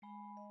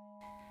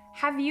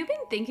Have you been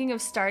thinking of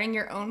starting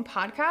your own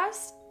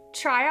podcast?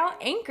 Try out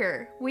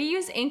Anchor. We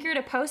use Anchor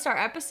to post our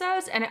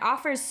episodes, and it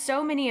offers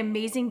so many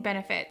amazing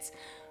benefits.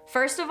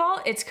 First of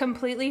all, it's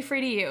completely free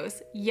to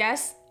use.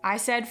 Yes, I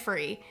said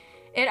free.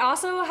 It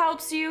also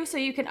helps you so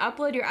you can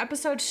upload your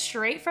episodes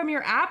straight from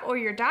your app or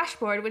your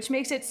dashboard, which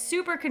makes it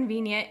super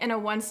convenient and a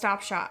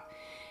one-stop shop.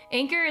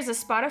 Anchor is a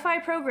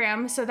Spotify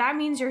program, so that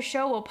means your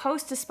show will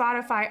post to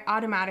Spotify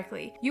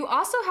automatically. You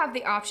also have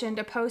the option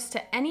to post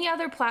to any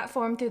other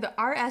platform through the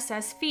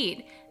RSS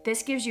feed.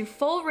 This gives you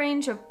full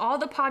range of all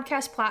the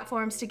podcast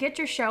platforms to get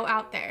your show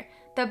out there.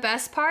 The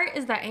best part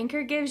is that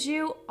Anchor gives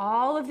you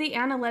all of the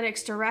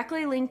analytics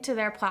directly linked to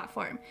their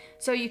platform,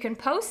 so you can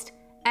post,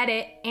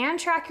 edit, and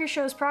track your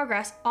show's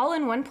progress all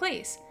in one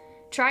place.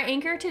 Try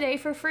Anchor today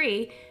for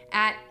free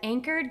at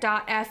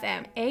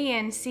anchor.fm,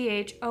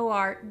 anchor.fm.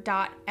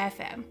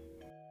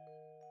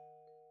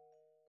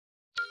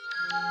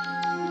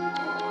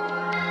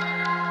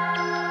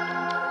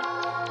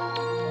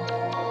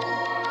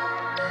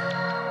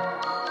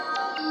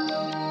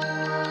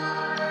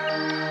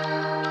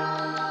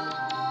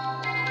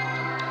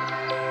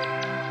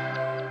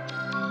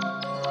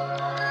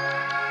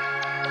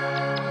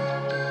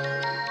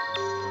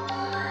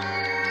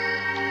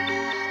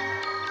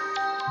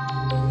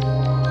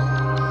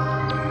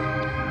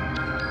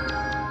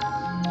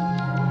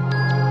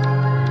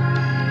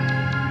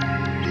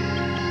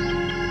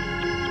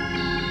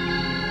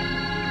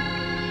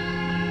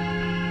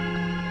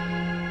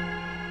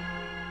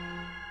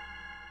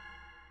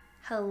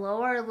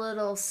 Hello, our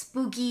little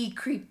spooky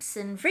creeps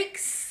and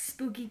freaks.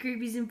 Spooky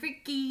creepies and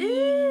freakies.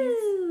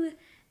 Ooh.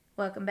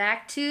 Welcome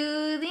back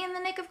to the In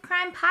the Nick of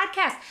Crime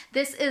podcast.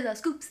 This is a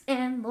Scoops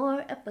and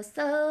Lore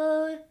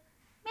episode.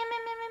 Meow, meow,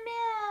 meow, meow,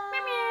 meow.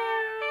 Meow,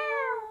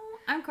 meow.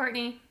 I'm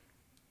Courtney.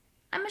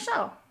 I'm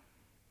Michelle.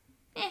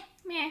 Meh.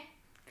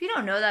 If you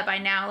don't know that by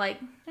now, like,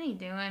 what are you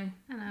doing?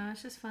 I know,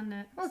 it's just fun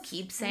to... We'll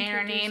keep saying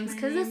our names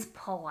because it's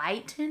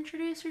polite to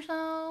introduce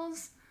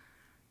yourselves.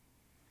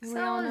 We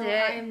all know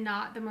I am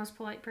not the most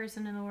polite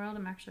person in the world.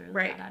 I'm actually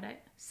really bad at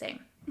it.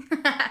 Same.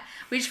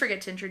 We just forget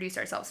to introduce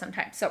ourselves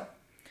sometimes. But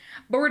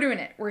we're doing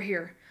it. We're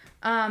here.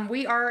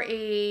 We are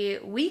a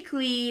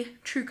weekly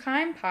true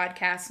crime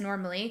podcast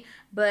normally,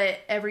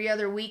 but every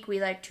other week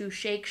we like to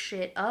shake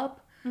shit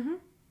up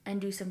and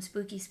do some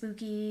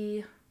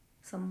spooky,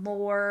 some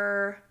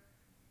lore.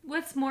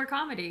 What's more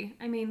comedy?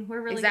 I mean,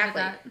 we're really good at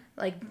that.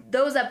 Like,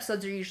 those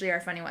episodes are usually our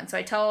funny ones. So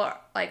I tell,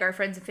 like, our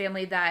friends and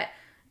family that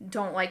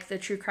don't like the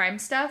true crime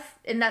stuff,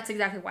 and that's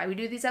exactly why we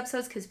do these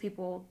episodes, because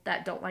people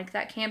that don't like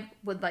that camp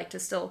would like to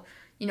still,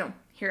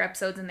 hear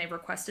episodes, and they've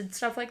requested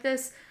stuff like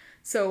this.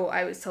 So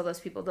I always tell those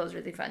people those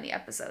are the funny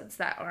episodes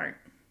that aren't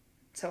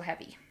so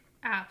heavy.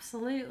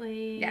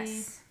 Absolutely.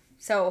 Yes.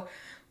 So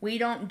we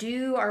don't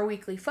do our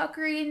weekly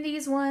fuckery in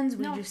these ones.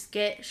 We just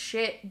get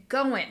shit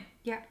going.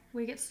 Yeah,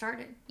 we get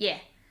started. Yeah.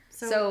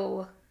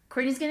 So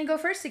Courtney's gonna go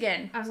first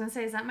again. I was gonna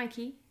say, is that my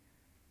key?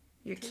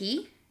 Your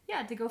key?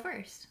 Yeah, to go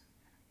first.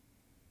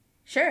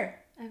 Sure.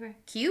 Okay.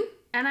 Cue?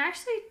 And I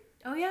actually,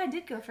 I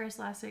did go first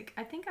last week.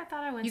 I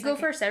thought I went You second. go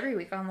first every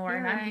week on Lore,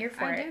 and I'm here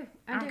for it.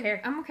 I don't care.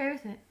 I'm okay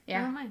with it. Yeah.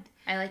 I don't mind.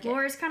 I like it.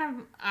 Lore is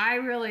I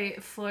really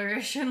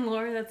flourish in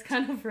lore. That's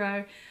kind of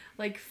where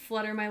I,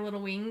 flutter my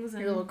little wings.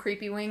 And, your little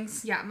creepy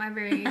wings? Yeah, my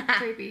very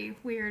creepy,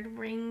 weird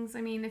wings.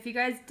 I mean, if you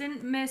guys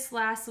didn't miss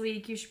last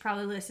week, you should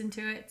probably listen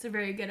to it. It's a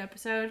very good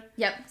episode.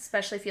 Yep,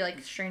 especially if you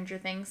like Stranger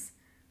Things.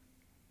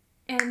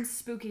 And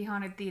spooky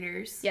haunted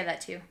theaters. Yeah,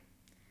 that too.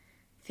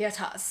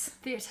 Theaters.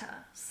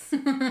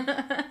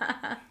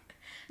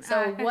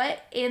 So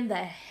what in the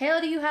hell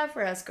do you have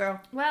for us,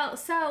 girl? Well,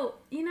 so,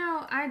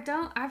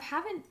 I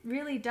haven't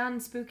really done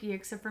spooky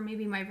except for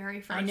maybe my very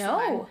first one. I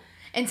know.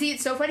 And see,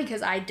 it's so funny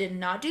because I did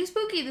not do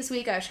spooky this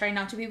week. I was trying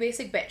not to be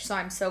basic bitch, so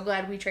I'm so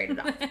glad we traded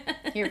off.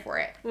 Here for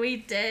it. We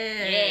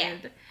did. Yeah.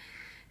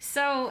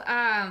 So,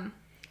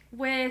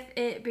 with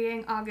it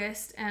being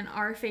August and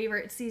our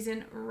favorite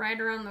season right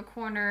around the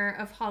corner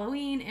of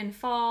Halloween and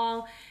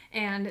fall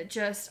and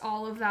just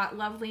all of that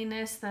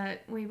loveliness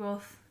that we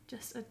both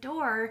just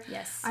adore.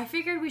 Yes. I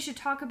figured we should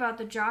talk about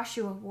the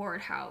Joshua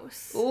Ward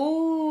house.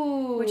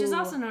 Ooh. Which is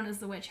also known as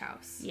the witch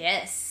house.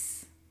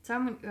 Yes. So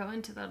I'm going to go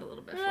into that a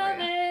little bit Love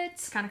for you. it.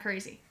 It's kind of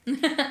crazy.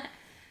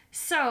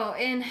 So,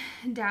 in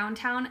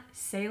downtown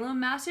Salem,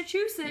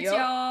 Massachusetts,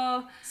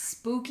 y'all.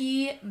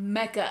 Spooky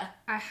Mecca.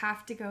 I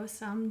have to go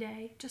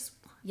someday. Just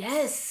once.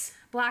 Yes.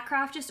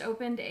 Blackcraft just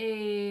opened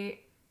a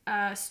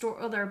store.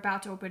 Well, they're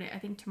about to open it, I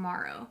think,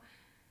 tomorrow.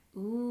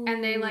 Ooh.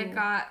 And they,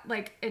 got,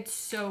 it's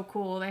so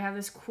cool. They have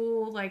this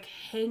cool,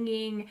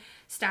 hanging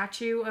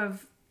statue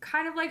of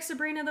kind of like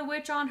Sabrina the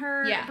Witch on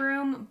her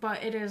broom,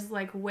 but it is,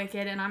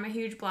 wicked. And I'm a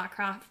huge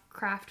Blackcraft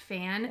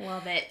fan.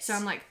 Love it. So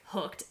I'm,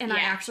 hooked. And I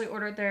actually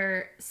ordered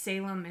their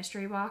Salem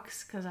mystery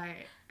box because I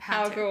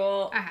had to. How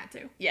cool. I had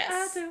to. Yes. I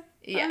had to.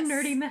 Yes. I'm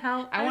nerding the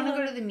hell. I want to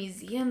go to the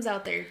museums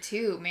out there,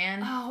 too,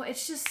 man. Oh,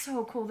 it's just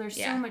so cool. There's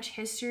so much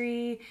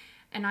history.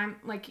 And I'm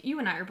like, you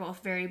and I are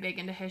both very big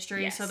into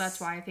history, Yes. so that's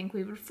why I think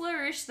we would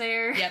flourish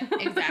there. Yep,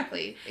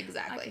 exactly.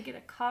 I could get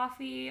a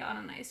coffee on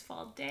a nice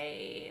fall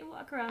day,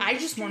 walk around. I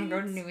just want to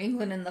go to New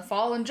England in the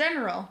fall in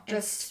general.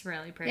 It's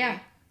really pretty. Yeah,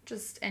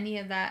 just any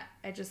of that.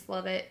 I just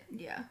love it.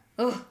 Yeah.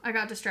 Oh, I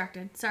got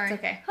distracted. Sorry. It's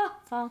okay.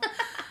 Fall.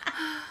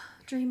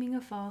 Dreaming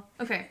of fall.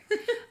 Okay.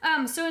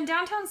 So in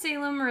downtown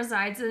Salem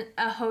resides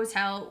a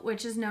hotel,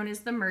 which is known as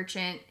the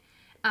Merchant.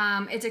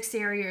 Its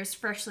exterior is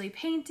freshly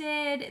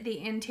painted.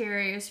 The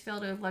interior is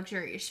filled with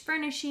luxurious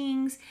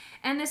furnishings.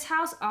 And this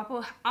house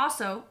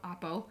also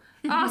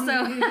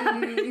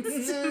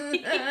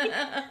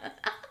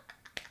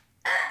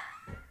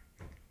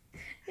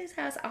His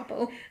house,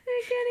 Oppo.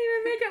 I can't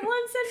even make it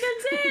one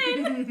sentence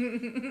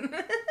in.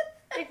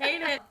 I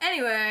hate it.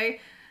 Anyway,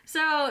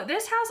 so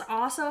this house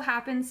also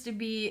happens to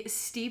be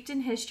steeped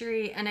in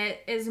history, and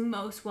it is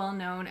most well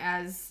known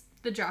as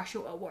the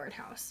Joshua Ward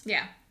House.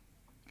 Yeah.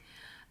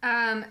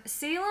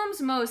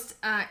 Salem's most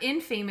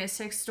infamous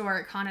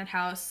historic haunted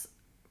house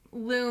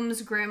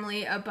looms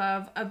grimly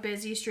above a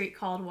busy street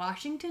called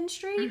Washington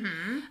Street.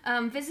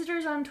 Mm-hmm.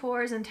 Visitors on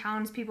tours and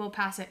townspeople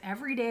pass it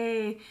every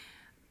day,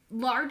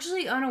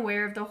 largely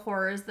unaware of the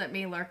horrors that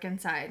may lurk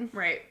inside.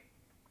 Right.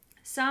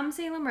 Some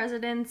Salem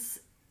residents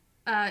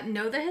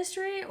know the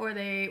history, or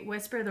they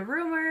whisper the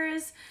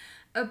rumors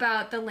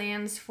about the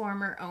land's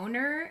former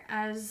owner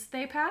as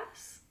they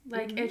pass.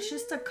 Like, it's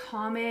just a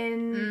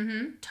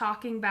common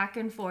talking back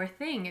and forth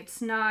thing. It's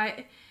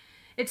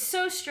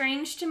so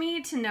strange to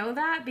me to know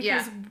that,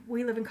 because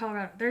we live in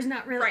Colorado. There's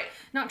not really,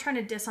 not trying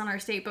to diss on our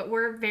state, but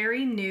we're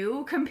very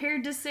new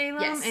compared to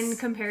Salem and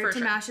compared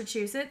to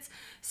Massachusetts.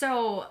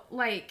 So,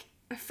 like,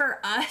 for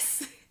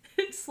us,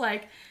 it's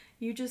like,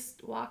 you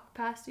just walk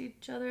past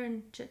each other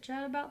and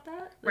chit-chat about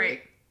that.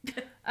 Right.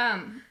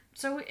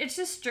 So it's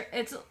just,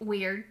 it's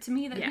weird to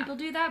me that people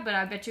do that, but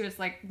I bet you it's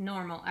like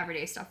normal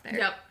everyday stuff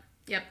there.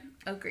 Yep.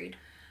 Agreed.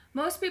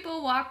 Most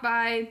people walk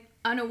by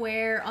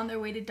unaware on their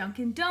way to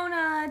Dunkin'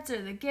 Donuts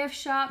or the gift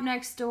shop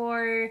next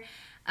door.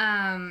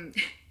 In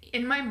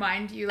my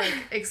mind, you like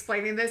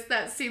explaining this,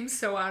 that seems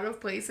so out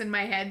of place in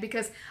my head,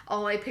 because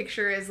all I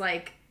picture is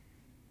like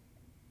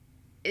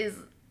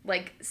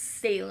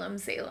Salem,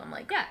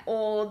 like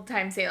old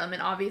time Salem,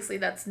 and obviously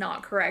that's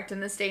not correct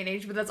in this day and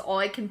age, but that's all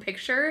I can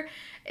picture,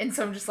 and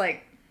so I'm just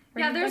like,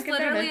 yeah, there's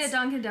literally a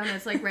Dunkin'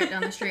 Donuts like right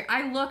down the street.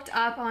 I looked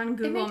up on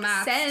Google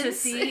Maps to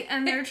see,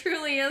 and there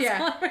truly is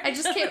one. Right, I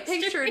just can't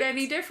picture it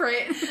any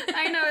different.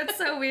 I know, it's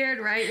so weird,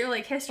 right? You're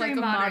like, history, like a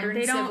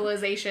modern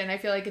civilization. I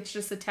feel like it's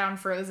just a town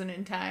frozen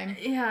in time.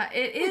 Yeah,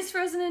 it is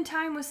frozen in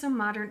time with some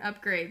modern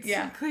upgrades.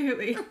 Yeah,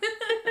 clearly.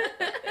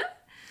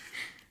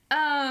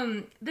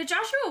 The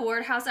Joshua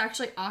Ward House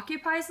actually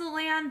occupies the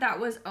land that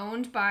was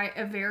owned by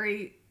a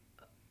very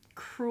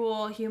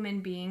cruel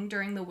human being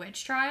during the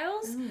witch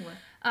trials. Ooh.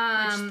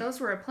 Which those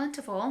were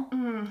plentiful.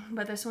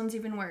 But this one's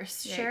even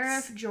worse. Yikes.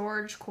 Sheriff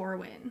George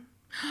Corwin.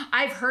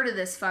 I've heard of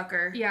this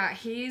fucker. Yeah,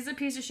 he's a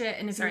piece of shit,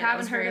 and if you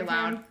haven't heard of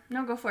him...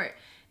 No, go for it.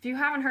 If you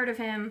haven't heard of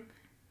him,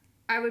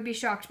 I would be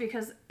shocked,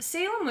 because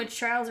Salem witch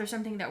trials are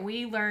something that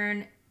we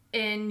learn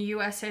in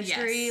U.S.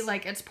 history. Yes.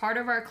 Like, it's part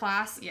of our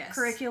class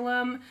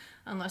curriculum,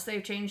 unless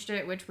they've changed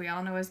it, which we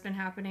all know has been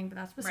happening, but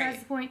that's besides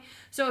the point.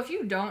 So if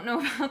you don't know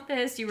about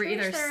this, you were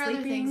either there are sleeping...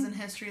 other things in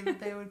history that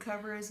they would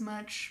cover as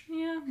much.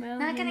 Yeah, well,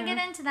 not gonna get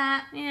into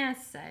that. Yeah,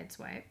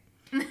 sideswipe.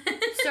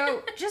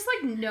 So, just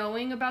like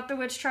knowing about the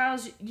witch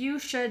trials, you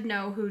should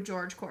know who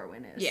George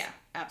Corwin is. Yeah,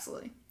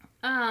 absolutely.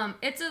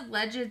 It's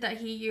alleged that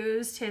he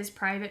used his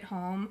private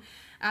home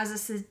as a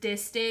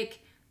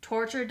sadistic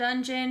torture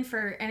dungeon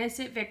for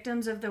innocent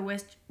victims of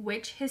the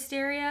witch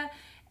hysteria,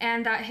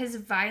 and that his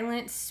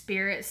violent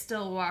spirit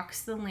still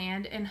walks the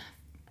land in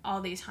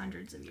all these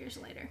hundreds of years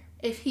later.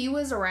 If he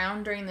was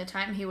around during the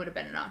time, he would have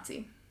been a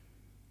Nazi.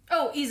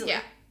 Oh, easily.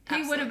 Yeah,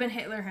 absolutely. He would have been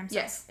Hitler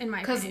himself, yes, in my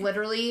opinion. Because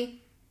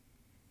literally,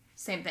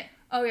 same thing.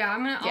 Oh yeah,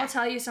 I'll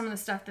tell you some of the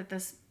stuff that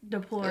this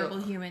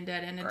deplorable human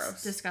did, and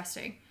it's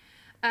disgusting.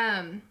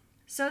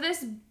 So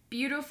this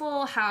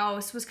beautiful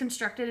house was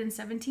constructed in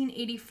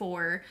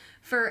 1784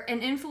 for an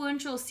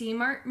influential sea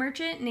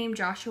merchant named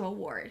Joshua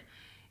Ward.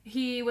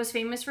 He was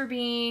famous for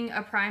being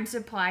a prime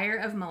supplier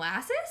of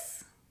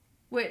molasses,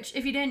 which,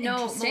 if you didn't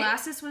know,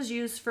 molasses was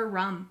used for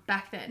rum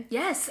back then.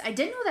 Yes, I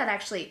did know that,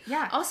 actually.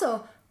 Yeah.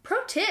 Also,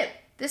 pro tip,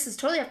 this is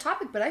totally off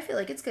topic, but I feel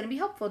like it's going to be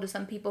helpful to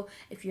some people.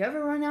 If you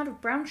ever run out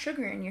of brown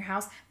sugar in your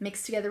house,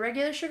 mix together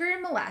regular sugar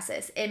and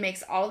molasses. It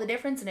makes all the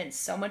difference, and it's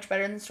so much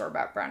better than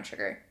store-bought brown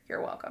sugar.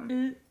 You're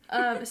welcome.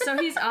 So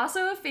he's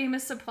also a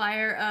famous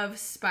supplier of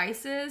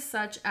spices,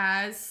 such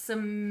as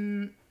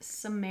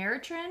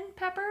Sumatran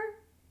pepper.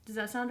 Does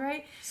that sound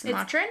right?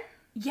 Sumatran?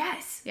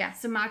 Yes. Yeah.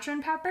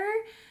 Sumatran pepper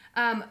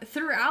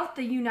throughout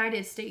the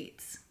United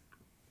States.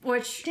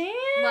 Which, damn,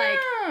 like,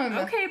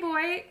 okay,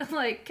 boy,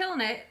 like,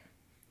 killing it.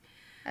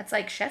 That's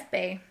like Chef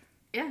Bay.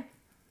 Yeah.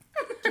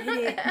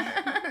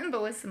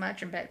 But with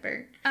Sumatran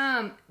pepper.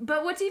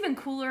 But what's even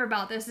cooler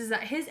about this is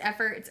that his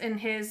efforts and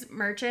his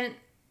merchant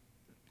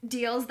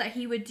deals that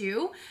he would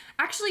do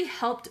actually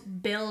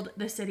helped build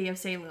the city of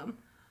Salem.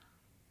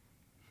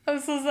 I'm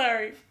so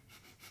sorry.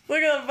 Look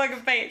at the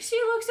fucking face. She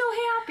looks so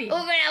happy. Look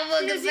at that She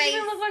fucking doesn't face.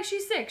 even look like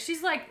she's sick.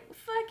 She's like,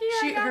 fuck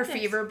yeah, I got Her this.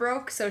 fever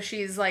broke, so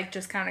she's like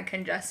just kind of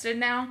congested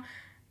now.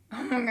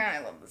 Oh my god,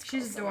 I love this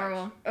girl She's so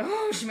adorable. much.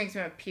 Oh, she makes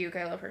me want to puke.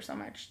 I love her so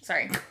much.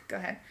 Sorry, go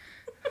ahead.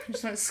 I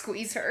just want to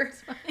squeeze her.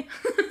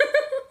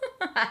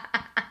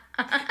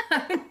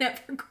 I would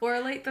never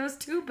correlate those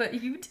two, but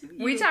you do.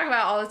 We talk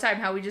about all the time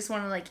how we just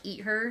want to like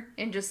eat her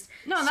and just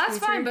No, that's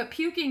squeeze fine, her. but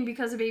puking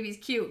because a baby's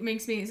cute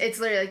makes me. It's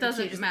literally like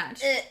doesn't the cute,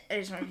 match. I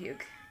just want to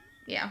puke.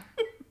 Yeah.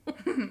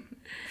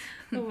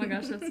 Oh my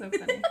gosh, that's so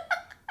funny.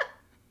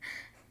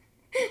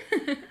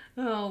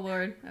 Oh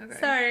Lord. Okay.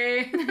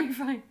 Sorry. You're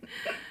fine.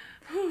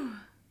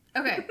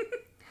 Okay.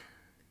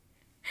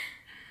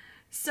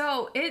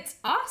 So it's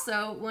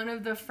also one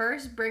of the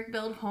first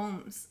brick-built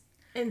homes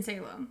in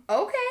Salem.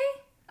 Okay.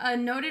 A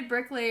noted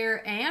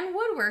bricklayer and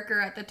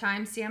woodworker at the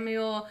time,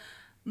 Samuel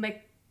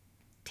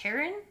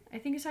McTarran, I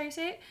think is how you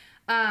say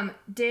it,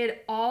 did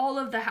all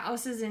of the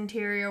house's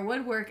interior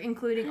woodwork,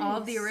 including all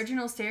of the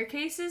original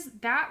staircases.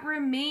 That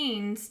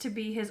remains to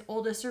be his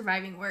oldest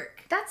surviving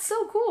work. That's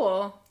so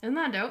cool. Isn't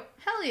that dope?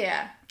 Hell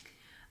yeah.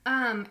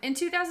 In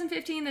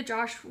 2015, the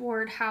Josh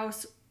Ward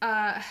House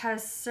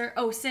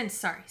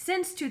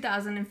since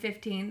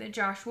 2015, the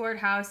Josh Ward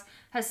House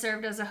has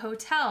served as a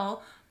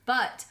hotel,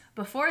 but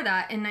before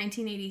that, in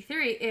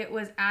 1983, it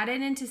was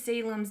added into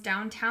Salem's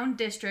downtown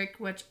district,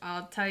 which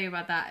I'll tell you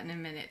about that in a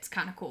minute. It's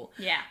kind of cool.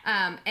 Yeah.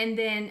 And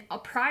then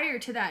prior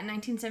to that, in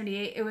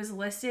 1978, it was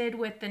listed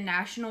with the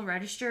National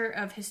Register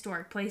of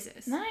Historic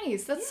Places.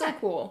 Nice. That's so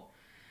cool.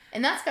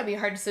 And that's gotta be a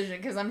hard decision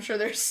because I'm sure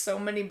there's so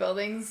many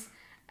buildings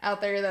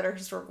out there that are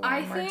historical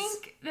landmarks. I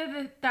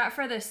think that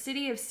for the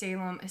city of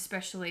Salem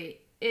especially,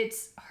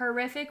 it's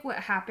horrific what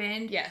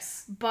happened.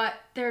 Yes. But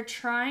they're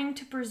trying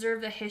to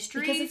preserve the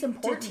history because it's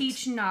important to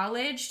teach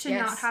knowledge to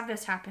not have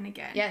this happen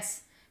again.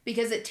 Yes.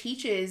 Because it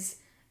teaches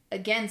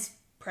against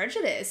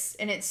prejudice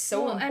and it's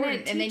so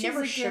important and they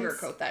never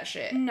sugarcoat that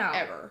shit. No.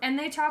 Ever. And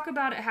they talk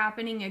about it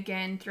happening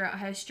again throughout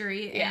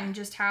history and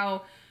just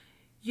how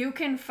you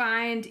can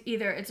find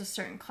either it's a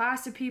certain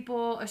class of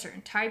people, a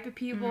certain type of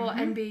people,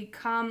 and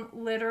become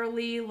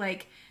literally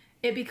like,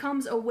 it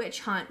becomes a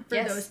witch hunt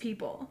for those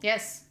people.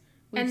 Yes.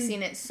 We've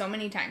seen it so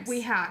many times.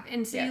 We have.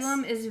 And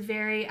Salem is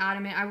very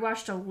adamant. I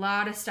watched a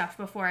lot of stuff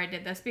before I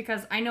did this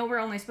because I know we're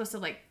only supposed to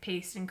like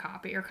paste and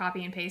copy or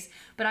copy and paste,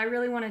 but I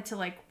really wanted to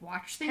like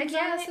watch things. Heck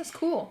yeah, this is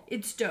cool.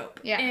 It's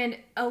dope. Yeah. And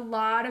a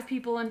lot of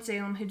people in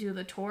Salem who do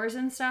the tours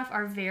and stuff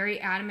are very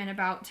adamant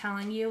about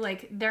telling you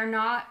like they're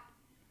not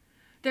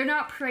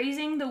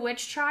praising the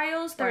witch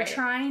trials. They're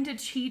trying to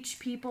teach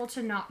people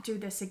to not do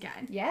this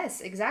again. Yes,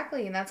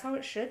 exactly. And that's how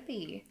it should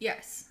be.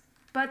 Yes.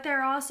 But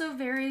they're also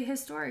very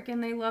historic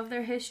and they love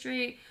their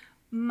history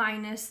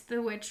minus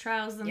the witch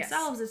trials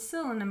themselves. Yes. It's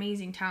still an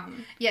amazing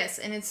town. Yes,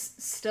 and it's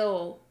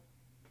still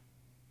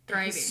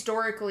thriving.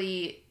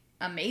 Historically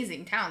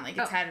amazing town. Like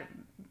it's had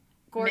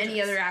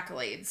many other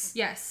accolades.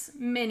 Yes,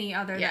 many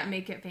other that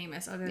make it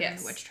famous other than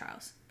the witch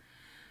trials.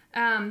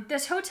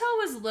 This hotel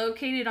was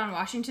located on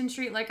Washington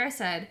Street, like I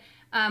said,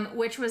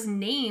 which was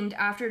named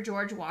after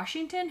George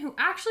Washington, who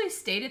actually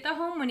stayed at the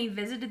home when he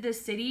visited the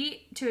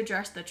city to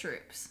address the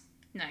troops.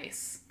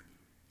 Nice.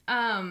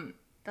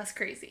 That's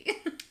crazy.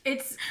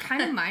 It's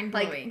kind of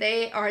mind-blowing. Like,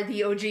 they are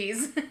the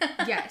OGs.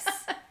 Yes.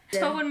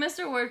 So when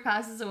Mr. Ward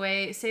passes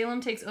away,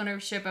 Salem takes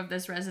ownership of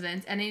this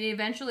residence, and it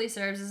eventually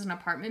serves as an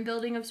apartment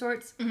building of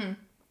sorts. Mm-hmm.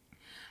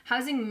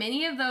 Housing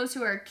many of those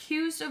who are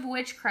accused of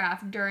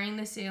witchcraft during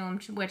the Salem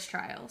witch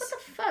trials. What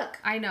the fuck?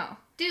 I know.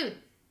 Dude.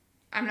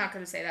 I'm not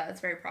going to say that.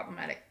 That's very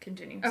problematic.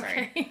 Continue.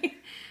 Sorry. Okay.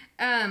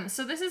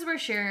 So this is where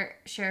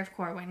Sheriff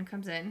Corwin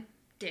comes in.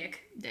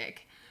 Dick.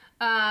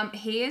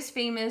 He is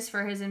famous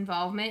for his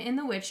involvement in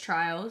the witch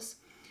trials.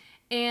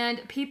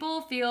 And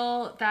people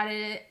feel that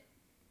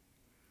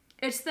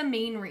it's the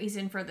main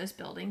reason for this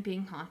building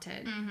being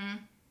haunted. Mm-hmm.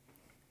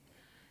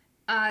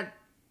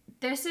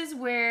 This is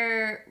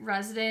where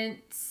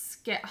residents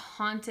get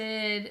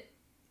haunted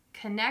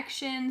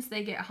connections,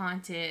 they get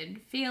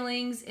haunted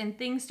feelings, and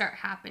things start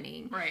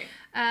happening. Right.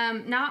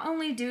 Not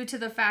only due to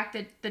the fact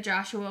that the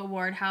Joshua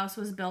Ward house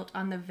was built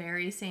on the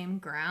very same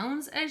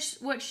grounds as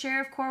what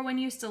Sheriff Corwin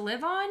used to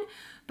live on,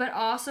 but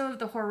also of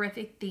the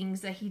horrific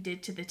things that he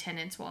did to the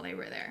tenants while they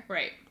were there.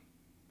 Right.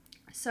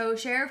 So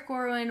Sheriff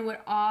Corwin would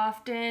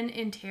often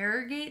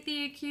interrogate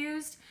the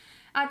accused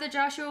at the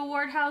Joshua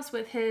Ward house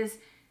with his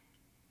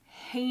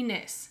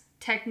heinous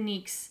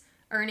techniques,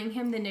 earning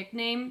him the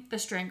nickname the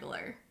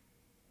Strangler.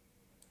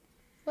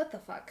 What the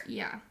fuck?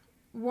 Yeah.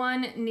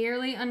 One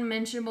nearly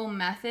unmentionable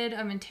method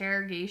of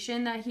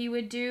interrogation that he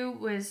would do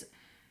was,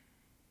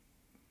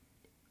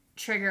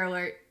 trigger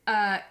alert,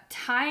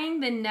 tying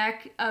the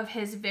neck of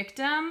his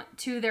victim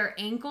to their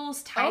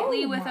ankles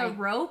tightly with a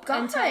rope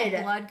until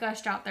blood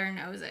gushed out their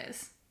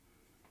noses.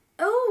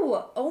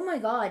 Oh my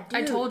god, dude.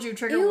 I told you,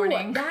 trigger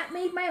warning. That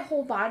made my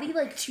whole body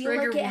like feel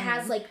like it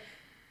has like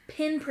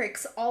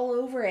pinpricks all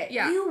over it.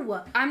 Yeah. Ew.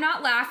 I'm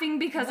not laughing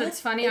because it's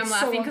funny. I'm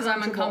laughing because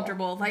I'm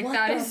uncomfortable. Like, what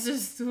that is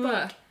just...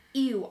 Fuck?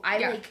 Ew. I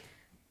like...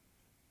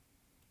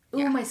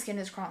 Ooh, my skin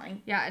is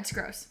crawling. Yeah, it's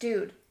gross.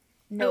 Dude.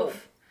 No.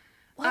 Oof.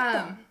 What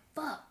the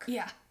fuck?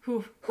 Yeah.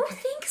 Who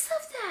thinks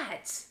of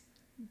that?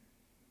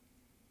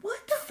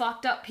 What the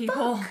fucked up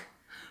people? Fuck?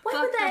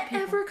 Why would that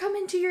ever come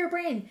into your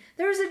brain?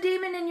 There's a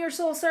demon in your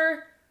soul,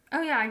 sir.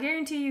 Oh yeah, I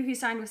guarantee you he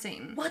signed with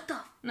Satan. What the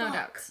fuck? No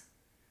doubts.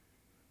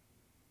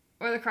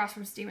 Or the cross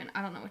from Stephen.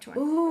 I don't know which one.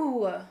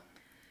 Ooh.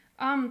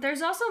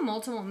 There's also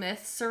multiple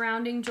myths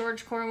surrounding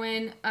George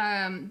Corwin,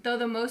 though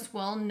the most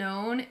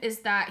well-known is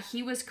that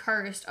he was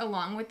cursed,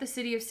 along with the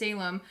city of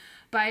Salem,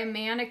 by a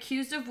man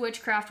accused of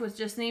witchcraft, which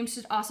just names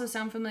should also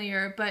sound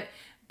familiar, but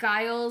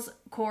Giles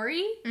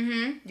Corey.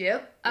 Mm-hmm.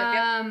 Yep.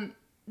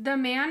 The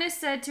man is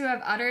said to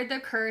have uttered the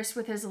curse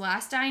with his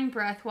last dying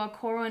breath while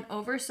Corwin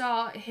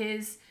oversaw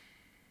his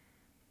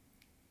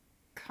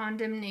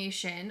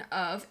condemnation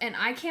of, and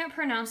I can't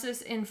pronounce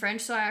this in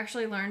French, so I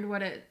actually learned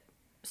what it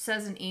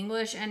says in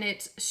English, and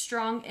it's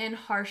strong and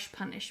harsh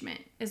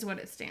punishment is what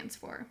it stands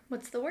for.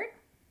 What's the word?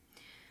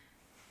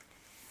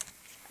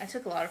 I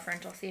took a lot of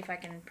French. I'll see if I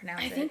can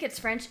pronounce it. I think it's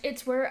French.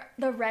 It's where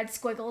the red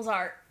squiggles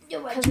are.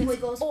 Yeah, red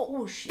squiggles.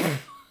 Oh shit.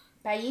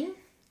 Bain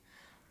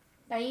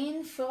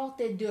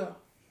forte deux.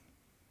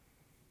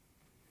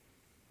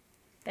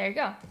 There you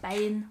go.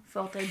 Bain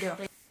forte deux.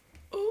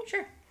 Oh,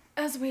 sure.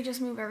 As we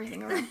just move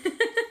everything around.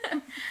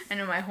 I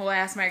know my whole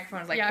ass microphone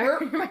was like, your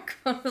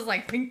microphone was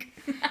like pink.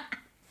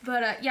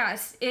 But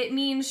yes, it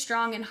means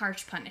strong and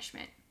harsh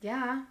punishment.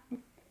 Yeah.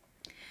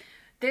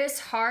 This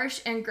harsh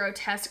and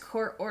grotesque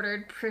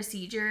court-ordered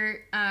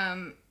procedure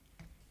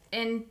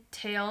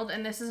entailed,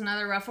 and this is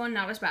another rough one,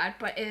 not as bad,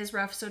 but it is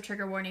rough, so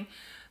trigger warning,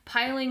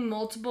 piling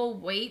multiple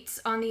weights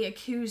on the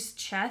accused's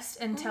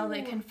chest until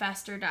they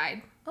confessed or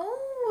died.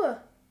 Oh,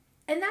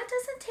 and that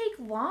doesn't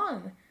take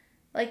long.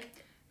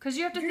 Like, because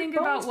you have to think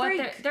about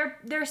what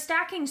they're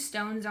stacking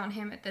stones on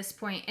him at this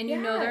point, and you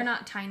know they're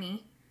not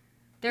tiny.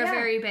 They're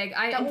very big.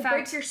 That will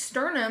break your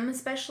sternum,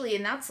 especially,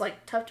 and that's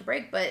like tough to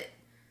break. But,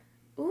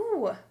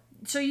 ooh.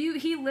 So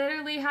he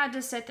literally had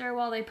to sit there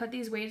while they put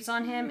these weights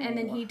on him, and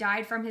then he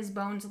died from his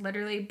bones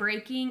literally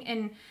breaking.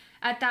 And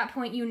at that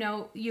point, you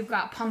know you've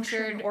got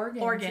punctured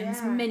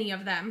organs, many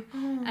of them,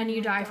 and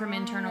you die from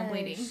internal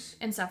bleeding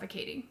and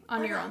suffocating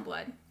on your own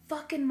blood.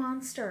 Fucking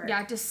monster.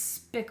 Yeah,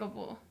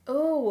 despicable.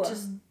 Oh.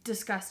 Just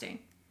disgusting.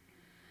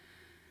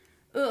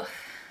 Ugh.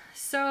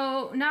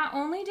 So, not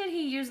only did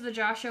he use the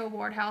Joshua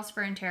Ward house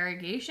for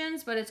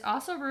interrogations, but it's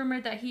also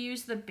rumored that he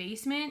used the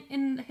basement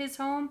in his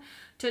home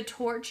to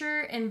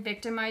torture and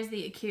victimize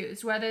the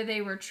accused. Whether they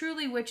were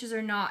truly witches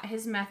or not,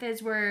 his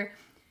methods were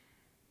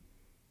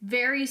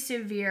very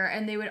severe,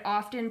 and they would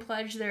often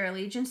pledge their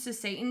allegiance to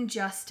Satan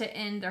just to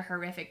end the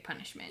horrific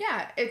punishment.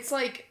 Yeah, it's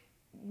like,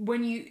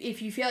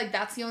 if you feel like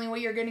that's the only way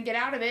you're going to get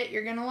out of it,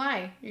 you're going to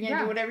lie. You're going to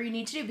do whatever you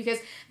need to do, because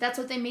that's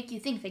what they make you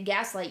think. They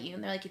gaslight you,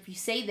 and they're like, if you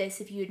say this,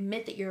 if you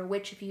admit that you're a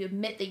witch, if you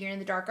admit that you're in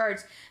the dark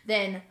arts,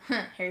 then,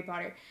 Harry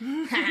Potter.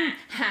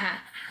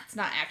 It's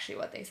not actually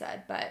what they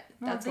said, but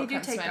that's what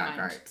comes to my mind. They do take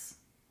dark arts.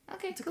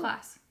 Okay, it's a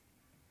class.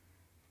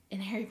 In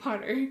Harry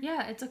Potter?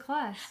 Yeah, it's a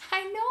class.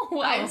 I know.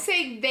 Oh. I'm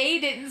saying they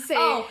didn't say.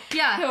 Oh,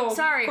 yeah.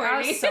 Sorry, Courtney. I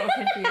was so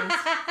confused.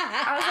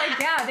 I was like,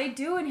 yeah, they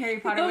do in Harry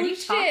Potter. What are you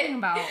talking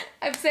about?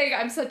 I'm saying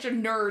I'm such a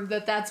nerd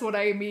that's what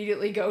I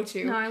immediately go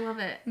to. No, I love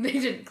it. They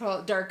didn't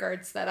call it dark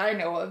arts that I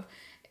know of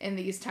in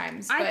these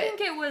times. But I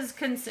think it was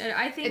considered.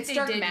 I think they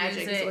did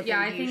use it. Yeah,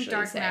 I think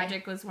dark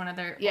magic was one of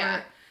their. Yeah.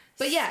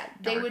 But yeah,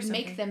 they would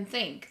make them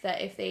think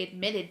that if they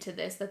admitted to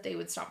this, that they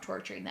would stop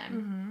torturing them.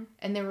 Mm-hmm.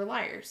 And they were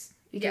liars.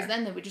 Because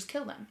then they would just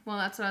kill them. Well,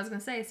 that's what I was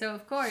going to say. So,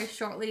 of course,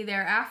 shortly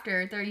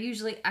thereafter, they're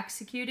usually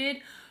executed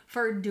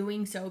for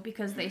doing so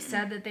because they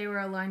said that they were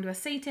aligned with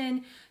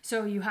Satan,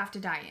 so you have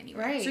to die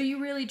anyway. Right. So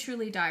you really,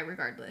 truly die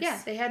regardless.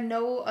 Yeah, they had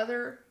no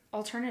other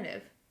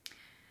alternative.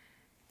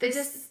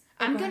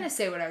 I'm going to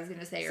say what I was going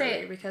to say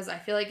earlier because I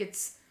feel like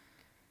it's...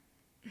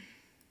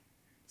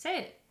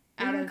 Say it.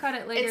 You can cut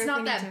it later. It's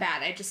not that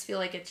bad. I just feel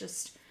like it's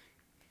just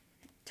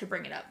to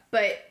bring it up.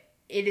 But...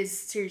 it is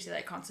seriously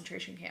like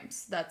concentration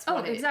camps. That's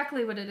what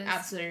exactly what it is.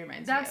 Absolutely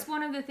reminds me That's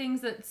one of the things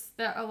that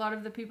a lot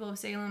of the people of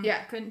Salem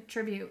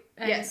contribute.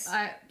 And yes.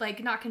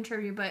 Not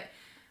contribute, but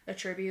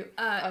attribute.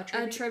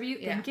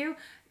 Attribute. Thank you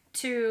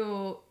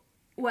to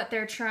what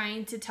they're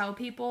trying to tell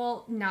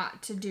people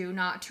not to do,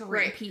 not to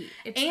repeat.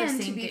 It's and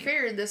the same to be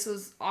fair, this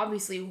was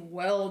obviously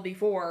well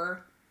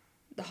before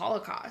the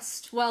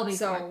Holocaust. Well before.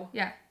 So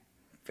yeah.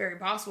 Very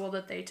possible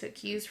that they took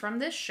cues from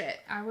this shit.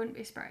 I wouldn't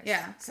be surprised.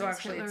 Yeah, so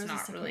actually it's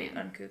not really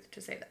uncouth to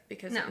say that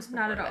because it was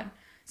not at all.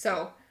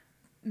 So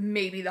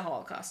maybe the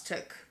Holocaust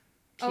took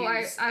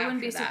cues I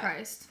wouldn't be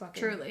surprised.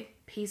 Truly.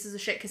 Pieces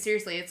of shit. Because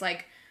seriously, it's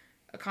like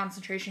a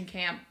concentration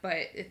camp, but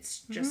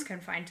it's just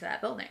confined to that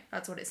building.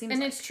 That's what it seems like.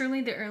 And it's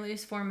truly the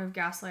earliest form of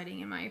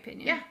gaslighting, in my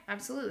opinion. Yeah,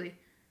 absolutely.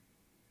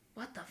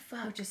 What the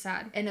fuck? Which is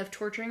sad. And of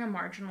torturing a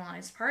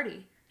marginalized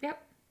party.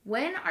 Yep.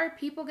 When are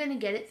people going to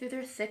get it through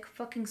their thick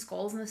fucking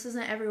skulls? And this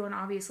isn't everyone,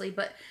 obviously,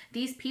 but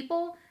these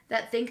people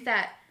that think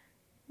that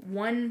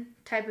one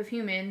type of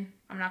human,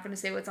 I'm not going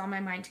to say what's on my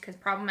mind because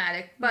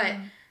problematic, but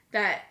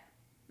that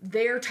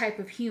their type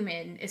of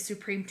human is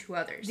supreme to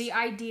others. The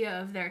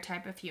idea of their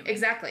type of human.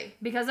 Exactly.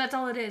 Because that's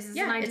all it is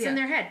an idea. It's in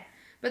their head.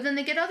 But then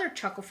they get other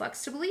chuckle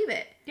fucks to believe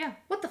it. Yeah.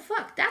 What the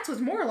fuck? That's what's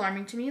more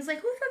alarming to me. Is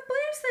like, who the fuck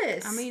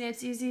believes this? I mean,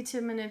 it's easy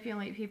to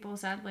manipulate people,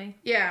 sadly.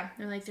 Yeah.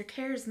 They're like, they're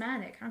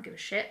charismatic. I don't give a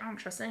shit. I don't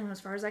trust anyone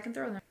as far as I can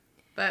throw them.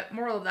 But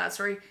moral of that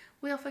story,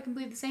 we all fucking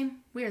believe the same.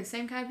 We are the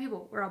same kind of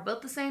people. We're all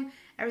built the same.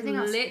 Everything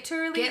else.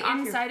 Literally get off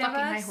inside your of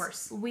fucking us, high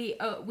horse.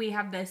 we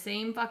have the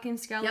same fucking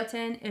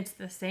skeleton. Yep. It's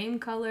the same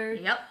color.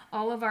 Yep.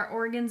 All of our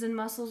organs and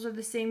muscles are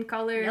the same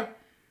color. Yep.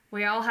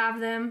 We all have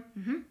them.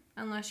 Mm-hmm.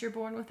 Unless you're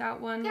born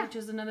without one, which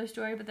is another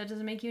story, but that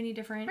doesn't make you any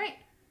different.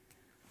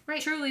 Right.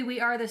 Truly,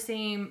 we are the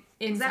same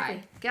inside.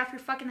 Exactly. Get off your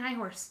fucking high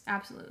horse.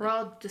 Absolutely. We're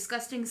all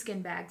disgusting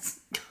skin bags.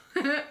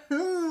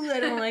 Ooh, I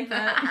don't like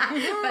that.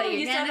 But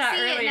you said that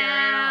earlier.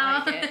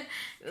 I don't like it.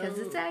 Because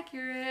it's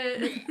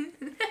accurate.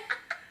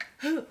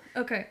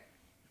 Okay.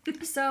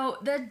 So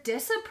the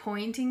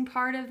disappointing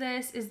part of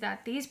this is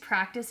that these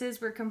practices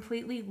were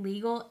completely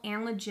legal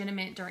and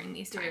legitimate during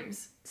these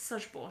times.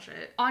 Such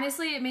bullshit.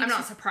 Honestly, it makes... I'm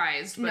not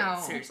surprised, but no.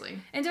 Seriously.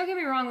 And don't get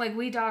me wrong, like,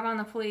 we dog on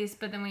the police,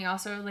 but then we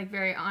also, like,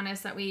 very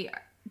honest that we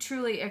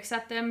truly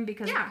accept them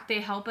because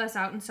they help us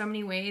out in so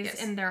many ways,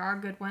 and there are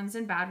good ones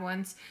and bad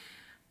ones.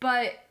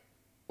 But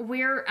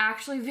we're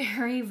actually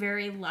very,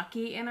 very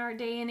lucky in our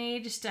day and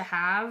age to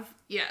have...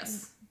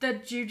 the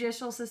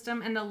judicial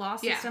system and the law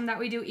system that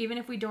we do, even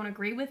if we don't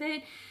agree with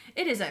it,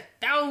 it is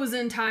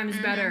 1,000 times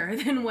better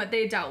than what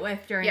they dealt with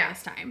during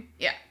this time.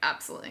 Yeah,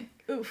 absolutely.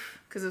 Oof.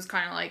 Because it was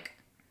kind of like,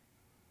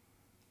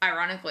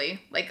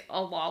 ironically, like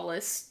a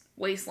lawless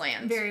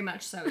wasteland. Very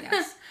much so,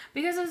 yes.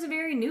 Because it was a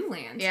very new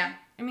land. Yeah.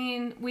 I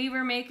mean, we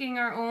were making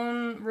our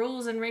own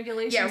rules and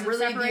regulations. Yeah,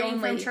 really of separating the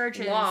only from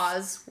churches.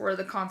 Laws were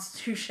the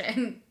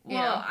Constitution.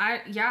 Well,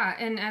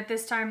 and at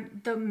this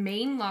time, the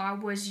main law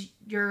was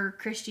your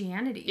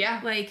Christianity.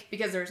 Yeah, like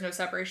because there was no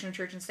separation of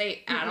church and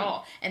state at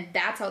all, and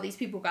that's how these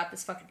people got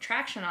this fucking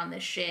traction on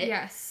this shit.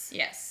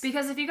 Yes.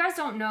 Because if you guys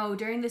don't know,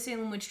 during the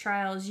Salem witch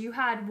trials, you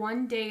had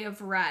 1 day of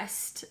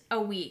rest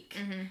a week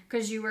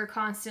because you were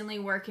constantly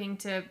working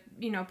to,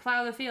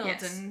 plow the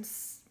fields and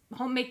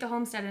make the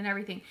homestead and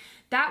everything.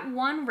 That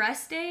one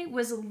rest day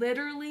was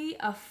literally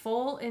a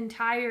full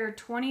entire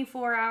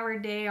 24-hour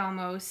day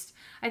almost.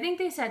 I think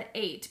they said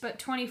 8, but 8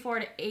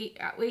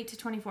 to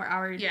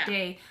 24-hour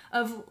day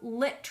of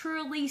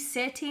literally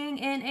sitting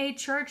in a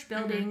church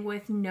building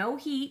with no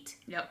heat,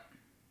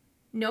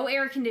 no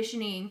air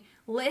conditioning,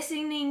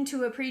 listening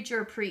to a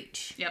preacher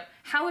preach.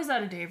 How is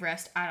that a day of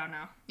rest? I don't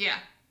know. Yeah,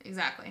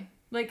 exactly.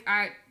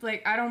 I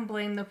don't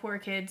blame the poor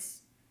kids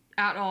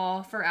at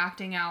all for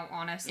acting out,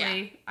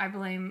 honestly. I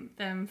blame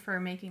them for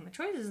making the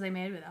choices they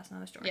made, but that's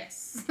another story.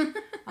 Yes.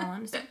 I'll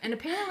understand. And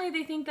apparently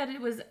they think that it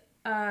was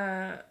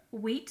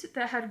wheat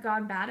that had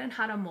gone bad and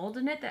had a mold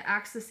in it that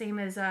acts the same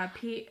as I've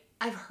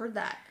heard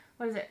that.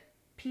 What is it?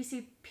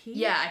 PCP?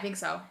 Yeah, I think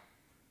so.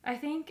 I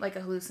think. Like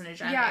a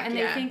hallucinogenic. Yeah, and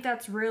they think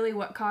that's really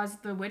what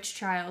caused the witch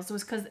trials,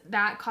 was because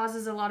that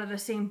causes a lot of the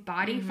same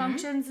body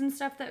functions and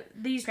stuff that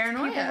these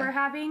people were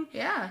having.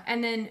 Yeah.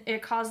 And then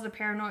it caused the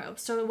paranoia.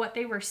 So what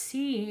they were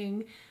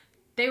seeing,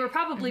 they were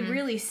probably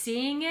really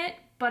seeing it,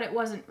 but it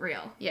wasn't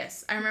real.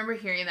 Yes, I remember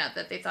hearing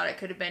that they thought it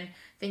could have been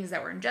things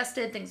that were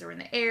ingested, things that were in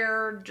the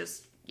air,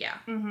 just, a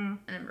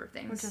number of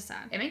things. Which is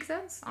sad. It makes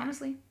sense,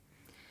 honestly.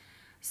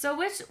 So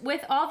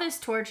with all this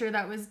torture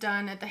that was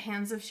done at the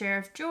hands of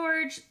Sheriff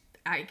George,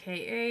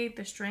 IKA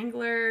the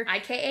Strangler.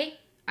 IKA?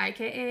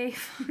 IKA.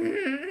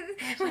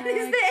 What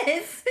is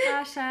this?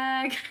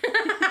 Hashtag.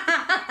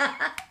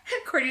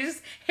 Courtney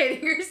just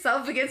hitting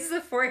herself against the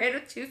forehead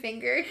with 2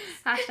 fingers.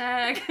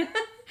 Hashtag.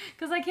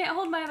 Because I can't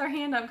hold my other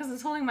hand up because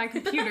it's holding my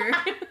computer.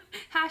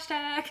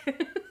 Hashtag.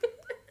 I'm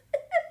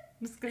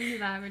just going to do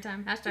that every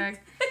time. Hashtag.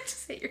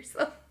 Just hit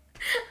yourself.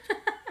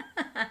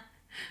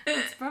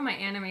 It's from my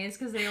animes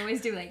because they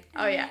always do like...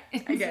 Oh, yeah.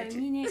 I get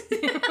you.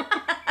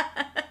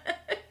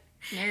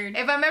 Nerd.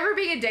 If I'm ever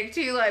being a dick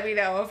to you, let me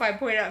know if I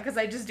point out, because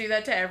I just do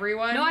that to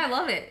everyone. No, I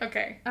love it.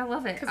 Okay. I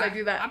love it. Because I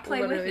do that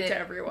literally to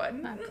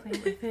everyone. I play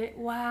with it.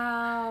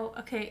 Wow.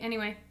 Okay,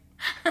 anyway.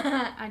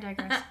 I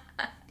digress.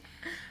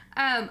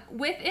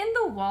 Within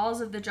the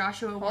walls of the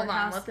Joshua Ward house...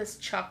 Hold on, let this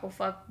chuckle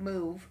fuck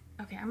move.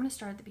 Okay, I'm going to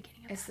start at the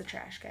beginning of It's the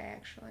trash guy,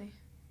 actually.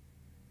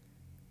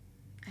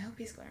 I hope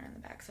he's going around the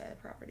backside of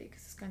the property,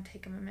 because it's going to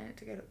take him a minute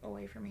to get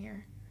away from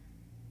here.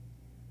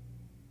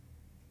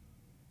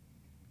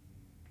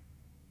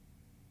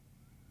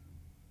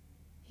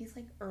 He's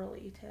like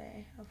early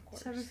today, of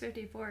course.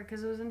 7:54,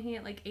 because wasn't he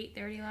at like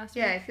 8:30 last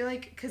week? Yeah, week? I feel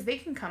like, because they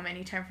can come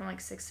anytime from like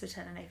 6 to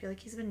 10, and I feel like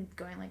he's been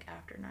going like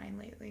after 9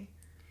 lately.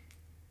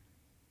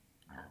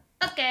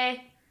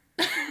 Okay.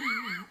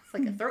 It's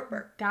like a throat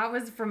burp. That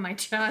was from my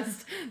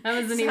chest.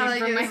 That wasn't even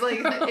from my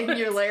throat. Like in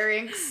your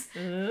larynx.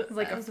 It was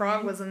like a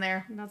frog was in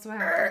there. That's what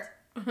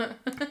happened.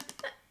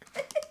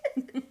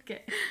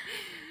 Okay.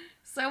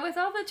 So with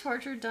all the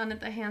torture done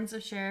at the hands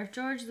of Sheriff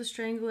George the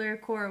Strangler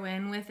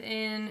Corwin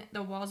within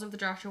the walls of the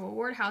Joshua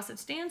Ward house, it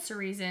stands to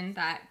reason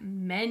that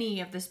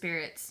many of the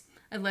spirits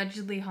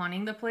allegedly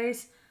haunting the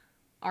place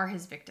are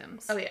his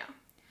victims. Oh, yeah.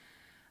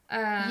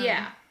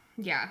 Yeah.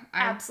 Yeah.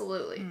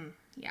 Absolutely.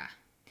 Yeah.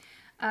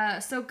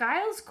 So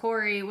Giles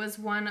Corey was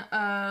one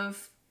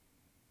of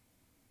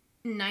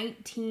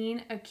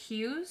 19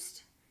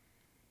 accused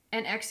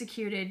and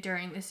executed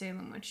during the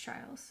Salem witch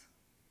trials,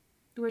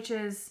 which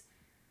is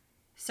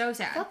so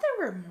sad. I thought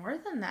there were more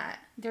than that.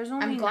 There's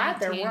only I'm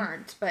glad 19. there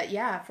weren't, but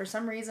yeah, for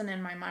some reason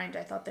in my mind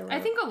I thought there were. I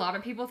think a lot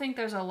of people think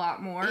there's a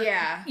lot more.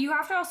 Yeah. You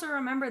have to also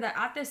remember that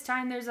at this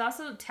time there's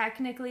also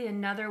technically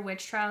another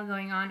witch trial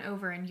going on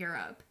over in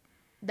Europe.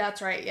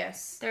 That's right,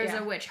 yes. There's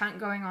a witch hunt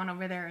going on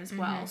over there as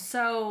well.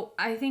 So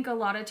I think a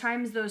lot of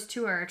times those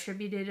two are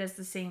attributed as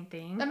the same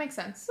thing. That makes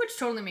sense. Which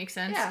totally makes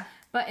sense. Yeah.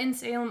 But in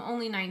Salem,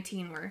 only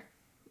 19 were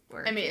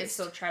I mean, it's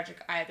still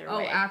tragic either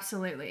way. Oh,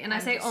 absolutely. And I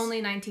say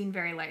only 19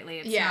 very lightly.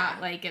 It's not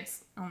like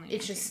it's only 19.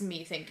 It's just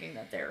me thinking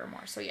that there were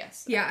more. So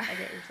yes. Yeah. I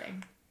get what you're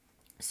saying.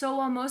 So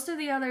while most of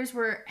the others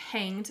were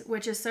hanged,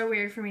 which is so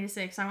weird for me to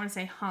say because I want to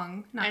say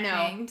hung, not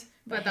hanged.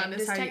 But that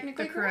is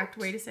the correct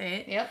way to say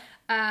it. Yep.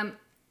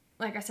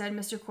 Like I said,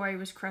 Mr. Corey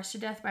was crushed to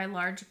death by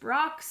large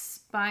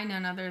rocks by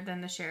none other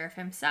than the sheriff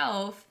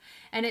himself.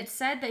 And it's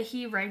said that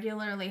he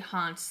regularly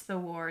haunts the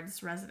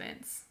ward's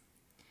residence.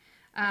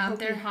 I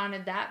hope he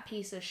haunted that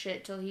piece of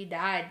shit till he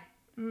died.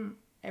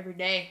 Every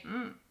day.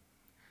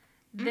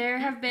 There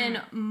have been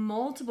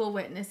multiple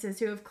witnesses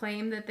who have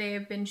claimed that they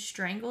have been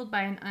strangled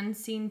by an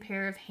unseen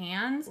pair of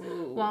hands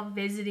while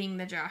visiting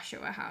the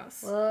Joshua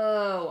house.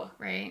 Whoa.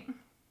 Right?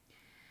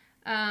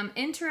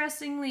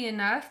 Interestingly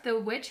enough, the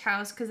witch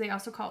house, because they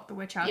also call it the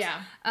witch house,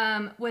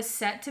 was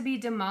set to be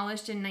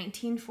demolished in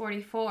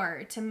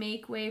 1944 to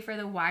make way for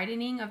the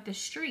widening of the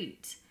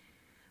street.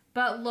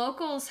 But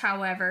locals,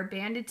 however,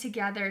 banded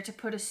together to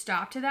put a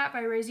stop to that by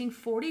raising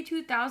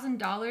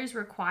 $42,000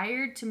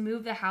 required to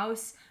move the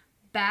house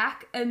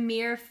back a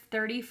mere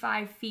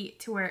 35 feet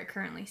to where it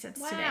currently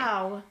sits today.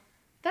 Wow.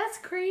 That's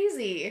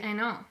crazy. I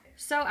know.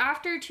 So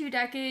after 2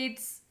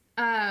 decades,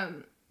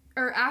 so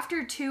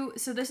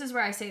this is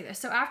where I say this.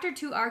 So after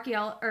two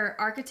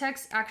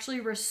architects actually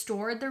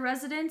restored the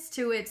residence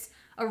to its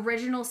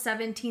original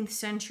 17th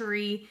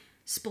century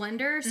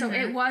splendor, so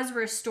it was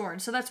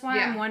restored. So that's why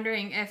I'm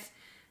wondering if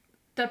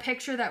the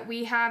picture that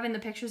we have and the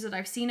pictures that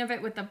I've seen of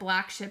it with the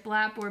black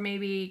shiplap, where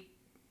maybe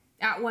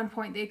at one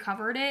point they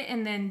covered it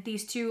and then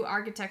these two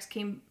architects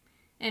came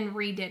and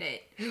redid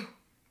it.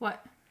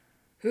 What?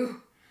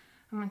 I'm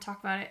going to talk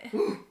about it.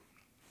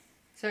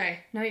 Sorry.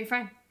 No, you're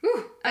fine.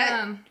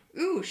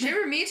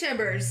 Shiver me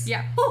timbers.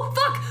 Yeah. Oh,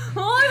 fuck! Oh,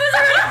 I was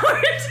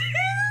already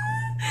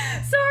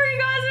Sorry,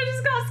 guys, I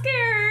just got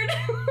scared.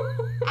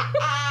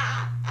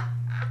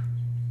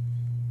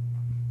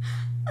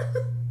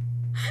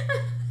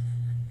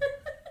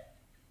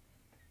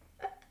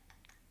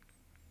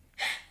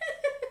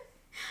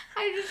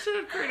 I just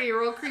showed Courtney a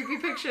real creepy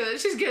picture that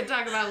she's going to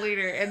talk about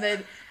later. And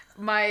then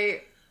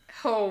my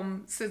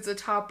home sits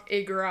atop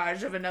a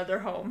garage of another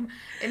home.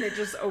 And it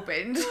just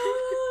opened.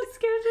 Oh, it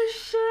scared the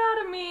shit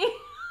out of me.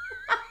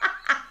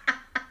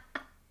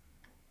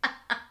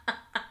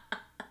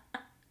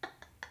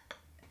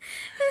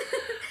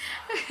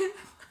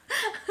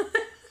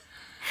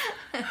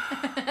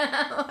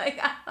 Like,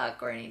 I thought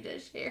Courtney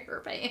just shit her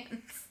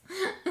pants.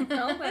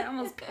 No, but I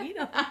almost peed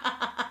on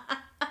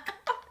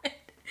it.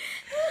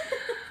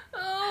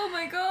 Oh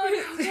my god.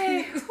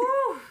 Okay.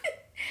 Whew.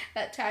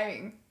 That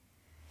timing.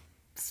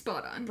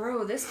 Spot on.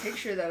 Bro, this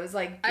picture though is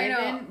like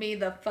giving me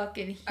the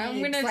fucking heaves.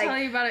 I'm gonna tell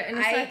you about it in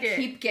a second. I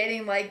keep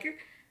getting like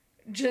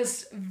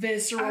just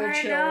visceral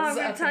chills. I'm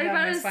gonna tell you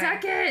about it in a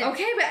second.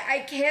 Okay, but I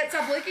can't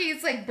stop looking.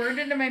 It's like burned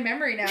into my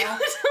memory now.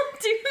 Don't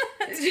do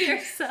that to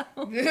yourself.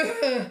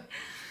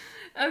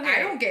 Okay.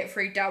 I don't get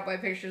freaked out by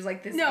pictures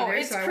like this either,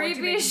 it's so creepy I want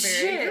to make as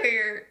it very shit.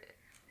 clear.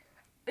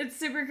 It's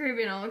super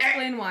creepy, and I'll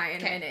explain why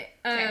in a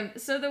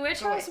minute. So the witch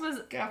house was,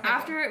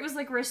 after it was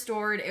like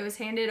restored, it was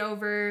handed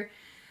over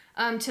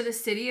to the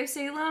city of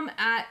Salem,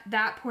 at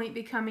that point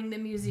becoming the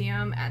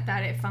museum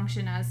that it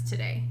functioned as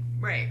today.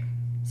 Right.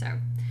 So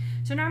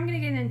now I'm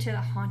going to get into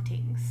the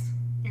hauntings.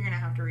 You're going to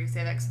have to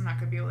re-say that because I'm not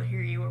going to be able to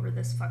hear you over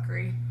this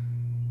fuckery.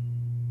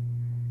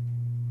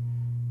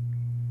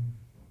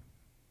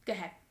 Go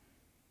ahead.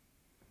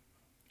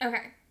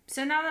 Okay.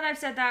 So now that I've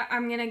said that,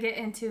 I'm going to get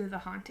into the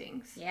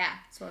hauntings. Yeah,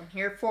 that's what I'm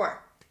here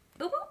for.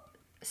 Boop, boop.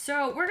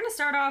 So we're going to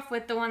start off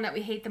with the one that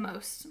we hate the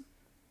most.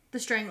 The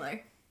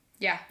Strangler.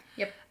 Yeah.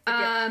 Yep.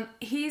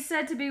 He's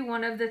said to be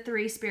one of the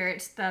 3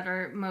 spirits that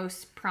are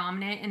most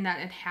prominent and that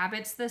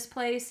inhabits this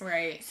place.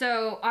 Right.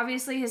 So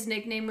obviously his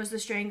nickname was the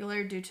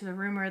Strangler due to the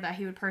rumor that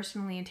he would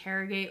personally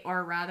interrogate,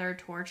 or rather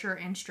torture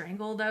and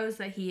strangle those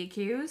that he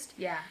accused.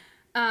 Yeah.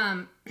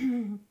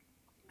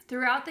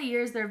 Throughout the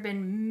years, there have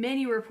been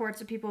many reports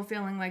of people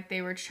feeling like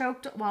they were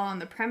choked while on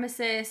the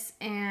premises,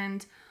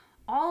 and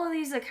all of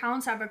these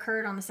accounts have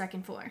occurred on the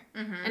 2nd floor.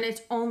 And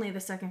it's only the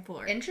 2nd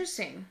floor.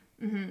 Interesting.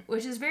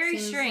 Which is very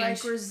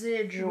strange. Like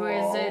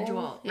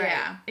residual. Right.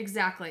 Yeah.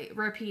 Exactly.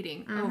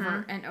 Repeating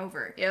over and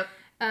over. Yep.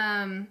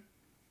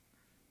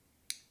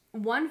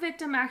 One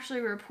victim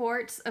actually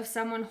reports of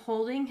someone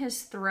holding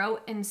his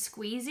throat and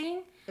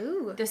squeezing.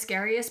 Ooh. The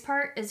scariest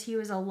part is he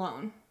was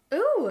alone.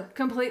 Ooh.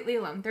 Completely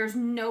alone. There's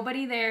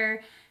nobody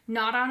there,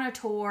 not on a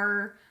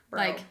tour, Bro.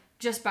 like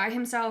just by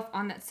himself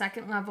on that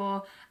second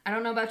level. I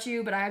don't know about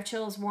you, but I have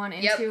chills 1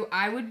 and 2.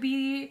 I would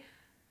be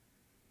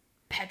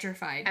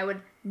petrified. I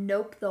would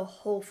nope the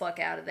whole fuck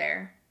out of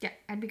there. Yeah,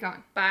 I'd be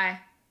gone. Bye.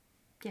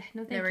 Yeah,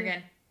 no thank Never you.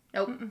 again.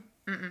 Nope.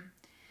 Mm-mm.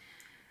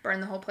 Burn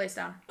the whole place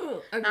down.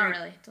 Ooh, Not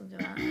really. Don't do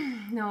that.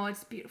 No,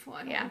 it's beautiful.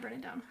 I don't want to burn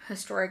it down.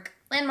 Historic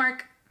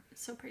landmark.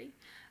 It's so pretty.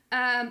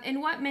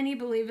 And what many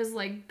believe is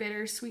like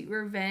bittersweet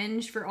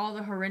revenge for all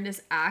the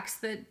horrendous acts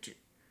that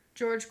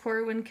George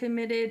Corwin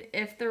committed.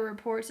 If the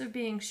reports of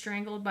being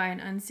strangled by an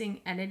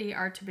unseen entity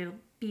are to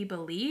be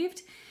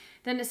believed,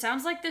 then it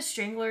sounds like the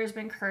strangler has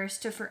been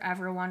cursed to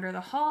forever wander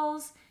the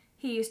halls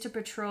he used to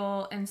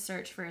patrol and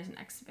search for his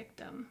next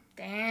victim.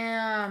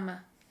 Damn.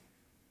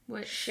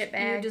 Which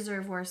Shitbag. you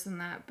deserve worse than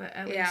that, but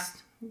at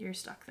least you're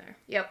stuck there.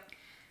 Yep.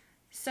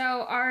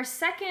 So our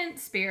second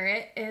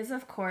spirit is,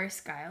 of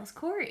course, Giles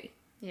Corey.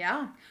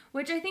 Yeah.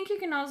 Which I think you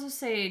can also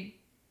say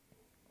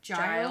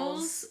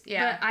Giles.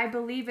 Yeah. But I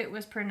believe it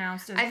was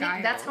pronounced as Giles. I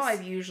think that's how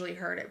I've usually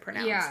heard it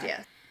pronounced.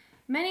 Yeah.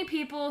 Many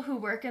people who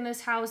work in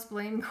this house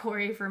blame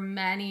Corey for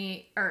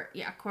many of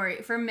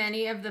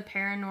the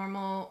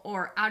paranormal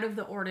or out of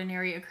the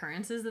ordinary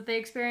occurrences that they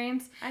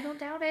experience. I don't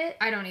doubt it.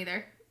 I don't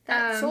either.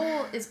 That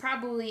soul is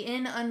probably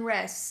in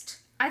unrest.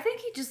 I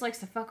think he just likes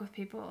to fuck with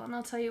people, and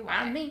I'll tell you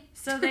why. Not me.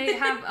 So they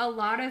have a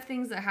lot of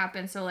things that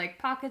happen. So like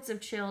pockets of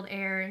chilled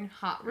air in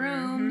hot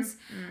rooms.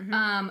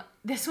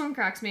 This one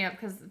cracks me up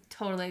because it's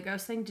totally a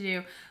ghost thing to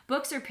do.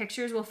 Books or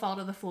pictures will fall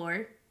to the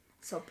floor.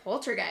 So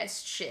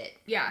poltergeist shit.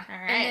 Yeah. All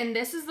right. And then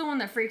this is the one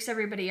that freaks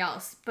everybody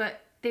else. But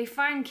they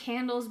find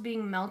candles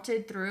being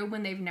melted through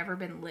when they've never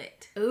been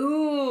lit.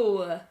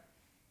 Ooh.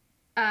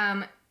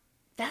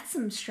 That's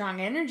some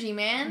strong energy,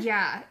 man.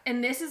 Yeah.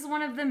 And this is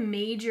one of the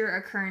major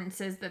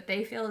occurrences that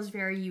they feel is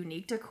very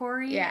unique to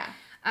Corey. Yeah.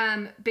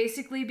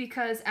 Basically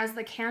because as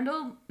the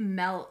candle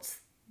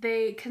melts,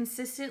 they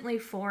consistently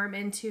form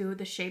into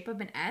the shape of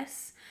an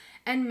S.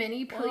 And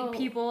many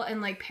people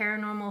and like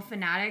paranormal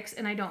fanatics,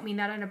 and I don't mean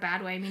that in a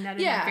bad way, I mean that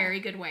in a very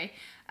good way.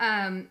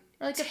 Like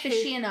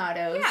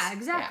aficionados. Yeah,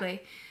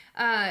 exactly.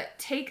 Yeah.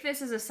 Take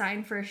this as a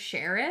sign for a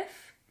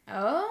sheriff.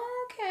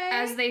 Okay.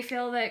 As they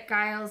feel that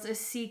Giles is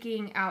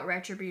seeking out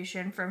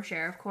retribution from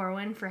Sheriff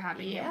Corwin for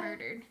having him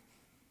murdered.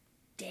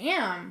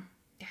 Damn.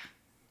 Yeah.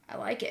 I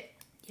like it.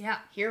 Yeah.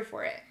 Here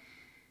for it.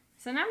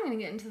 So now I'm going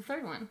to get into the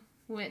third one,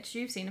 which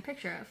you've seen a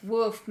picture of.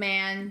 Woof,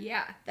 man.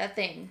 Yeah. That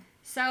thing.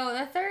 So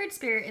the third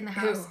spirit in the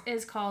house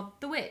is called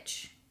the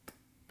Witch.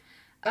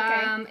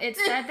 Okay.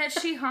 It's said that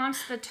she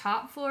haunts the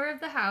top floor of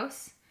the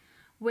house,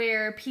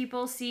 where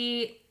people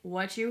see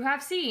what you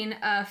have seen,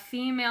 a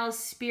female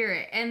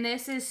spirit. And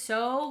this is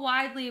so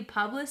widely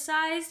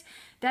publicized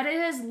that it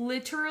has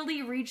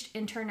literally reached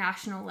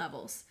international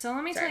levels. So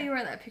let me tell you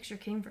where that picture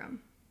came from.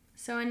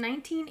 So in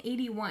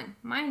 1981,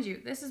 mind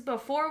you, this is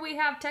before we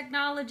have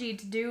technology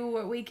to do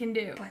what we can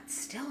do. But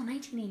still,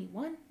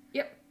 1981?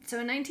 Yep.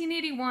 So in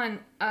 1981,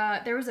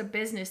 there was a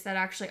business that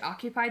actually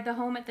occupied the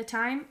home at the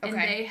time, and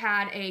they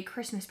had a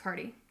Christmas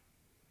party.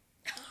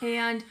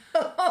 And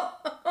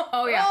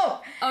oh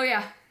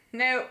yeah,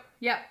 Nope.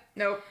 yep.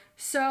 Nope.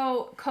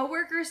 So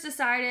coworkers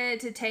decided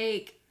to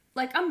take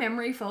like a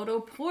memory photo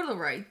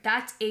Polaroid.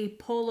 That's a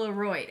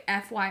Polaroid,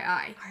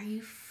 FYI. Are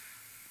you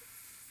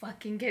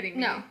fucking kidding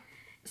me? No.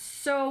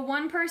 So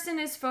one person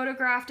is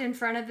photographed in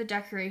front of the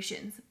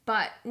decorations,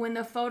 but when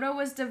the photo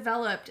was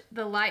developed,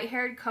 the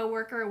light-haired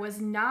coworker was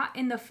not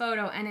in the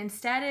photo, and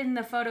instead in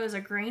the photo is a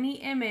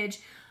grainy image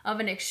of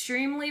an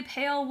extremely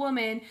pale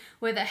woman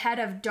with a head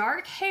of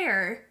dark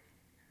hair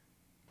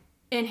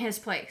in his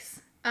place.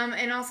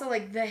 And also,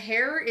 like, the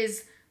hair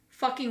is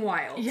fucking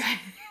wild. Yeah.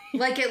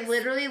 Like, it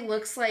literally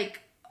looks like,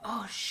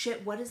 oh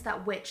shit, what is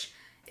that witch?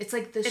 It's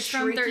like the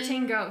From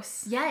 13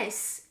 Ghosts.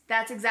 Yes.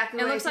 That's exactly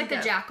what It looks like the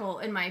jackal,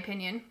 in my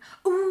opinion.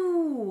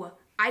 Ooh,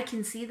 I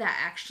can see that,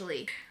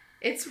 actually.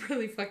 It's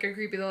really fucking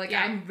creepy, though. Like,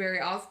 I'm very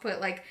off-put.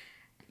 Like,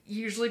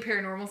 usually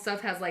paranormal stuff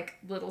has, like,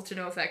 little to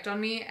no effect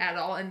on me at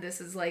all, and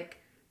this is, like...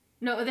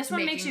 No, this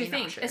one makes you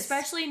think, nauseous.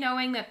 Especially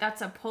knowing that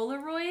that's a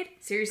Polaroid.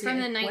 Seriously, from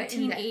the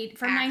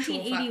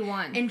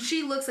 1981. And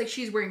she looks like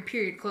she's wearing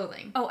period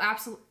clothing. Oh,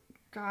 absolutely.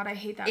 God, I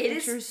hate that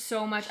picture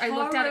so much. I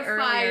looked at it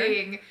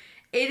earlier.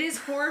 It is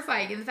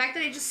horrifying. And the fact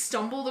that I just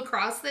stumbled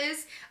across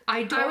this,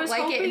 I don't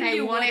like it, and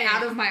I want it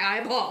out of my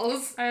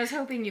eyeballs. I was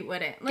hoping you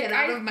wouldn't. Like, Get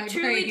out of my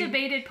truly brain.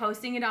 debated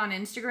posting it on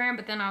Instagram,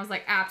 but then I was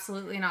like,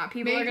 absolutely not.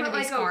 People are going to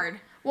be scarred.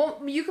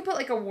 Well, you could put,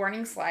 like, a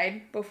warning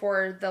slide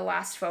before the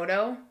last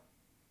photo.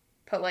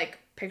 Put, like,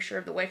 picture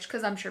of the witch,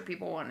 because I'm sure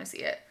people want to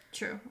see it.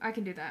 True. I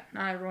can do that.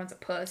 Not everyone's a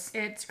puss.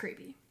 It's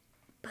creepy.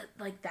 But,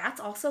 like,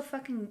 that's also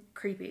fucking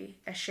creepy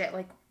as shit.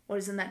 Like, what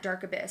is in that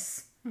dark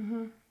abyss?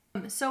 Mm-hmm.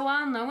 So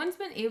while no one's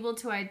been able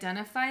to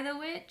identify the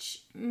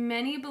witch,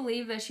 many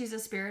believe that she's a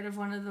spirit of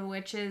one of the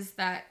witches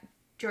that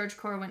George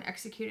Corwin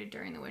executed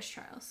during the witch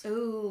trials.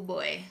 Oh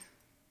boy.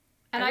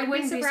 And I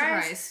wouldn't be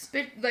surprised.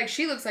 But, like,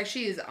 she looks like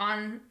she is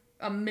on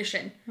a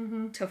mission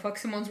to fuck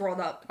someone's world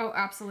up. Oh,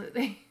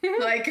 absolutely.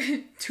 Like,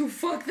 to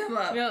fuck them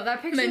up. No,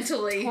 that picture's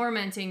mentally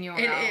tormenting you.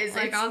 It is.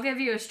 Like, It's I'll give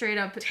you a straight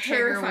up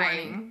trigger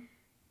warning.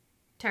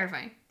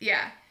 Terrifying.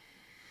 Yeah.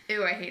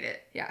 Ew, I hate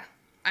it. Yeah.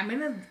 I'm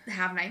gonna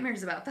have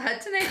nightmares about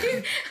that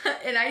tonight.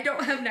 And I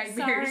don't have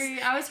nightmares.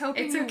 Sorry, I was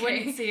hoping you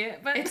wouldn't see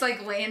it, but it's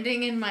like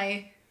landing in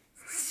my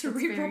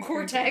cerebral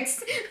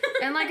cortex.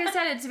 And like I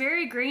said, it's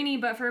very grainy,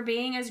 but for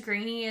being as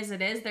grainy as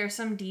it is, there's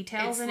some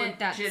details in it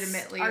that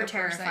are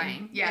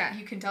terrifying. Yeah,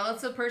 you can tell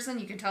it's a person.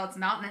 You can tell it's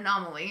not an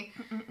anomaly.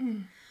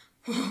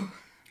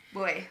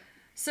 Boy.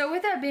 So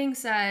with that being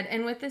said,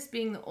 and with this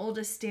being the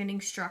oldest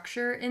standing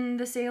structure in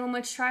the Salem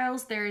witch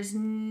trials, there's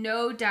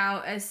no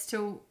doubt as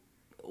to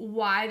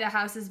why the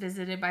house is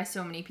visited by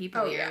so many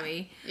people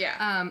yearly.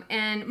 Yeah.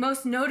 And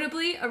most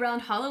notably around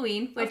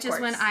Halloween, which is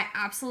when I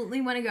absolutely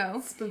want to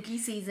go. Spooky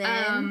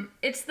season.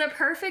 It's the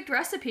perfect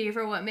recipe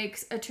for what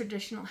makes a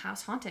traditional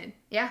house haunted.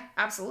 Yeah,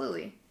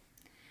 absolutely.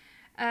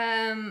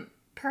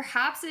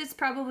 Perhaps it's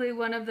probably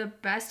one of the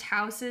best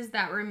houses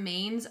that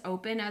remains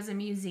open as a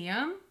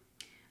museum.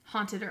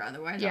 Haunted or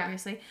otherwise,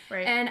 obviously.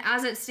 Right. And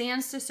as it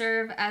stands to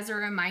serve as a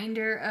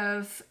reminder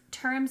of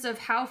terms of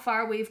how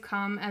far we've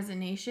come as a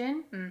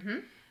nation.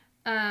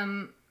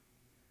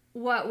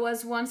 What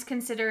was once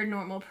considered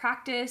normal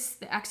practice,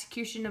 the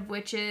execution of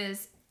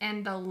witches,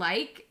 and the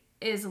like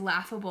is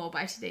laughable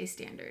by today's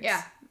standards.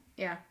 Yeah.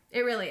 Yeah.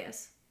 It really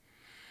is.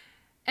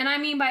 And I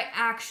mean by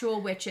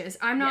actual witches.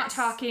 I'm not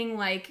talking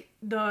like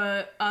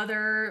the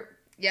other...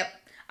 Yep.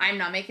 I'm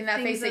not making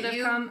that face at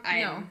you.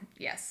 No.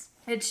 Yes.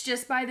 It's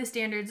just by the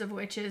standards of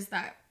witches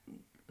that,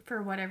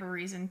 for whatever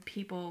reason,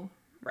 people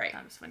thought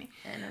it was funny.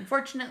 And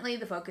unfortunately,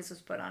 the focus was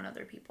put on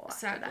other people after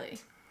Sadly.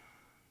 that.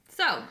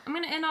 So, I'm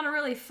going to end on a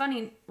really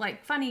funny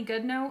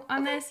good note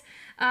on this.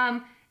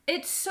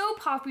 It's so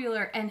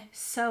popular and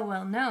so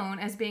well known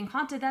as being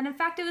haunted that, in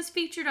fact, it was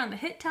featured on the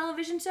hit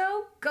television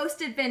show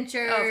Ghost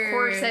Adventures. Of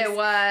course it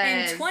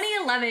was. In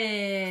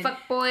 2011.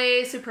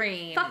 Fuckboy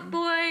Supreme.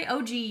 Fuckboy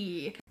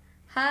OG.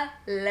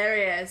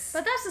 Hilarious.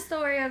 But that's the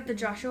story of the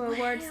Joshua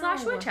Ward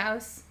 / Witch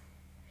House.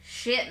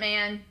 Shit,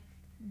 man.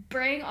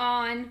 Bring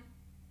on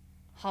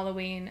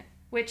Halloween,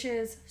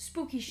 witches,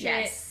 spooky shit.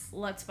 Yes.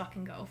 Let's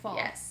fucking go. Fall.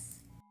 Yes.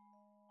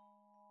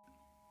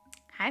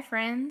 Hi,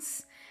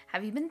 friends.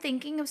 Have you been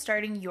thinking of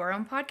starting your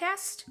own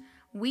podcast?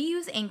 We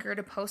use Anchor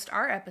to post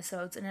our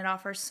episodes, and it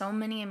offers so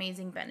many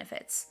amazing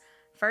benefits.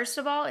 First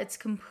of all, it's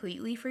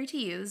completely free to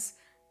use.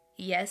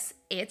 Yes,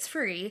 it's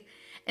free.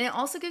 And it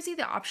also gives you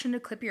the option to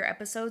clip your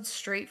episodes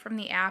straight from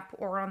the app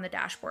or on the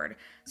dashboard,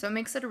 so it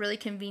makes it a really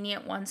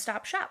convenient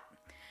one-stop shop.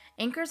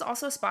 Anchor is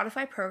also a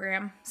Spotify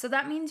program, so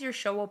that means your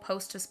show will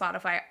post to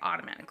Spotify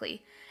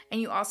automatically.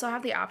 And you also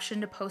have the option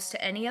to post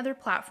to any other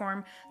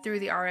platform through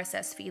the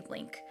RSS feed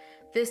link.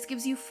 This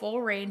gives you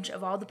full range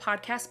of all the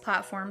podcast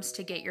platforms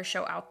to get your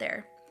show out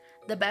there.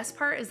 The best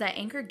part is that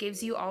Anchor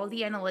gives you all of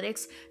the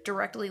analytics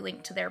directly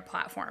linked to their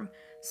platform,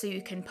 so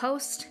you can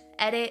post,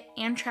 edit,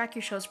 and track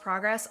your show's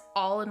progress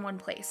all in one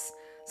place.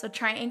 So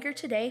try Anchor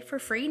today for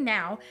free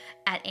now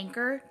at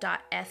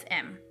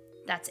anchor.fm.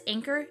 That's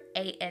Anchor,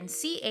 ANCHOR.FM.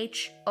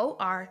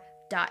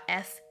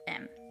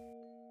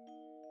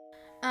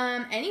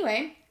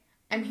 Anyway,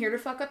 I'm here to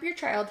fuck up your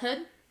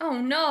childhood. Oh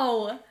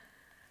no!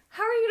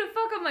 How are you gonna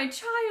fuck up my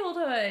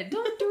childhood?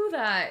 Don't do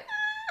that.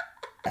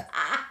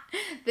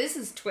 This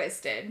is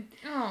twisted.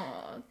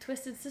 Oh,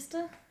 twisted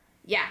sister?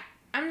 Yeah,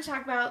 I'm gonna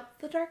talk about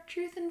the dark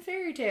truth in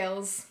fairy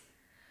tales.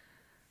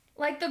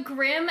 Like the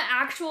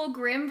actual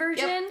grim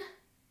version? Yep.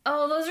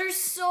 Oh, those are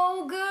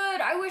so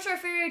good. I wish our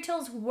fairy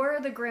tales were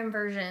the grim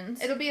versions.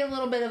 It'll be a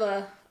little bit of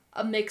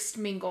a mixed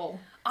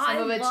mingle. I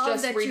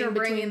love that you're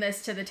bringing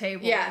this to the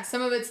table. Yeah,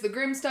 some of it's the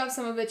grim stuff,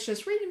 some of it's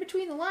just reading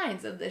between the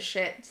lines of this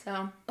shit.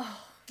 So,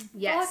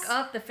 yes. Fuck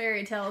up the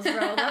fairy tales,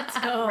 bro. Let's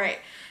go. Right.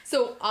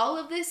 So, all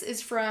of this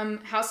is from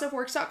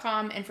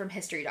howstuffworks.com and from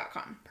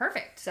history.com.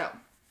 Perfect. So,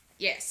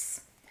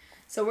 yes.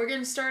 So, we're going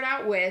to start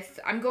out with,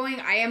 I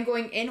am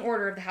going in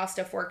order of the How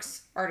Stuff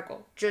Works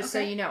article. Just so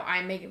you know,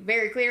 I'm making it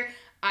very clear.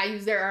 I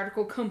use their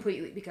article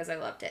completely because I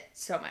loved it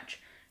so much.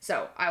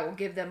 So, I will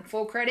give them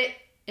full credit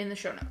in the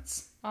show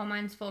notes. All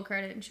mine's full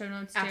credit in show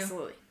notes, too.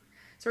 Absolutely.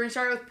 So, we're going to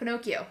start with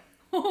Pinocchio.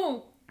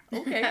 Oh,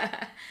 okay.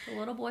 The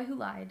little boy who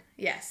lied.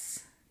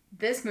 Yes.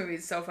 This movie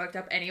is so fucked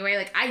up anyway.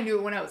 Like, I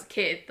knew when I was a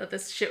kid that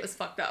this shit was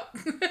fucked up.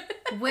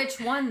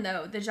 Which one,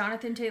 though? The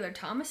Jonathan Taylor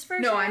Thomas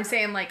version? No, I'm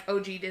saying, like,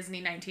 OG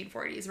Disney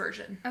 1940s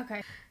version.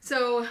 Okay.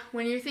 So,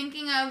 when you're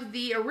thinking of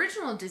the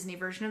original Disney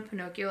version of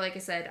Pinocchio, like I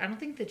said, I don't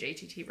think the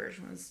JTT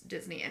version was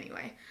Disney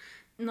anyway.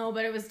 No,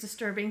 but it was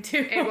disturbing,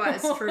 too. It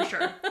was, for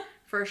sure.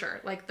 For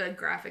sure. Like, the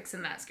graphics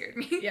in that scared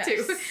me,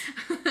 too.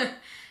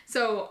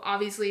 So,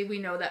 obviously, we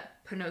know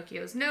that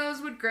Pinocchio's nose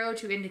would grow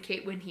to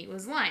indicate when he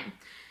was lying.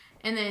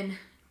 And then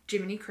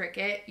Jiminy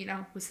Cricket,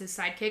 was his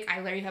sidekick. I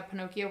literally have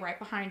Pinocchio right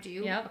behind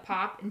you. Yep. A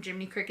pop, and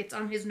Jiminy Cricket's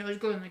on his nose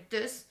going like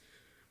this,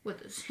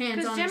 with his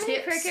hands on his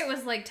hips. Because Jiminy Cricket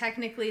was, like,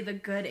 technically the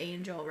good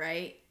angel,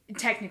 right?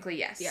 Technically,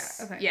 yes. Yeah,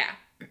 okay. Yeah.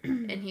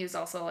 And he was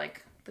also,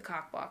 like, the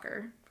cock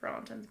blocker, for all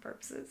intents and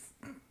purposes.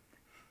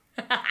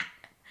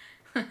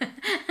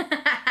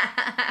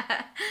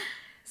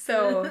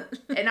 So,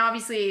 and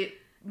obviously,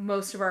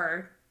 most of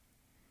our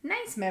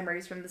nice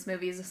memories from this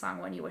movie is the song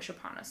When You Wish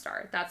Upon a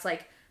Star. That's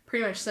like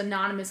pretty much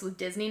synonymous with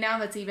Disney now.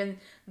 That's even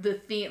the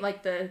theme,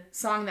 like the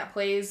song that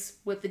plays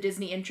with the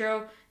Disney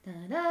intro. Da,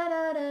 da,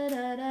 da, da,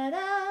 da, da,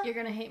 da. You're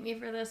gonna hate me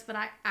for this, but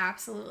I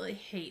absolutely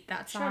hate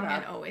that Shut song up.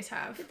 and always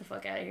have. Get the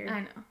fuck out of here.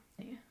 I know.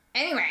 Yeah.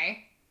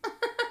 Anyway,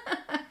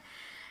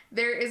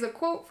 there is a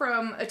quote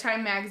from a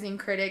Time magazine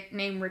critic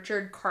named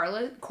Richard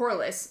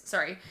Corliss,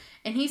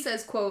 and he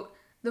says, quote,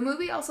 "The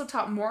movie also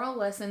taught moral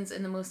lessons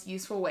in the most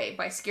useful way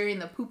by scaring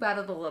the poop out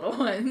of the little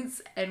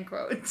ones," end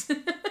quote.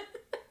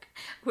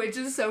 Which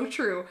is so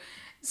true.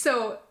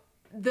 So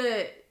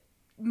the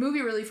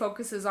movie really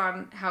focuses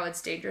on how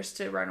it's dangerous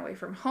to run away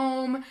from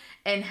home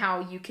and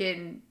how you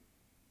can,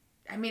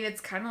 I mean,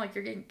 it's kind of like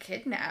you're getting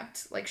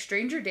kidnapped. Like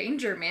stranger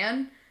danger,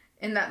 man,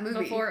 in that movie.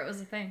 Before it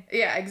was a thing.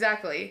 Yeah,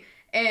 exactly.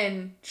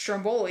 And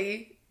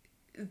Stromboli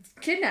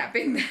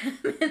kidnapping them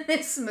in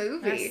this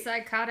movie. A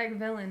psychotic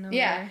villain.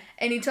 Yeah,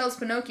 and he tells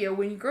Pinocchio,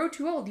 "When you grow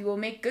too old, you will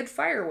make good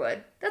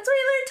firewood." That's what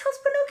he literally tells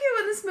Pinocchio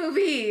in this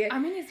movie. I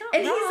mean, he's not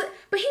and wrong.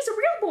 but he's a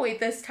real boy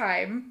this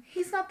time.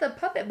 He's not the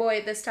puppet boy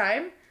at this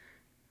time.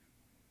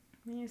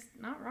 He's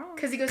not wrong.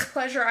 Because he goes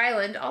Pleasure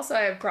Island. Also,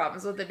 I have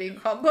problems with it being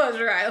called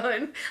Pleasure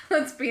Island.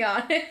 Let's be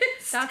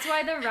honest. That's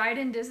why the ride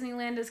in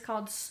Disneyland is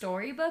called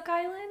Storybook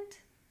Island.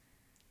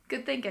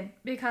 Good thinking.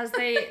 Because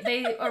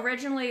they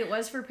originally, it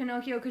was for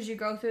Pinocchio because you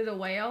go through the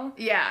whale.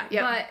 Yeah,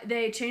 yeah. But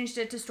they changed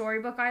it to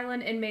Storybook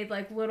Island and made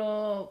like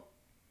little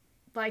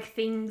like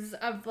things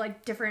of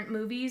like different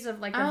movies of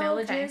like the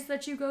villages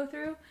that you go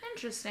through.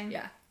 Interesting.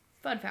 Yeah.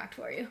 Fun fact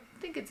for you.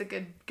 I think it's a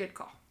good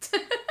call.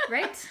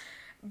 Right?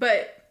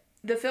 But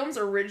the film's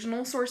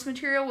original source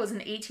material was an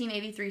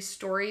 1883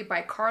 story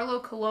by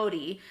Carlo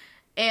Collodi,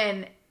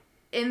 and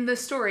in the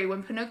story,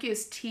 when Pinocchio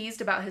is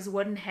teased about his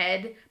wooden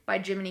head by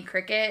Jiminy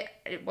Cricket,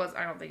 I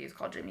don't think he's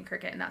called Jiminy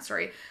Cricket in that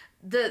story,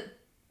 the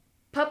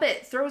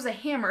puppet throws a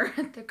hammer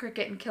at the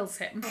cricket and kills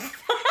him.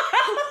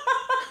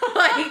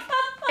 Like,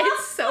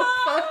 it's so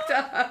fucked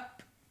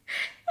up.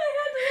 I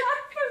had to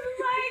laugh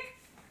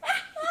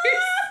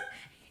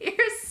because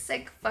You're a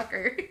sick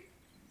fucker.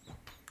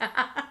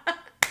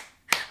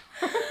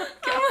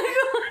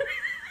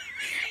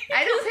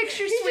 I don't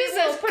picture sweet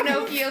little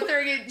Pinocchio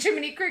throwing at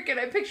Jiminy Cricket.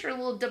 I picture a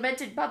little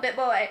demented puppet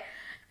boy.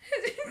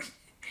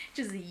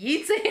 Just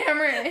yeets a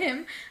hammer at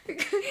him.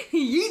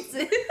 yeets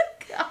it.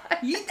 God.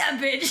 Yeet that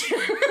bitch.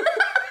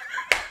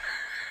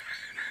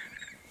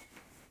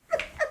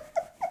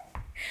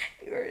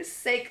 You're a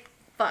sick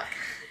fuck.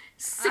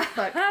 Sick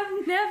fuck.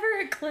 I've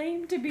never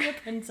claimed to be a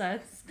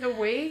princess. The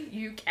way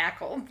you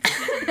cackled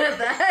at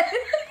that.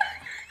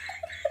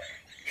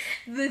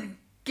 The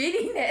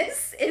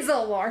giddiness is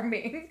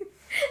alarming.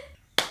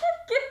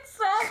 Get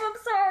stop, I'm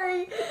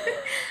sorry.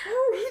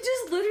 Oh, he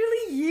just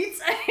literally yeets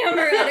a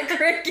hammer at a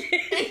cricket.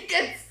 He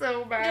gets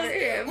so mad at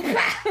him.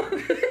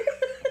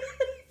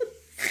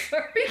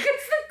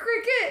 Because the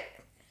cricket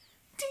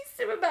teased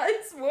him about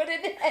his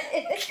wooden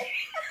head.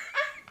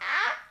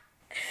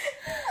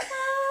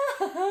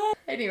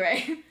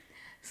 Anyway,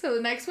 so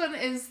the next one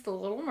is The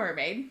Little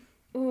Mermaid.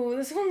 Ooh,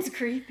 this one's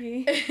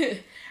creepy.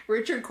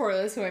 Richard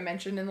Corliss, who I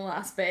mentioned in the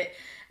last bit,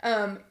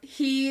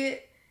 he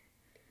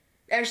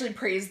actually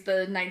praised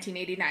the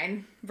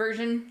 1989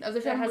 version of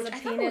the film, has which a I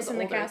thought penis was in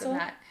the older than castle?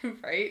 that,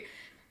 right?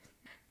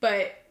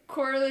 But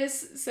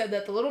Corliss said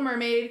that The Little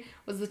Mermaid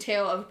was the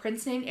tale of a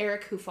prince named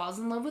Eric who falls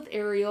in love with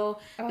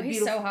Ariel. Oh,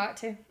 he's so hot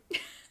too.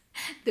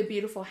 The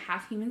beautiful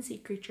half-human sea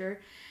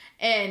creature.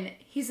 And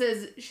he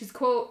says she's,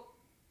 quote,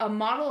 a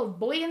model of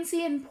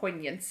buoyancy and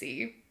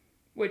poignancy,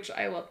 which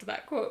I loved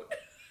that quote.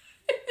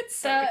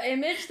 It's The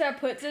image that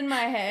puts in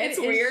my head it's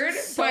is weird,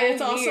 so but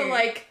it's also weird.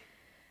 like,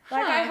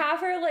 Like, I huh. have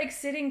her, like,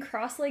 sitting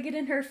cross-legged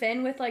in her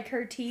fin with, like,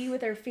 her tea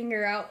with her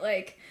finger out,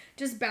 like,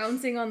 just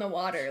bouncing on the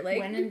water. Like,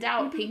 When in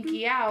doubt,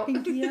 pinky out.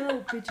 pinky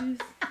out,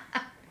 bitches.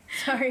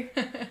 Sorry.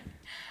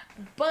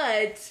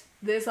 But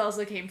this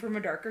also came from a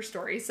darker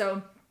story.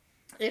 So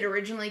it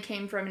originally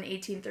came from an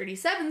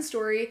 1837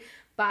 story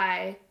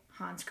by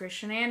Hans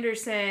Christian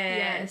Andersen.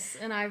 Yes,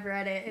 and I've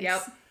read it.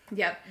 It's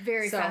Yep.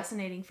 very So,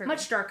 fascinating for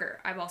much me. darker.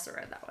 I've also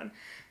read that one.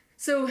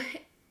 So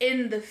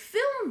in the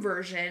film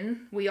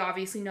version, we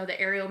obviously know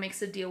that Ariel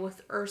makes a deal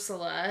with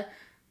Ursula.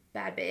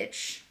 Bad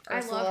bitch. I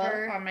Ursula love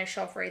her. on my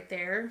shelf right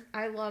there.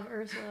 I love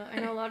Ursula. I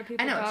know a lot of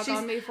people I know, dog she's-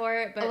 on me for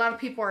it, but A lot of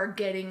people are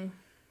getting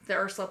the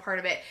Ursula part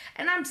of it.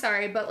 And I'm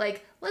sorry, but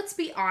like, let's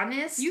be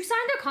honest. you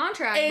signed a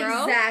contract,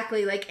 bro.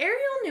 Exactly. Like, Ariel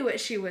knew what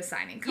she was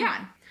signing. Come Yeah.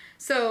 on.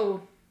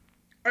 So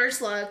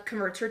Ursula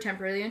converts her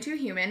temporarily into a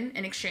human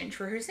in exchange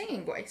for her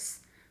singing voice.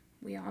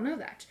 We all know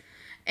that.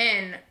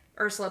 And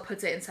Ursula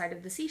puts it inside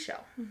of the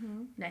seashell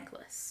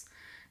necklace.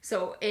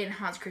 So in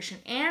Hans Christian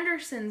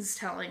Andersen's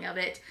telling of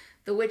it,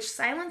 the witch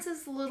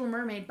silences the Little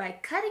Mermaid by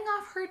cutting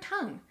off her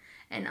tongue.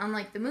 And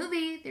unlike the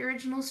movie, the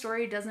original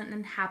story doesn't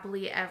end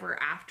happily ever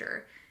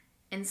after.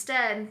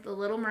 Instead, the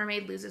Little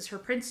Mermaid loses her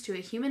prince to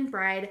a human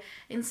bride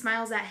and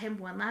smiles at him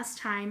one last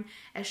time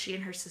as she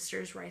and her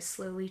sisters rise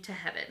slowly to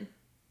heaven.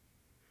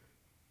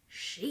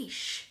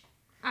 Sheesh.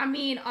 I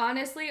mean,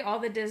 honestly, all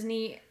the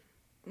Disney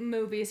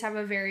movies have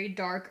a very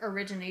dark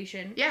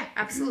origination. Yeah,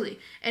 absolutely.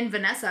 And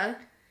Vanessa,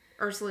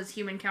 Ursula's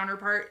human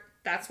counterpart,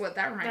 that's what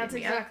that reminded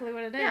me of. That's exactly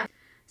what it is. Yeah.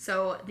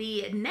 So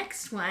the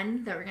next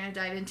one that we're going to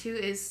dive into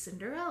is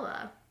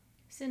Cinderella.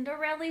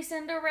 Cinderella.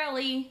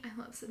 I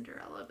love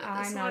Cinderella, but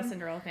I'm not a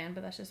Cinderella fan,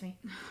 but that's just me.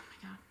 Oh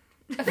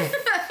my god.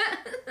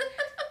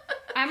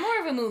 I'm more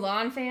of a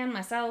Mulan fan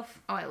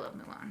myself. Oh, I love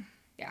Mulan.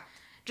 Yeah.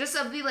 Just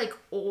of the like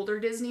older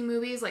Disney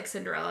movies, like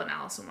Cinderella and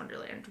Alice in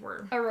Wonderland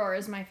were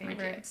Aurora's my my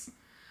favorite. jams.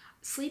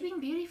 Sleeping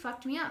Beauty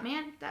fucked me up,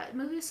 man. That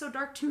movie was so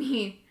dark to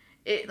me.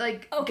 It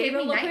like Okay, gave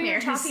but me look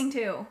nightmares. who you're talking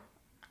to.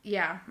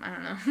 Yeah, I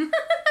don't know.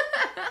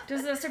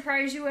 Does that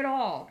surprise you at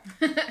all?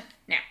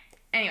 No.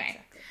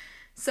 Anyway,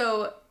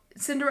 so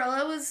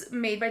Cinderella was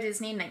made by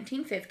Disney in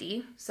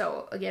 1950.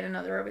 So again,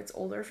 another of its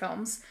older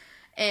films,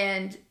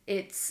 and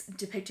it's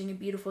depicting a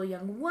beautiful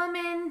young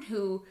woman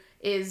who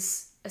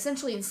is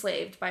essentially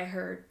enslaved by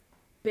her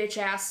bitch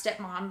ass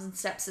stepmoms and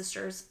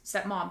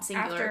stepmom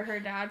singular, After her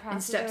dad and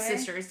passes away.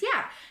 stepsisters.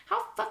 Yeah,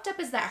 how fucked up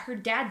is that? Her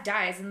dad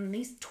dies, and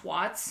these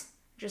twats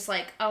just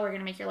like, oh, we're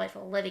gonna make your life a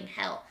living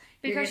hell.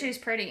 Because she's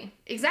pretty.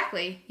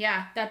 Exactly,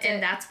 yeah. That's and it.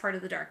 that's part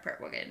of the dark part.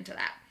 We'll get into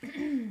that.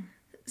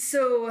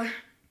 So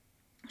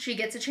she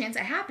gets a chance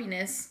at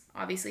happiness,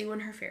 obviously,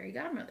 when her fairy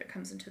godmother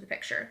comes into the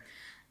picture.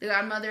 The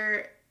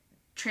godmother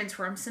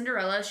transforms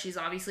Cinderella. She's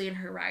obviously in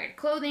her ragged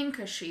clothing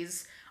because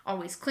she's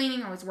always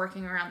cleaning, always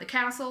working around the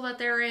castle that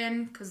they're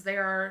in, because they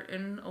are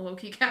in a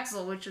low-key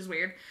castle, which is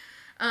weird.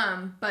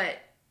 But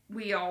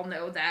we all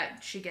know that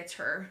she gets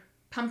her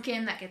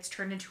pumpkin that gets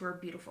turned into her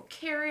beautiful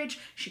carriage.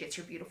 She gets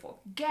her beautiful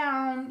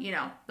gown, you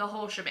know, the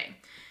whole shebang.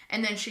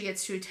 And then she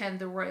gets to attend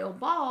the royal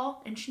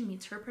ball, and she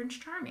meets her Prince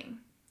Charming,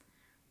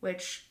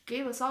 which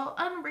gave us all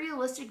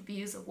unrealistic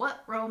views of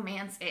what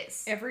romance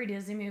is. Every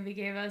Disney movie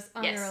gave us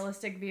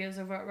unrealistic views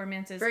of what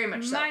romance is. Very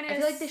much so. I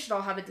feel like they should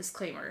all have a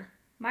disclaimer.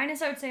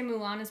 Minus, I would say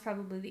Mulan is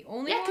probably the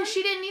only one. Yeah, because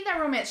she didn't need that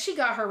romance. She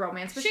got her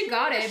romance, but she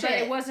got it, but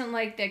shit. it wasn't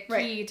like the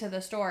key to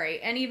the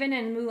story. And even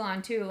in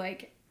Mulan too,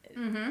 like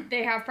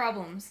they have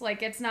problems.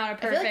 Like it's not a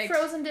perfect. I feel like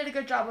Frozen did a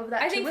good job of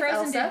that. I think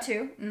Frozen Elsa.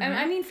 did too.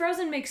 I mean,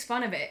 Frozen makes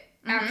fun of it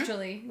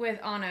actually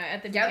with Anna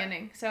at the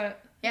beginning. So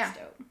it's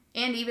dope.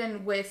 And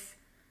even with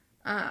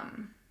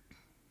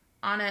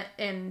Anna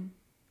and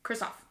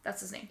Kristoff.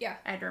 That's his name. Yeah.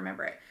 I had to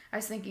remember it. I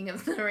was thinking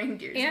of the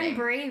reindeer's and name.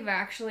 Brave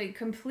actually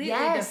completely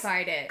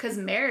defied it. Because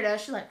Merida,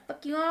 she's like,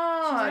 fuck you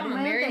all. She's like, I'm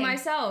gonna marry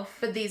myself.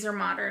 But these are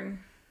modern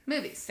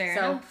movies. Fair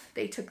so enough.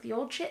 they took the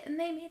old shit and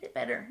they made it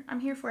better. I'm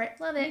here for it.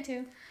 Love it. Me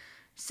too.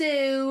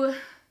 So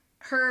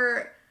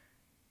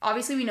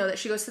obviously we know that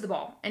she goes to the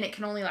ball and it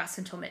can only last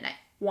until midnight.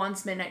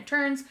 Once midnight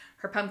turns,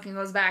 her pumpkin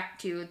goes back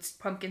to its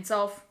pumpkin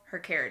self. Her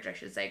carriage, I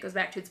should say, goes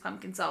back to its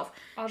pumpkin self.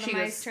 All the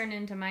mice turn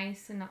into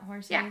mice and not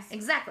horses. Yeah,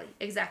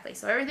 exactly.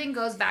 So everything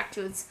goes back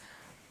to its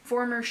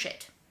former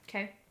shit.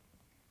 Okay.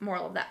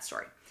 Moral of that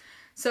story.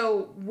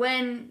 So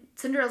when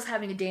Cinderella's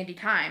having a dandy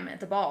time at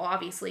the ball,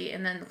 obviously,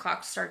 and then the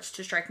clock starts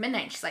to strike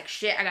midnight, she's like,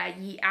 shit, I gotta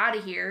yeet out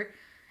of here.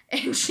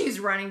 And she's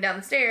running down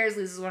the stairs,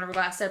 loses one of her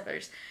glass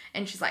slippers.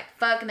 And she's like,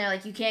 fuck. And they're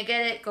like, you can't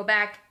get it. Go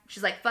back.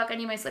 She's like, fuck, I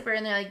need my slipper.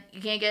 And they're like,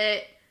 you can't get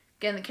it.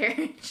 Get in the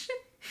carriage.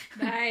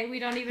 Bye. We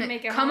don't even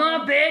make it Come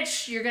home. on,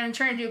 bitch. You're going to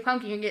turn into a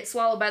pumpkin. You're going to get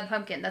swallowed by the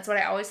pumpkin. That's what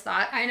I always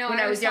thought. I know. When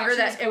I was younger,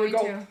 that it would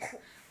go...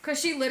 Because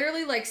she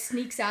literally, like,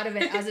 sneaks out of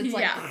it as it's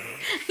like... Yeah.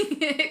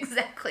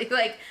 Exactly.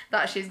 Like,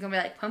 thought she was going to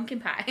be like, pumpkin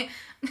pie.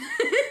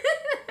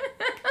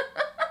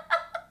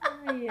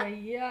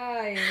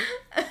 Ay.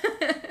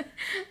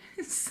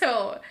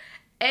 So,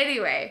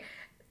 anyway,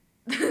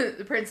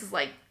 the prince is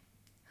like,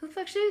 who the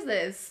fuck shoe is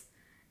this?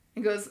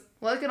 And goes,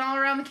 looking all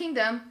around the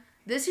kingdom.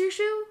 This your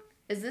shoe?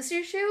 Is this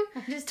your shoe?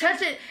 Just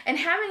touch it. And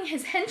having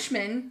his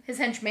henchman,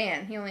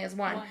 he only has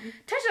one,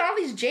 touching all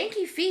these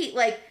janky feet,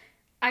 like...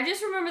 I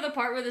just remember the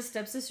part where the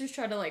stepsisters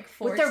try to, like,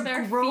 force with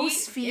their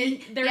gross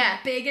feet. They're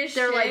big as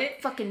they're shit. They're,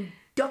 like, fucking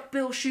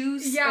duckbill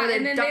shoes. Yeah, or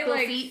and then duckbill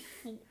they, like, feet.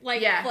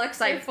 Flex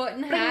their foot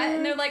and hat,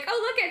 and they're like,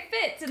 oh, look, it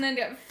fits, and then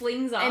it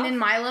flings off. And in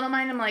my little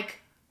mind, I'm like,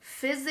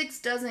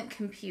 physics doesn't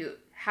compute.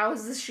 How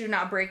is this shoe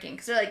not breaking?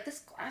 Because they're like,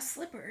 this glass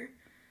slipper,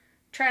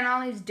 trying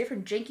all these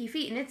different janky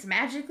feet, and it's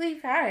magically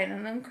fine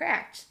and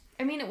uncracked.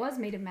 I mean, it was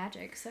made of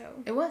magic,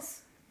 so... It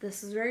was.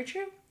 This is very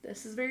true.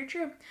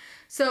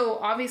 So,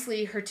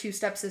 obviously, her two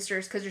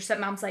stepsisters, because her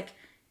stepmom's like,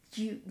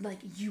 you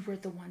were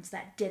the ones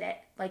that did it.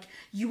 Like,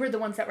 you were the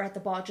ones that were at the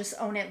ball. Just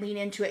own it. Lean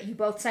into it. You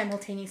both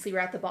simultaneously were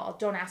at the ball.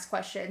 Don't ask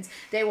questions.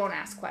 They won't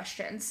ask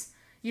questions.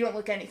 You don't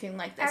look anything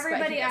like this.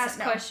 Everybody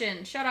asks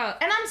questions. Shut up.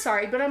 And I'm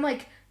sorry, but I'm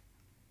like,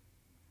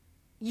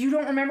 you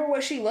don't remember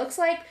what she looks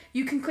like?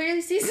 You can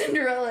clearly see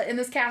Cinderella in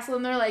this castle,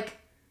 and they're like...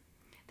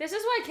 This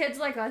is why kids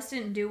like us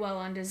didn't do well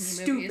on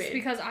Disney movies.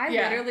 Because I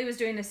literally was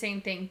doing the same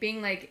thing.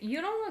 Being like,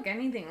 you don't look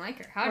anything like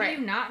her. How do you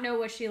not know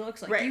what she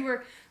looks like? Right. You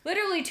were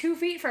literally 2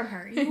 feet from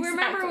her. You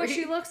remember what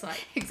she looks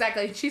like.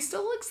 Exactly. She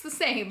still looks the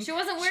same. She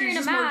wasn't wearing a mask.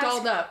 She's just more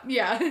dolled up.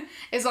 Yeah.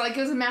 It's like it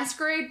was a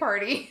masquerade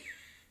party.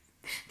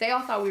 They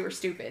all thought we were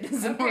stupid.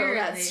 Is the moral of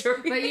that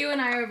story. But you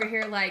and I over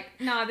here like,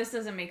 nah, this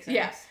doesn't make sense.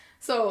 Yeah.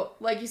 So,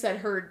 like you said,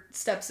 her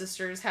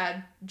stepsisters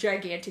had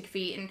gigantic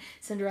feet, and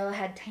Cinderella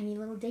had tiny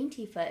little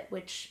dainty foot,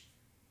 which,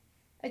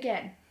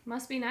 again...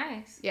 Must be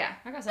nice. Yeah.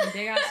 I got some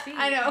big-ass feet.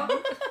 I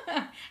know.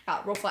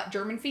 Got real flat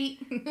German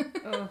feet.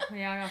 Oh,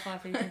 yeah, I got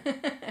flat feet too.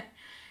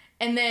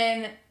 And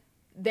then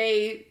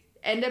they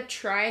end up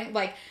trying,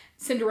 like,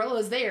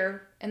 Cinderella's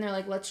there, and they're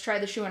like, let's try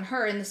the shoe on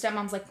her, and the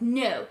stepmom's like,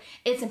 no,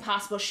 it's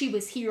impossible. She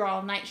was here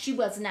all night. She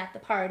wasn't at the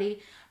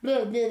party.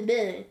 Blah, blah,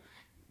 blah.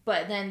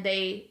 But then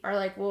they are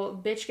like,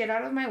 well, bitch, get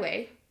out of my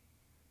way.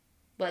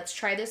 Let's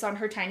try this on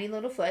her tiny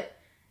little foot.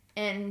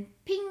 And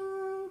ping,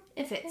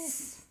 it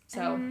fits.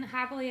 So and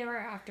happily ever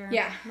after.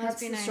 Yeah, Must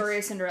that's be the nice. story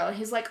of Cinderella.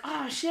 He's like,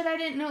 oh, shit, I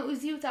didn't know it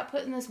was you without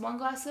putting this one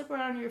glass slipper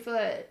on your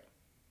foot.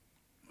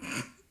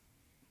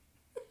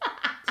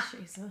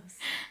 Jesus.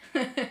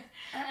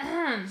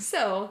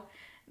 So,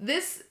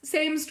 this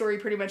same story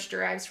pretty much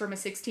derives from a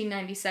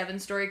 1697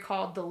 story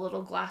called The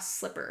Little Glass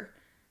Slipper.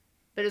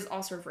 But is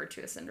also referred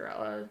to as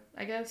Cinderella,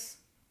 I guess,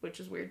 which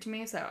is weird to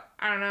me, so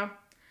I don't know.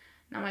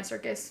 Not my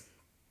circus.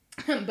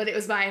 But it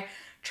was by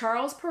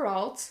Charles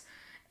Perrault,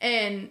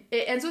 and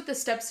it ends with the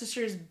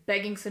stepsisters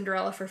begging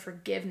Cinderella for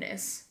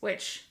forgiveness,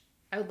 which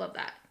I would love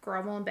that.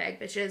 Grovel and beg,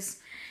 bitches.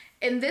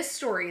 In this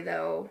story,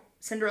 though,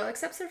 Cinderella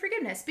accepts their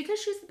forgiveness because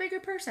she's the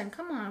bigger person.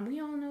 Come on, we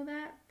all know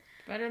that.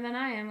 Better than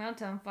I am. I'll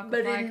tell him. Fuck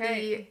But fly in kite.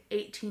 the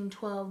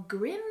 1812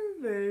 Grimm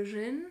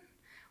version,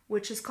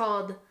 which is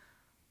called...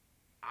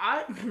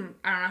 I don't know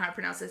how to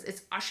pronounce this.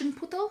 It's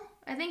Aschenputtel,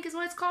 I think is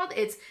what it's called.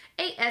 It's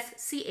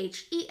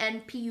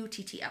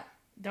Aschenputtl.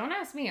 Don't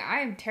ask me.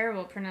 I am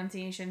terrible at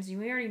pronunciations.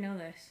 We already know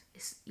this.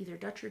 It's either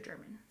Dutch or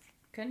German.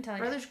 Couldn't tell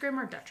you. Brothers Grimm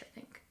are Dutch, I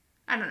think.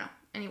 I don't know.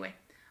 Anyway,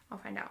 I'll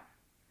find out.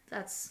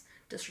 That's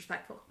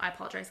disrespectful. I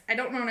apologize. I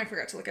don't know and I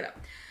forgot to look it up.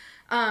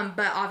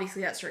 But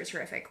obviously that story is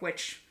horrific,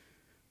 which...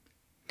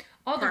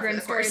 All the Grimm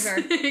stories are.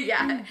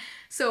 Yeah.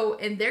 So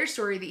in their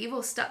story, the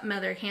evil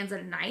stepmother hands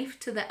a knife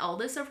to the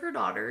eldest of her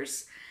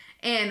daughters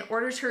and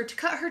orders her to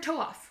cut her toe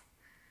off.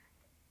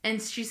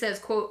 And she says,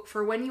 quote,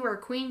 "For when you are a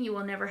queen, you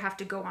will never have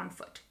to go on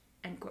foot,"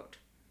 end quote.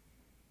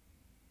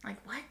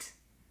 Like, what?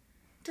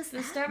 Does The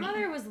that stepmother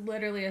mean? was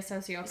literally a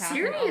sociopath.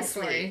 In all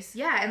Seriously. stories.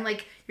 Yeah, and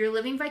like you're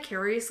living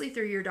vicariously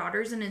through your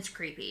daughters and it's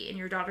creepy. And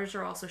your daughters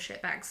are also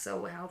shitbags,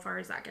 so how far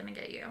is that gonna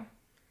get you?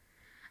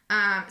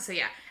 So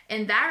yeah,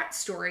 in that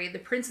story, the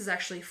prince is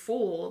actually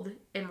fooled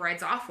and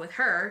rides off with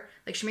her.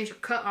 Like, she makes her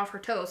cut off her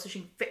toe so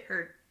she can fit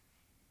her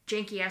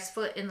janky ass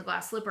foot in the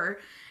glass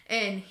slipper,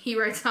 and he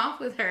rides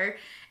off with her.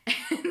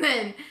 And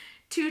then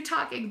 2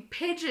 talking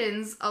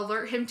pigeons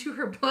alert him to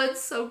her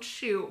blood-soaked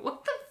shoe.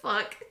 What the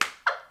fuck?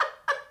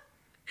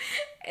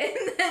 And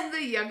then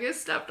the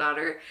youngest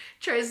stepdaughter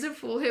tries to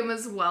fool him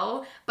as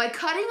well by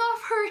cutting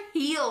off her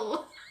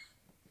heel.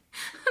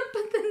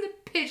 But then the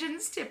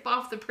pigeons tip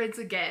off the prince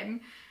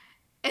again.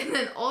 And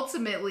then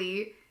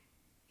ultimately,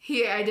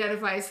 he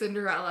identifies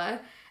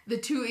Cinderella. The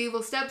 2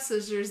 evil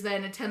stepsisters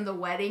then attend the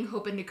wedding,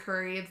 hoping to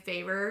curry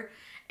favor.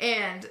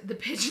 And the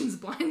pigeons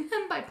blind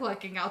them by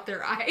plucking out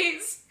their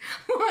eyes.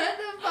 What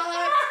the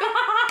fuck?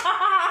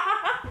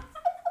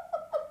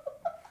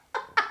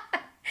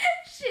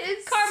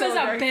 Shit's Karma's so a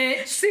dark.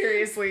 bitch.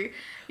 Seriously.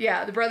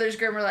 Yeah, the Brothers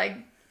Grimm are like,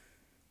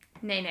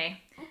 nay,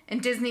 nay.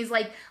 And Disney's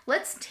like,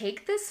 let's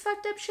take this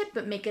fucked up shit,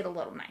 but make it a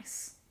little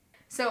nice.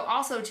 So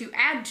also, to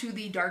add to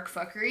the dark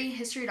fuckery,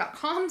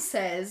 History.com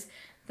says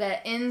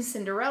that in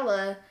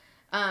Cinderella,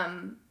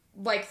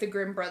 like the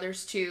Grimm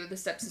brothers too, the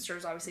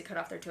stepsisters obviously cut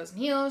off their toes and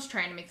heels,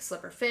 trying to make the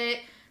slipper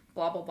fit,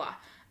 blah, blah, blah.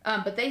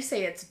 But they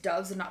say it's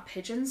doves and not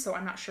pigeons, so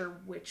I'm not sure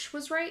which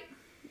was right.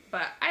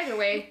 But either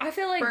way, I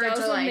feel like birds doves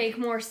are would like- make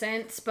more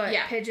sense, but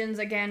Yeah. pigeons,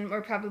 again, were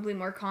probably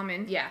more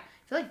common. yeah.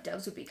 I feel like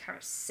doves would be kind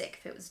of sick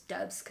if it was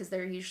doves, because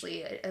they're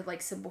usually a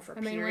like symbol for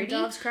I mean, when purity.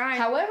 doves cry.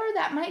 However,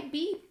 that might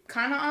be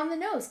kind of on the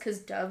nose, because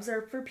doves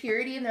are for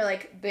purity, and they're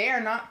like, they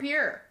are not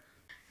pure.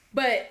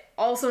 But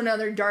also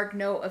another dark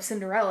note of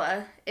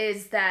Cinderella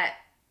is that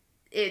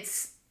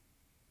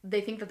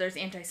they think that there's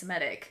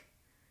anti-Semitic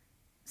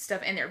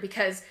stuff in there,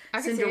 because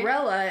I can see it.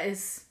 Cinderella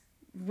is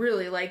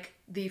really like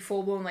the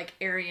full-blown like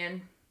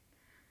Aryan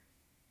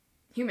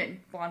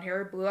human, blonde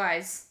hair, blue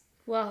eyes.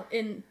 Well,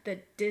 in the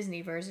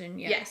Disney version,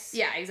 yes.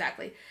 Yeah,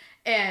 exactly.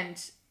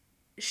 And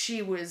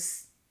she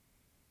was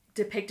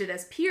depicted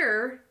as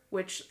pure,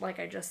 which, like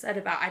I just said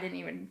about, I didn't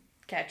even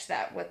catch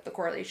that with the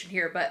correlation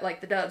here, but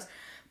like the doves.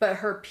 But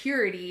her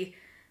purity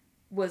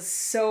was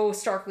so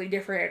starkly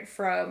different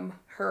from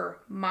her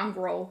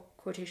mongrel,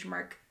 quotation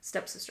mark,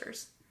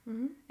 stepsisters.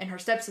 Mm-hmm. And her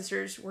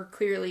stepsisters were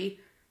clearly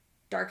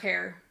dark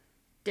hair,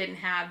 didn't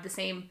have the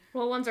same...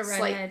 Well, one's a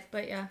Slight- redhead,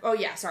 but yeah. Oh,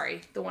 yeah,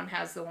 sorry. The one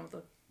has the one with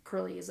the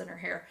curlies in her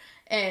hair.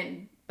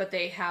 But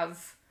they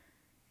have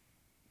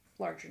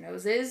larger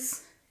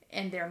noses,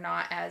 and they're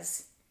not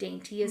as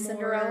dainty as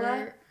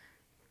Cinderella.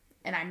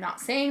 And I'm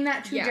not saying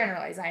that to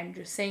generalize. I'm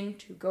just saying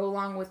to go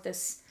along with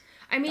this.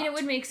 I mean, it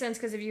would make sense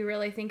because if you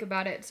really think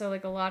about it, so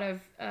like a lot of,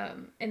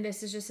 and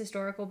this is just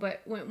historical,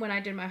 but when I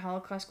did my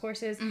Holocaust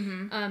courses,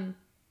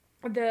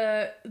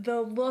 the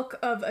look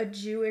of a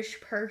Jewish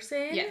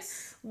person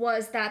Yes.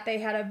 was that they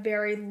had a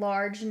very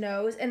large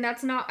nose, and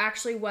that's not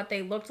actually what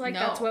they looked like. No.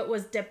 That's what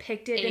was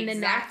depicted in the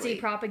Nazi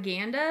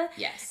propaganda.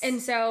 Yes.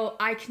 And so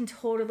I can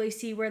totally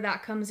see where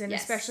that comes in,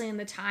 Yes. especially in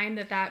the time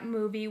that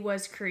movie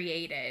was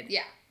created.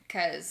 Yeah,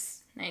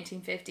 because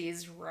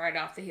 1950s, right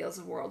off the heels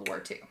of World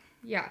War II.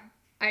 Yeah.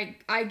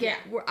 I get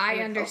where I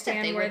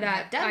understand where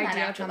that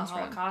idea after the comes from.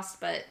 Holocaust,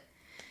 but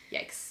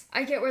yikes.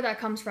 I get where that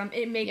comes from.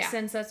 It makes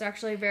sense. That's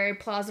actually very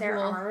plausible. There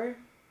are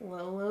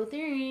little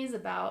theories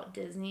about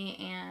Disney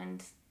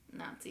and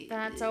Nazis.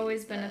 That's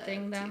always been a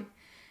thing, though. Too.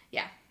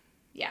 Yeah.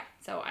 Yeah.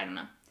 So, I don't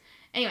know.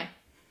 Anyway,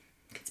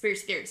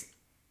 conspiracy theories.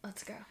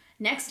 Let's go.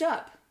 Next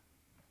up,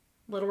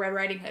 Little Red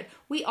Riding Hood.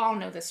 We all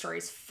know this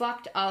story's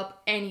fucked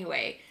up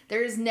anyway.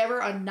 There is never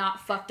a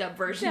not fucked up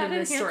version of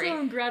this story.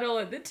 Hansel and Gretel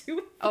and the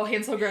two. Oh,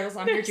 Hansel and Gretel's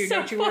on here too. So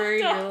Don't you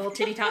worry, up. your little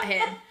titty tot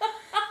head.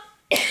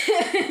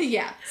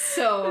 Yeah.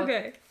 So,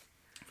 Okay.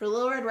 for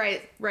Little Red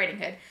Riding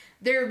Hood,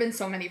 there have been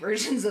so many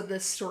versions of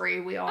this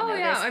story. We all know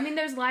yeah. this. I mean,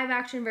 there's live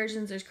action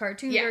versions, there's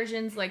cartoon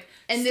versions, like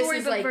And this is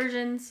storybook like,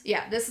 versions.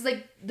 Yeah, this is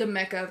like the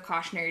mecca of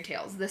cautionary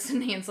tales. This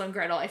and Hansel and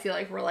Gretel, I feel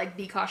like, were like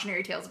the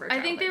cautionary tales of our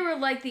childhood. I think they were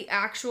like the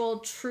actual,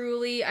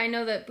 truly, I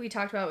know that we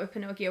talked about it with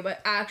Pinocchio,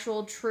 but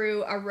actual,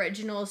 true,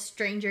 original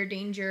stranger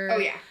danger. Oh,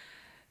 yeah.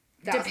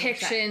 1000%.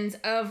 Depictions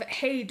of,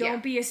 hey,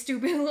 don't be a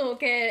stupid little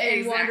kid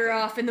and wander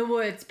off in the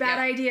woods. Bad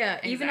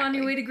idea. Even on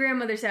your way to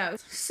grandmother's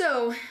house.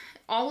 So,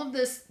 all of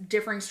this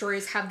differing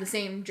stories have the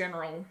same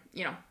general,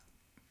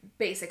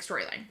 basic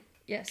storyline.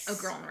 Yes. A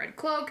girl in a red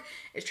cloak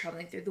is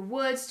traveling through the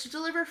woods to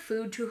deliver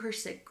food to her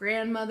sick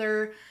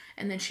grandmother,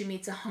 and then she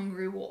meets a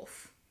hungry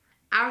wolf.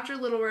 After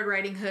Little Red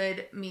Riding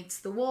Hood meets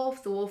the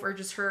wolf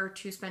urges her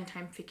to spend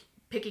time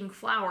picking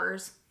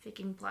flowers.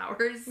 Picking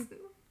flowers.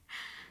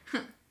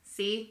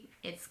 See?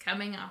 It's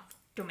coming off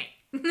to me.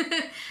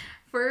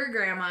 For her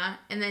grandma,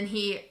 and then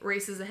he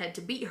races ahead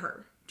to beat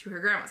her to her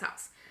grandma's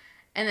house.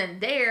 And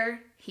then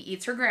there, he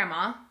eats her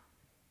grandma,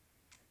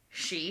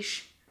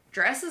 sheesh,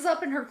 dresses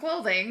up in her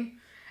clothing,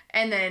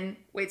 and then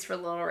waits for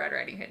Little Red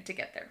Riding Hood to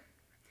get there.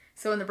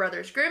 So in the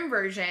Brothers Grimm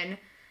version,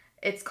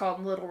 it's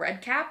called Little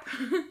Red Cap.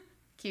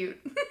 Cute.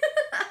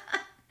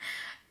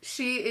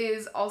 She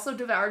is also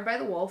devoured by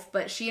the wolf,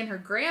 but she and her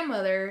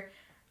grandmother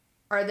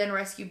are then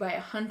rescued by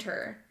a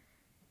hunter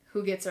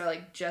who gets her,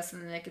 like, just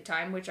in the nick of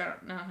time, which I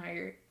don't know how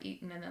you're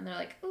eating, and then they're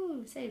like,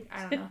 ooh, saved.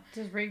 I don't know.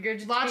 Just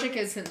regurgitate. Logic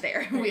isn't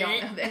there. We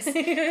all know this.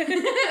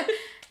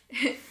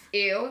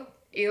 Ew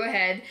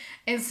ahead.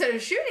 Instead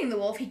of shooting the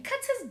wolf, he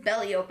cuts his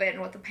belly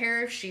open with a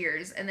pair of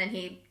shears, and then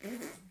he,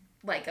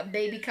 like a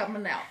baby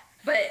coming out.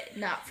 But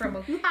not from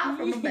a hoo-ha,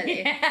 from a belly.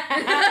 Yeah.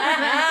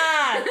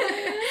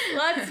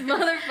 Let's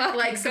motherfucking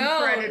like some go.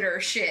 Predator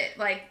shit.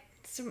 Like,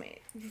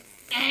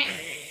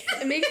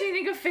 it makes me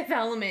think of Fifth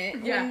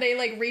Element when they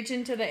like reach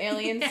into the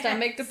alien's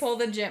stomach to pull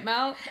the gem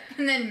out.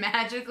 And then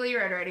magically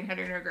Red Riding Hood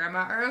and her grandma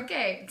are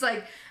okay. It's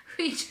like,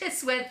 we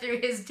just went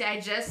through his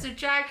digestive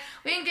tract.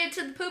 We didn't get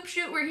to the poop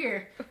chute. We're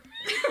here.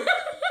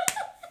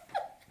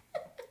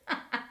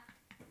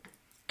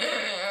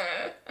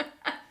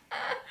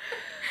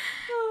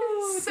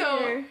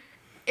 So,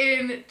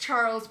 in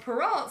Charles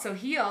Perrault, so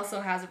he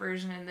also has a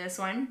version in this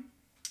one.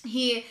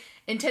 He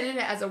intended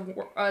it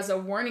as a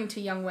warning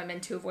to young women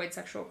to avoid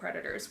sexual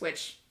predators,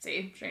 which,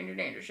 see, stranger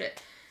danger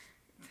shit.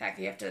 In fact,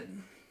 you have to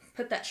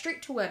put that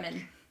straight to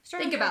women.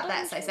 Think about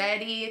that,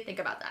 society. Think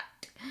about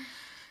that.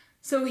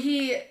 So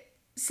he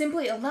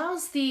simply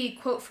allows the,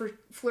 quote,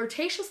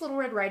 flirtatious Little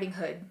Red Riding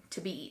Hood to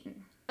be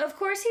eaten. Of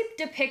course he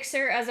depicts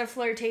her as a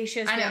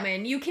flirtatious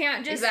woman. You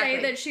can't just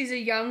say that she's a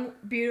young,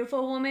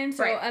 beautiful woman,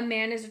 so a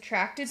man is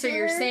attracted to her. So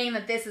you're saying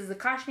that this is a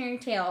cautionary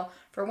tale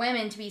for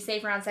women to be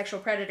safe around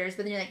sexual predators,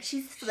 but then you're like,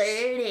 she's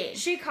flirting.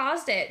 She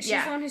caused it.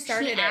 She's the one who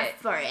started it. She asked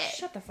for it.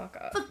 Shut the fuck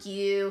up. Fuck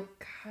you.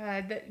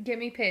 God, get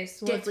me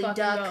pissed. Diddly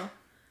duck.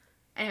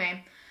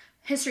 Anyway,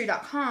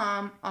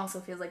 History.com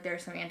also feels like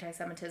there's some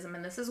anti-Semitism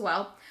in this as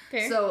well.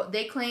 Fair. So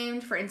they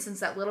claimed, for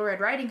instance, that Little Red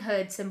Riding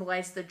Hood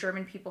symbolized the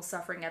German people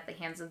suffering at the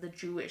hands of the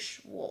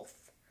Jewish wolf.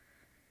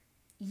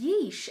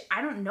 Yeesh.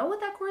 I don't know what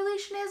that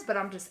correlation is, but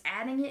I'm just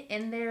adding it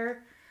in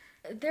there.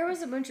 There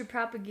was a bunch of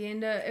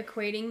propaganda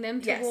equating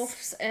them to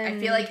wolves. And I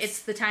feel like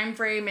it's the time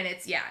frame and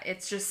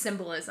it's just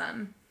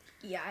symbolism.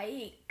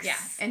 Yikes. Yeah,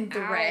 and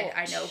the red,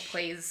 I know,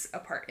 plays a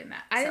part in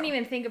that. I didn't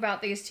even think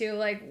about these two,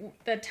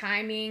 like, the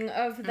timing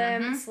of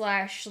them /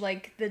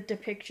 like, the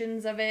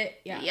depictions of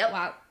it. Yeah. Yep.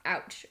 Wow.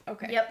 Ouch.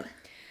 Okay. Yep.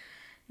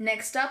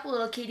 Next up,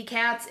 little kitty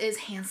cats, is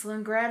Hansel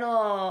and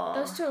Gretel.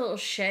 Those two little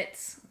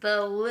shits.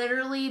 The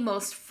literally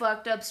most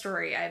fucked up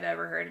story I've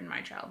ever heard in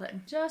my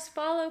childhood. Just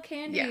follow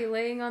Candy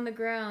laying on the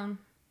ground.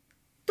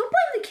 Don't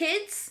blame the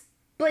kids.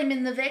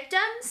 Blaming the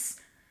victims.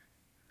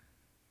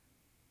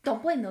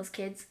 Don't blame those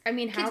kids. I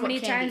mean, how many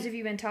times have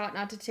you been taught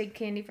not to take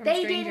candy from a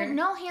stranger? They didn't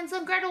know. Hansel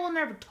and Gretel were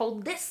never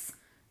told this.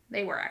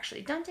 They were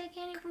actually, don't take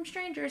candy from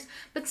strangers.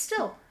 But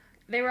still.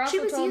 They were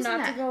also told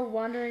not to go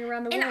wandering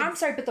around the woods. And I'm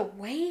sorry, but the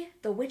way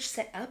the witch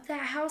set up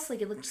that house,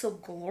 like, it looked so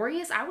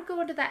glorious. I would go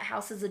into that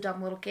house as a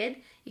dumb little kid.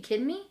 You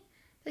kidding me?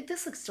 Like,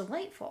 this looks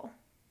delightful.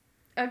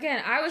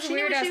 Again, I was a She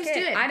knew weird what ass she was kid.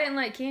 doing. I didn't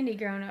like candy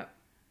growing up.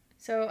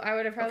 So I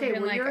would have probably Okay,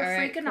 been well, like, you're a all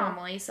freak right,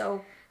 anomaly,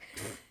 so...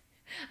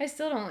 I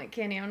still don't like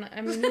candy.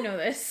 I mean, you know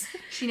this.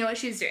 She knew what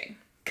she was doing.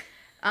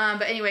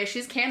 But anyway,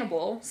 she's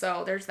cannibal,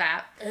 so there's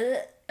that.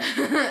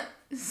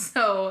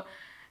 So...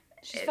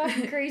 She's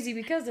fucking crazy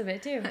because of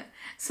it, too.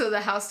 So the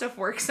How Stuff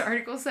Works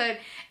article said,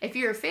 if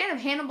you're a fan of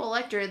Hannibal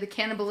Lecter, the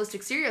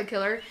cannibalistic serial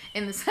killer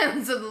in The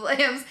Silence of the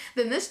Lambs,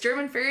 then this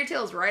German fairy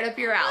tale is right up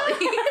your alley.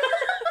 Maybe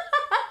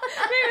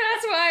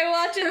that's why I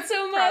watch it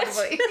so much.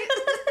 Probably.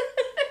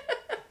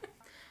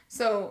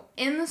 So,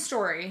 in the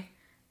story,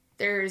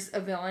 there's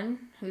a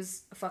villain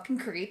who's a fucking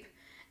creep,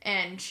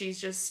 and she's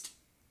just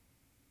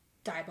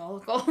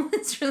diabolical.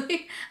 It's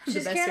really the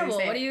She's best way to cannibal.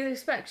 say it. What do you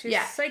expect? She's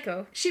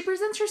psycho. She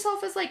presents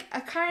herself as, like,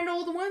 a kind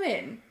old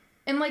woman.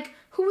 And, like,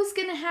 who is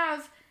gonna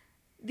have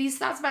these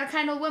thoughts about a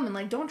kind old woman?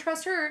 Like, don't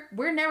trust her.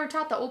 We're never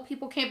taught that old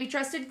people can't be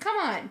trusted. Come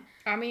on.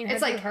 I mean, It's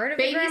have like you heard of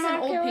babies the grandma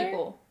and old killer?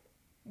 people.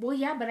 Well,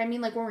 yeah, but I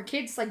mean, like, when we're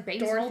kids, like,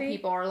 babies and old Dorothy?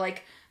 people are,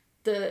 like,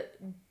 the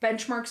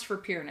benchmarks for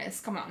pureness.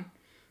 Come on.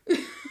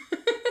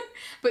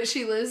 But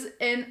she lives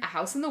in a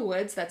house in the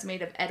woods that's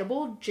made of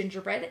edible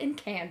gingerbread and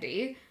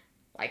candy.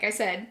 Like I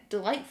said,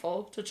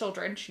 delightful to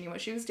children. She knew what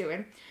she was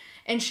doing.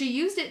 And she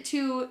used it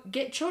to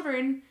get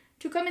children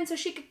to come in so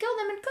she could kill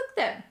them and cook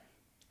them.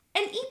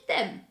 And eat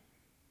them.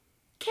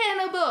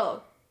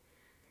 Cannibal.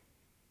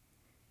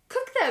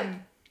 Cook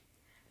them.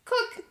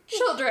 Cook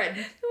children.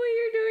 The way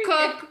you're doing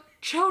Cook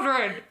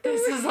children.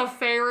 This is a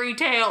fairy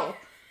tale.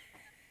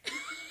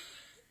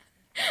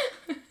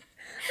 I'm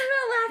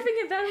not laughing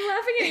at that. I'm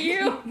laughing at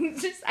you.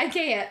 I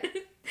can't.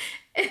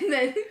 And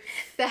then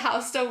the How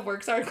Stuff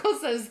Works article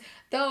says,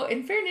 though,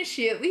 in fairness,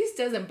 she at least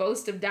doesn't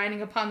boast of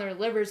dining upon their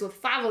livers with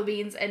fava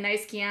beans and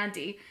nice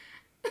Chianti.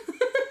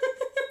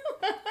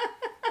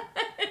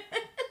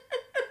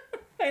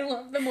 I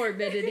love the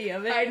morbidity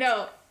of it. I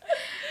know.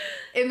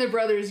 In the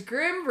Brothers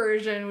Grimm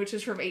version, which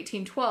is from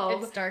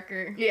 1812. It's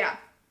darker. Yeah.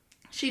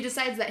 She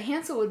decides that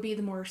Hansel would be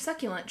the more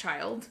succulent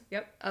child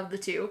of the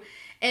two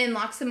and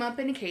locks him up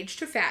in a cage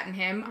to fatten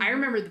him. I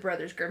remember the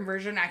Brothers Grimm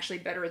version actually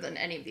better than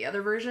any of the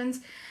other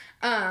versions.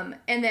 And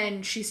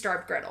then she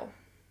starved Gretel.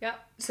 Yep.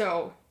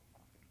 So,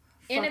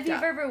 and if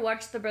you've ever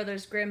watched the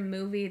Brothers Grimm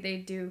movie, they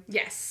do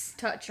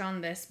touch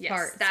on this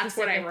part. That's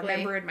what I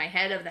remember in my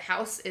head of the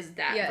house is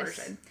that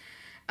version.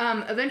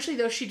 Eventually,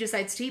 though, she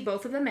decides to eat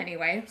both of them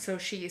anyway, so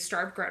she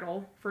starved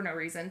Gretel for no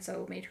reason,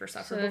 so made her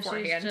suffer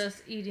beforehand. She's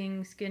just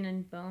eating skin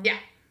and bone? Yeah.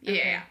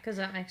 Yeah. Because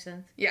that makes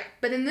sense. Yeah.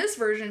 But in this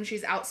version,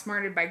 she's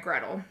outsmarted by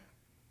Gretel.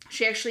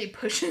 She actually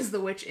pushes the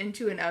witch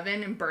into an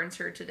oven and burns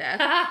her to death,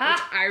 which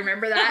I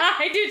remember that.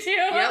 I do too.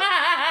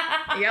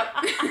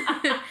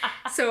 Yep.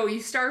 So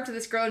you starve to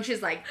this girl, and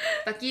she's like,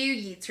 fuck you,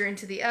 yeets her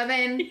into the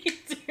oven,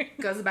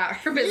 goes about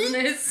her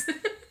business.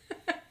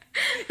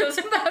 Goes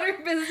about her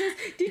business.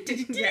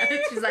 Yeah,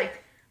 she's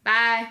like,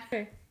 bye.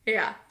 Okay.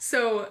 Yeah,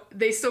 so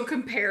they still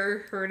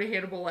compare her to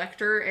Hannibal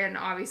Lecter, and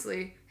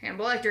obviously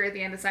Hannibal Lecter at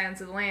the end of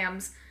Silence of the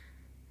Lambs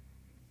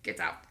gets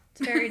out.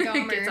 It's very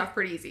Dahmer. Gets off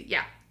pretty easy.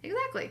 Yeah,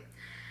 exactly.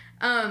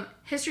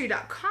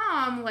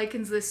 History.com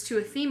likens this to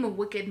a theme of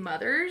wicked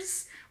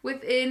mothers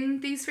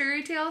within these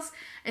fairy tales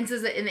and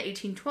says that in the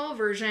 1812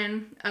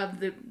 version of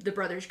the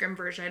Brothers Grimm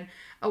version,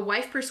 a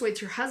wife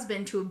persuades her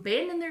husband to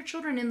abandon their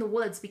children in the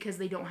woods because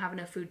they don't have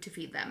enough food to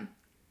feed them.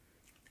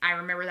 I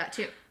remember that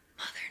too.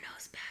 Mother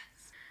knows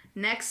best.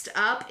 Next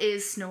up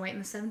is Snow White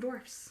and the Seven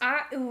Dwarfs.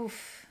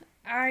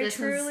 I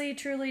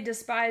truly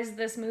despise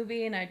this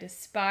movie, and I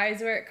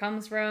despise where it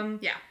comes from.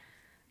 Yeah.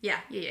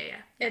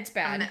 It's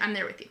bad. I'm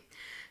there with you.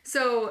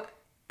 So,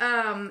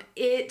 Isn't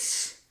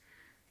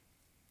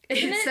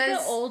it the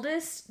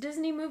oldest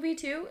Disney movie,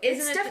 too?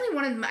 It's definitely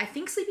one of them. I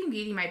think Sleeping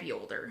Beauty might be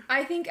older.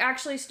 I think,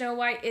 actually, Snow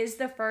White is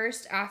the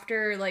first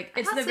after, like,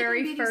 it's the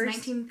very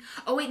first...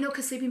 Oh, wait, no,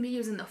 because Sleeping Beauty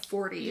was in the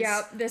 40s.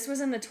 Yeah, this was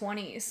in the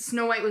 20s.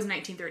 Snow White was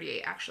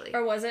 1938, actually.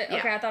 Or was it? Yeah.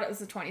 Okay, I thought it was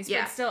the 20s.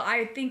 Yeah. But still,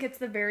 I think it's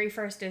the very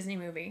first Disney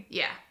movie.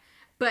 Yeah.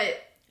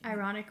 But...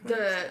 Ironic.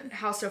 The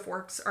How Stuff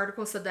Works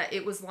article said that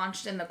it was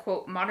launched in the,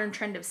 quote, modern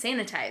trend of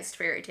sanitized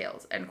fairy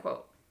tales, end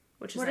quote.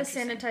 Which is what does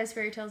sanitized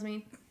fairy tales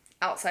mean?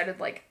 Outside of,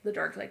 like, the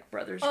dark, like,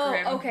 Brothers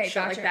Grimm. Oh, okay, shit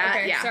gotcha. like that.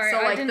 Okay, yeah. sorry, so,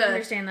 like, I didn't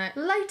understand that.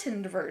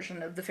 Lightened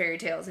version of the fairy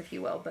tales, if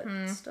you will, but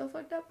still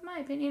fucked up in my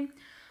opinion.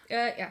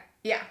 Yeah.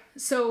 Yeah.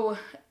 So,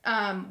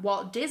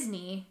 Walt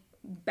Disney,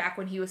 back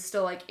when he was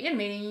still, like,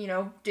 animating, you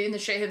know, doing the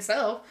shit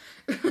himself,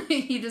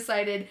 he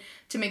decided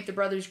to make the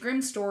Brothers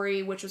Grimm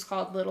story, which was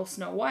called Little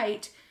Snow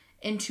White,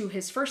 into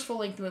his first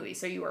full-length movie.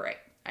 So you were right.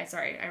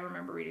 I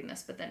remember reading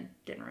this, but then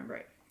didn't remember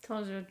it.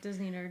 Told you,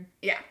 Disney nerd.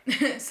 Yeah.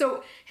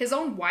 So his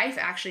own wife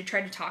actually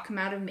tried to talk him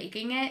out of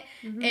making it,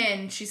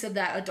 and she said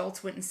that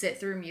adults wouldn't sit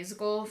through a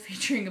musical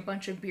featuring a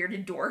bunch of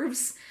bearded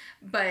dwarves,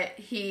 but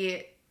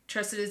he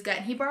trusted his gut,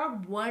 and he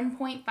borrowed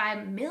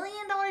 $1.5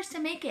 million to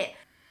make it.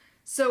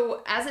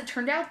 So as it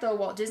turned out, though,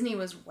 Walt Disney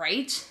was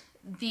right.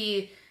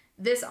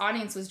 This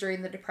audience was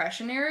during the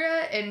Depression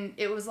era, and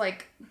it was,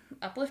 like,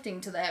 uplifting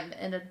to them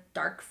in a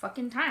dark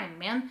fucking time,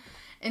 man.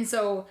 And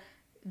so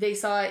They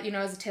saw it,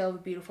 as a tale of a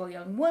beautiful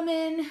young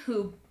woman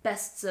who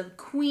bests a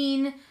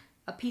queen,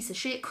 a piece of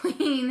shit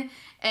queen,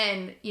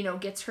 and,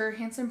 gets her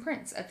handsome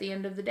prince at the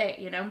end of the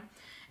day,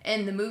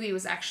 And the movie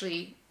was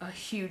actually a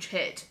huge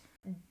hit.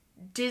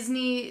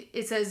 Disney,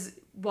 it says,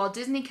 while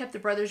Disney kept the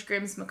Brothers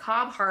Grimm's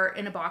macabre heart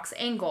in a box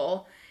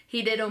angle,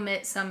 he did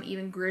omit some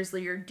even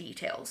grislier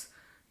details.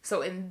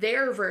 So in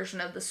their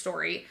version of the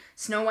story,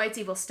 Snow White's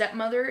evil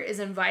stepmother is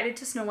invited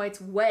to Snow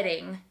White's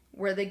wedding,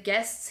 where the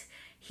guests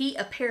heat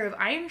a pair of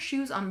iron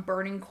shoes on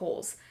burning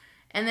coals.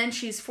 And then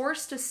she's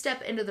forced to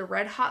step into the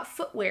red-hot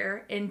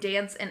footwear and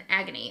dance in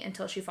agony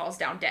until she falls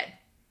down dead.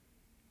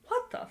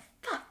 What the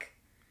fuck?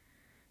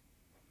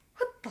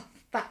 What the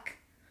fuck?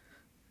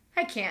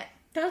 I can't.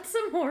 That's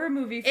some horror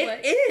movie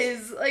flick. It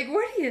is. Like,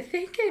 what are you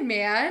thinking,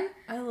 man?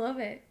 I love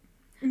it.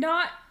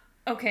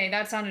 Okay,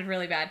 that sounded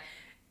really bad.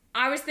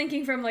 I was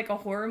thinking from, like, a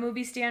horror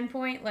movie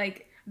standpoint,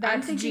 like, that's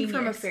I'm thinking genius.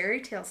 from a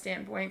fairy tale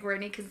standpoint,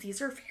 Courtney, because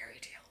these are fairy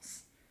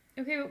tales.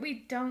 Okay, but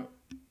we don't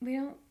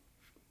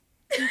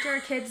teach our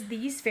kids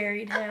these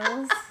fairy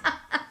tales.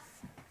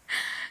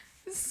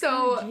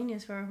 So,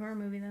 genius for a horror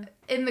movie, though.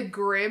 In the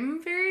Grimm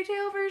fairy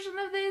tale version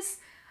of this,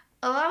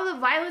 a lot of the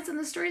violence in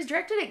the story is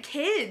directed at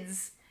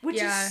kids,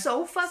 which is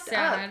so fucked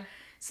up.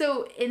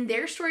 So, in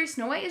their story,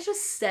 Snow White is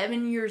just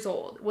 7 years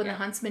old when the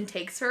huntsman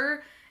takes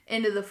her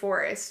into the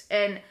forest,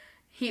 and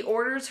he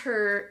orders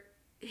her...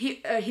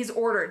 he's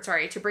ordered,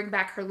 to bring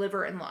back her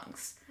liver and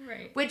lungs.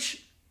 Right.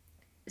 Which,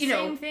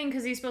 Same thing,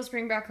 because he's supposed to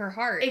bring back her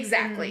heart.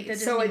 Exactly.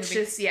 So it's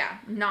movie. Just,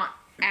 not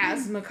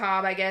as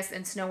macabre, I guess.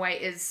 And Snow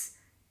White is...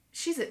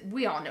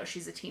 we all know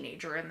she's a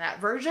teenager in that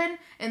version,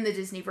 in the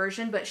Disney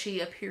version, but she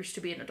appears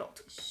to be an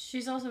adult.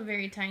 She's also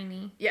very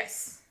tiny.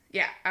 Yes.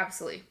 Yeah,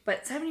 absolutely.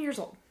 But 7 years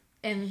old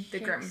in the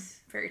Grimm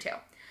fairy tale.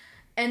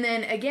 And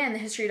then, again, the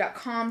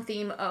History.com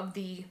theme of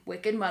the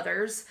Wicked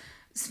Mothers...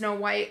 Snow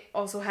White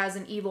also has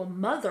an evil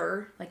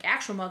mother, like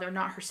actual mother,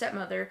 not her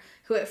stepmother,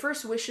 who at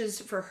first wishes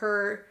for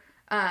her,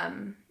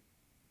 I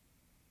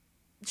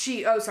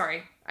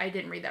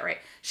didn't read that right.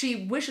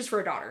 She wishes for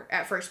a daughter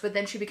at first, but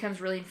then she becomes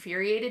really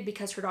infuriated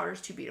because her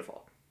daughter's too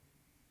beautiful.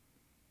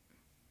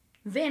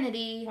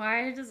 Vanity.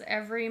 Why does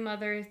every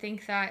mother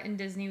think that in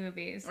Disney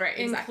movies? Right,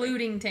 exactly.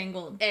 Including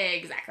Tangled.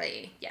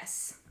 Exactly,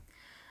 yes.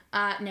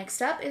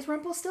 Next up is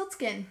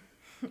Rumpelstiltskin.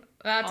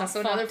 That's also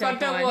another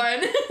fucked up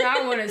one.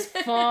 That one is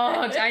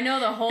fucked. I know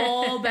the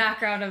whole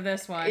background of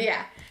this one.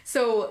 Yeah.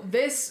 So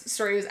this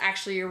story was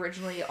actually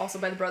originally also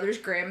by the Brothers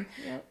Grimm.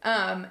 Yep.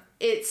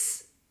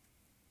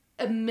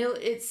 A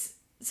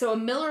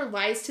miller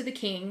lies to the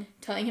king,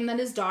 telling him that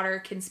his daughter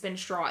can spin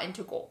straw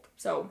into gold.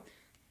 So,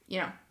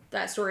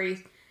 that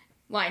story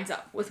lines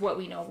up with what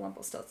we know of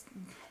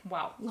Rumpelstiltskin.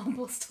 Wow,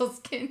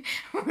 Rumpelstiltskin.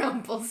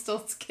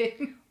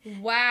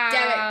 Wow.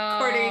 Damn it,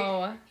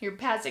 Courtney. You're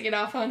passing it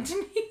off onto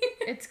me.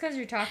 It's because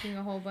you're talking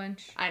a whole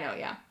bunch. I know,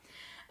 yeah.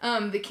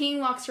 The king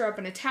locks her up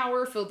in a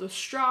tower filled with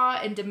straw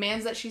and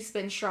demands that she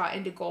spin straw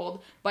into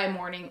gold by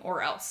morning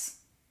or else.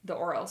 The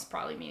or else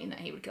probably meaning that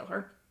he would kill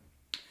her.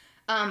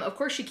 Of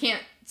course, she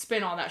can't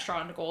spin all that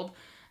straw into gold.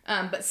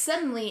 But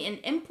suddenly, an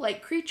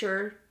imp-like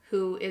creature,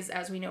 who is,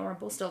 as we know,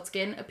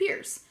 Rumpelstiltskin,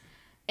 appears.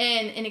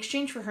 And in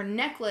exchange for her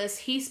necklace,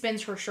 he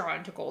spins her straw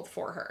into gold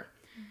for her.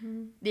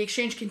 Mm-hmm. The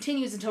exchange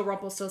continues until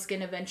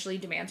Rumpelstiltskin eventually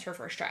demands her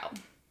first child.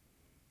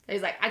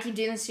 He's like, I keep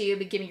doing this to you,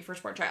 but give me your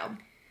firstborn child.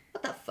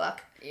 What the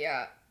fuck?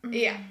 Yeah. Mm-hmm.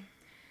 Yeah.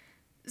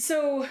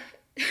 So,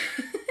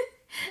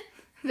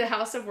 the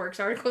House of Works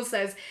article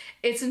says,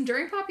 its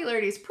enduring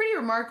popularity is pretty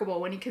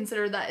remarkable when you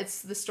consider that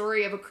it's the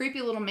story of a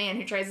creepy little man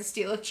who tries to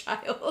steal a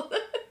child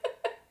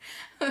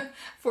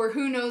for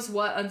who knows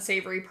what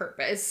unsavory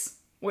purpose.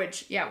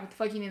 Which, what the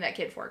fuck you need that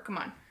kid for? Come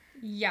on.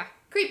 Yeah.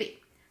 Creepy.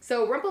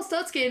 So,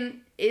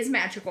 Rumpelstiltskin is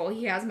magical.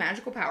 He has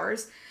magical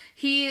powers.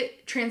 He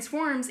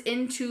transforms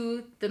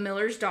into the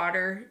miller's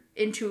daughter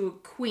into a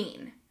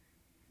queen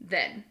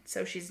then.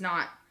 So, she's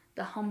not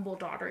the humble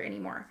daughter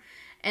anymore.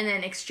 And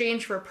then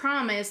exchange for a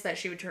promise that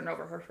she would turn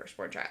over her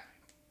firstborn child.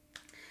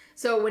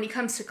 So, when he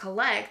comes to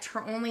collect,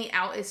 her only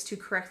out is to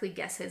correctly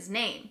guess his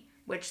name,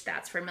 which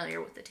that's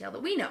familiar with the tale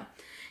that we know.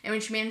 And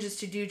when she manages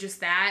to do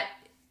just that,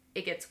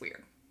 it gets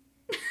weird.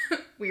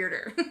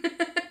 Weirder.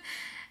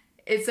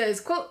 It says,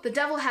 quote, "The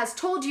devil has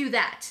told you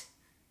that,"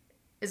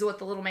 is what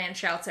the little man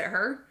shouts at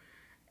her.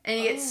 And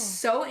he gets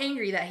so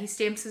angry that he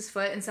stamps his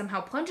foot and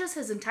somehow plunges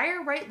his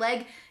entire right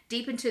leg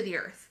deep into the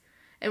earth.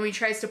 And when he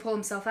tries to pull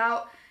himself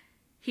out,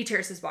 he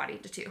tears his body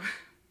into two.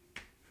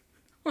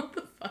 What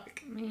the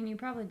fuck? I mean, you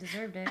probably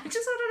deserved it. I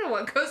just want to know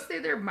what goes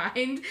through their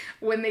mind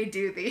when they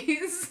do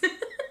these.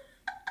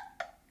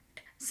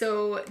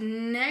 So,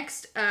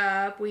 next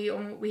up, we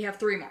have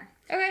three more.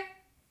 Okay.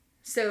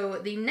 So,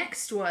 the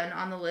next one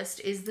on the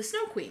list is the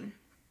Snow Queen.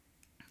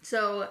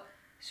 So,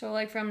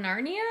 like, from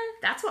Narnia?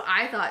 That's what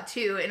I thought,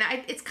 too. And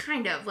it's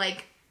kind of,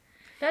 like...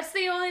 That's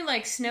the only,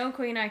 like, Snow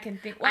Queen I can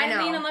think... Well,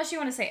 I mean, unless you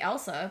want to say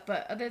Elsa,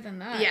 but other than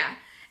that... Yeah.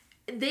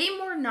 They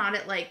more nod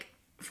at, like,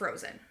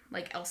 Frozen.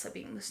 Like, Elsa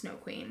being the Snow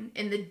Queen.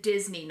 And the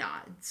Disney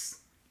nods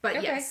But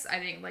Okay. yes, I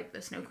think like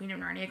the Snow Queen of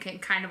Narnia can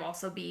kind of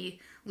also be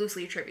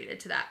loosely attributed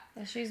to that.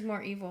 She's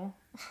more evil.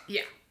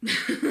 Yeah.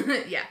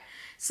 Yeah.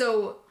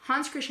 So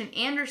Hans Christian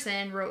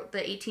Andersen wrote the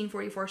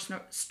 1844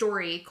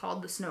 story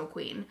called The Snow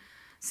Queen.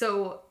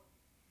 So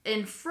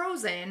in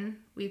Frozen,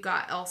 we've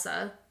got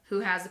Elsa, who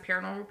has a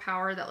paranormal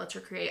power that lets her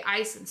create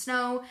ice and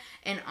snow,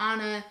 and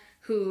Anna,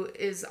 who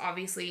is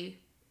obviously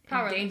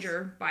Powerless. in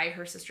danger by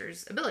her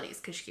sister's abilities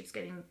because she keeps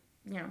getting,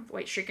 the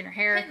white streak in her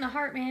hair. Hit in the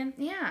heart, man.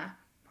 Yeah,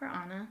 poor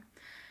Anna.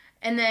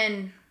 And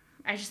then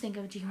I just think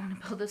of, do you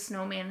want to build a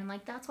snowman? And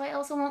like, that's why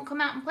Elsa won't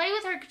come out and play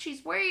with her because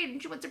she's worried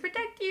and she wants to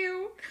protect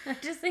you. I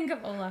just think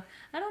of Olaf.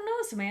 I don't know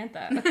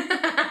Samantha.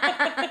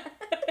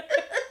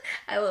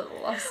 I love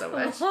Olaf so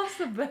much. Olaf's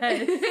the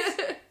best.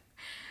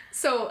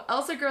 So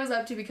Elsa grows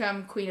up to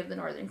become Queen of the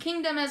Northern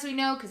Kingdom, as we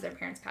know, because their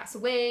parents pass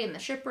away in the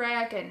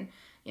shipwreck and,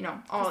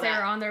 all that. They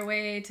were on their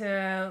way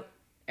to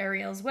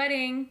Ariel's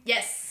wedding.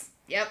 Yes.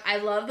 Yep. I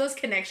love those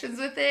connections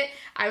with it.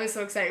 I was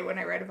so excited when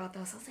I read about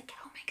those. I was like, it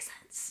all makes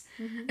sense.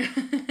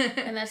 Mm-hmm.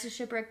 And that's the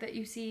shipwreck that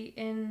you see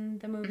in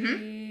the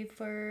movie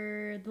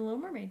for The Little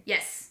Mermaid.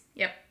 Yes.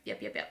 Yep.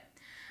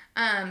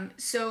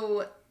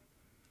 So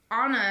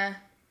Anna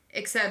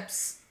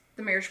accepts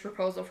the marriage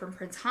proposal from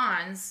Prince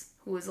Hans,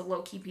 who is a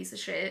low-key piece of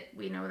shit.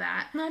 We know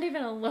that. Not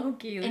even a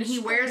low-key. And he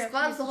wears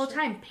gloves the whole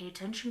time. Pay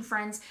attention,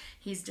 friends.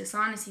 He's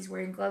dishonest. He's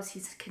wearing gloves.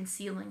 He's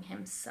concealing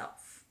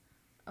himself.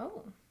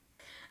 Oh.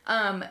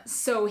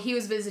 So he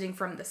was visiting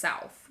from the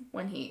south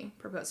when he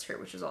proposed to her,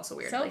 which was also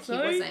weird. South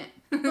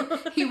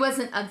like he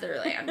wasn't of their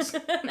land.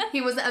 He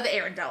wasn't of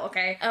Arendelle,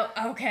 okay? Oh,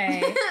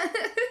 okay.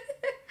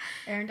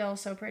 Arendelle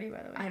is so pretty,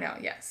 by the way. I know,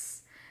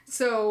 yes.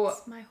 So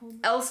It's my home.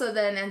 Elsa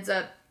then ends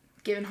up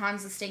giving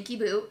Hans the stinky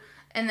boot,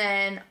 and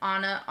then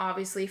Anna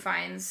obviously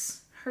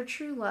finds her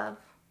true love.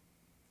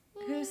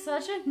 Who's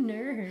such a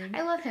nerd.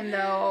 I love him,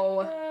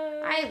 though.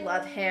 I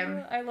love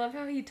him. I love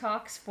how he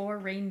talks for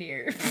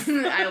reindeer.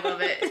 I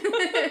love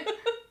it.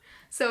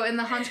 So in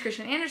the Hans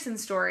Christian Andersen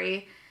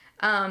story,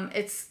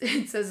 it says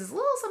it's a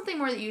little something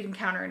more that you'd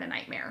encounter in a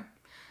nightmare.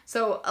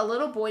 So a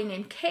little boy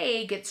named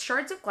Kay gets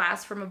shards of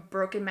glass from a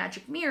broken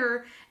magic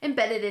mirror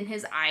embedded in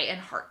his eye and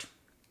heart.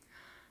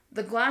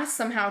 The glass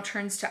somehow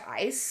turns to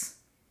ice,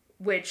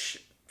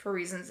 which, for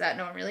reasons that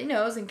no one really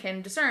knows and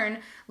can discern,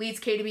 leads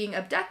Kay to being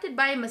abducted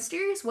by a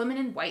mysterious woman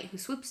in white who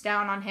swoops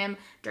down on him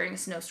during a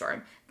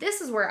snowstorm.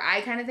 This is where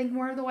I kind of think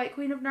more of the White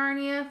Queen of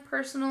Narnia,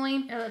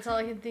 personally. Yeah, that's all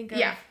I can think of.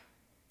 Yeah.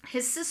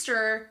 His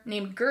sister,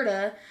 named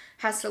Gerda,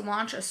 has to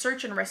launch a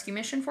search and rescue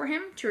mission for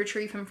him to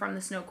retrieve him from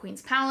the Snow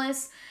Queen's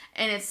palace,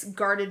 and it's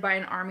guarded by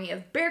an army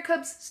of bear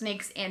cubs,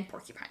 snakes, and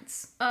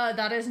porcupines.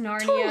 That is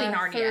Narnia. Totally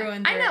Narnia. Through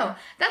and through. I know.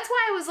 That's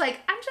why I was like,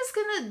 I'm just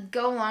gonna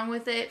go along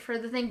with it for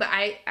the thing, but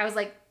I was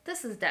like,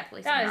 this is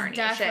definitely some Narnia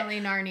That is definitely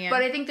shit. Narnia.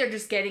 But I think they're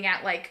just getting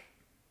at, like,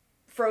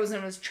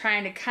 Frozen was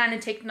trying to kind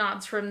of take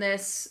nods from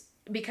this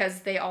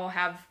because they all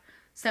have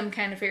some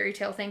kind of fairy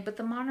tale thing, but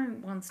the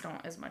modern ones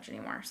don't as much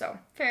anymore, so.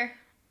 Fair.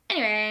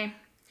 Anyway,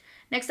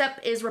 next up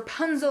is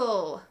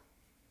Rapunzel.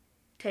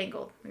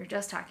 Tangled. We were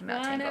just talking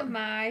about Tangled. One of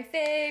my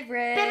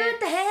favorites. Baby with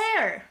the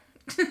hair!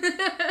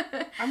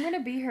 I'm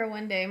gonna be her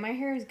one day. My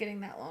hair is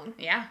getting that long.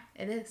 Yeah,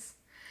 it is.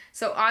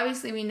 So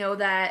obviously we know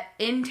that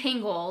in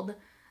Tangled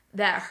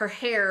that her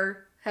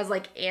hair has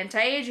like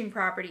anti-aging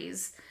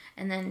properties,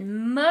 and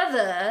then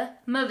Mother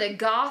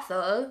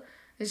Gothel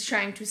is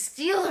trying to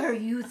steal her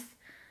youth.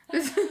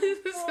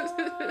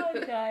 Oh,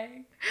 I'm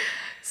dying.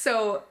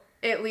 So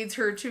it leads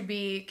her to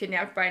be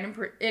kidnapped by and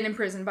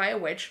imprisoned by a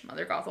witch,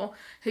 Mother Gothel,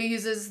 who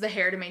uses the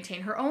hair to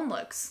maintain her own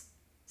looks.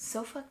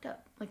 So fucked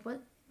up. Like,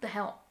 what the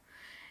hell?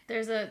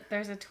 There's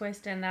a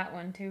twist in that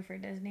one too for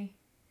Disney.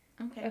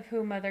 Okay. Of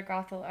who Mother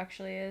Gothel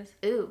actually is.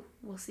 Ooh,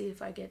 we'll see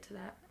if I get to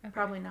that. Okay.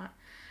 Probably not.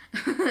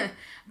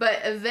 But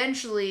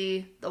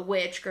eventually, the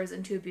witch grows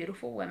into a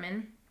beautiful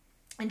woman,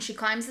 and she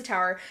climbs the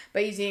tower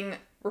by using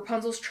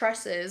Rapunzel's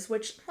tresses,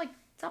 which, like,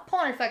 stop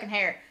pulling her fucking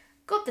hair.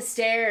 Go up the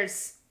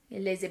stairs, you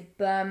lazy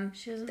bum.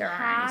 She doesn't There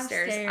aren't have any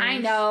stairs. stairs. I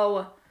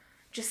know.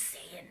 Just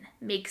saying.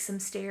 Make some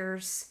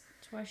stairs.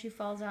 That's why she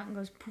falls out and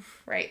goes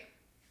poof. Right.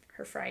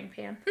 Her frying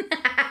pan.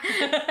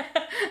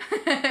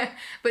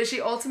 But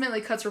she ultimately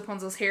cuts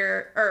Rapunzel's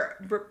hair,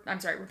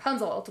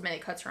 Rapunzel ultimately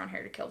cuts her own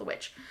hair to kill the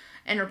witch.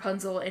 And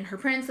Rapunzel and her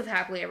prince live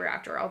happily ever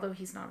after, although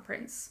he's not a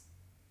prince.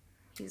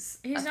 He's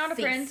not thief.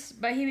 a prince,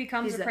 but he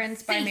becomes a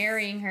prince by thief.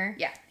 marrying her.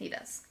 Yeah, he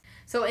does.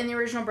 So in the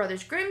original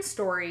Brothers Grimm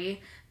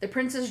story, the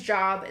prince's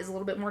job is a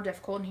little bit more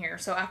difficult in here.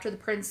 So after the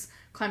prince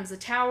climbs the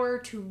tower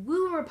to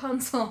woo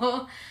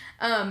Rapunzel,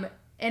 and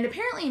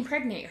apparently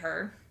impregnate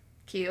her,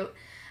 cute,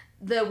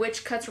 the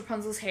witch cuts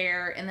Rapunzel's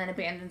hair and then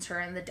abandons her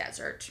in the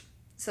desert.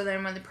 So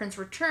then when the prince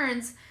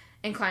returns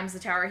and climbs the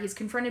tower, he's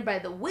confronted by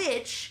the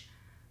witch,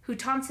 who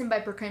taunts him by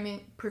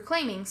proclaiming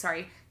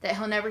that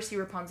he'll never see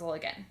Rapunzel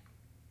again.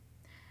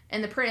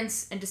 And the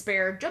prince, in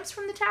despair, jumps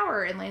from the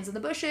tower and lands in the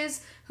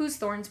bushes, whose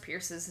thorns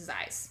pierces his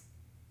eyes.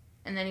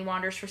 And then he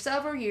wanders for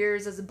several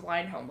years as a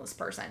blind, homeless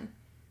person,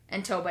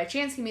 until by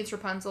chance he meets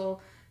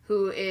Rapunzel,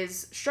 who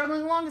is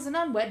struggling along as an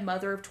unwed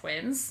mother of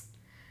twins.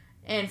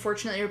 And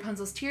fortunately,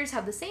 Rapunzel's tears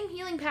have the same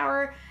healing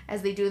power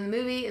as they do in the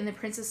movie, and the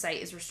prince's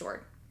sight is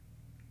restored.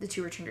 The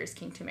two return to his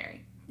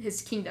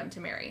kingdom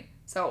to marry.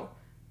 So,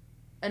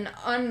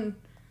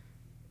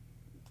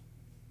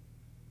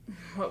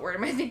 what word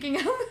am I thinking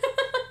of?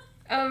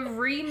 A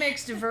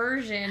remixed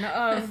version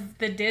of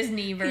the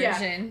Disney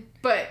version. Yeah,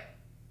 but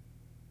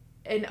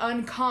an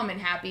uncommon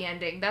happy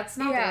ending. That's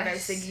not the word I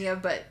was thinking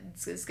of, but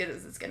it's as good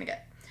as it's gonna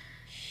get.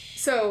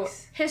 So,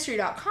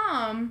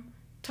 History.com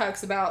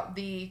talks about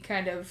the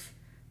kind of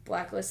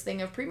blacklist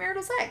thing of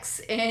premarital sex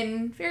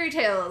in fairy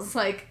tales,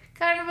 like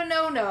kind of a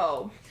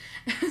no-no.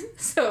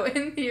 So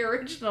in the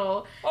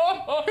original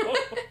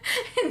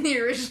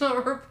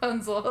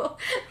Rapunzel,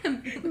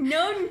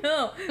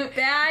 no,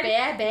 bad.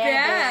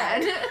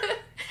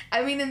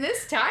 I mean, in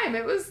this time,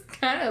 it was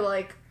kind of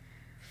like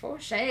for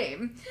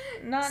shame.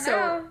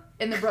 No.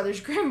 In the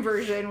Brothers Grimm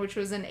version, which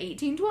was in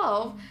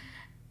 1812,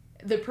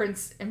 the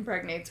prince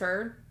impregnates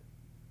her.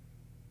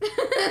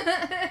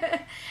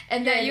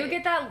 And then you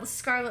get that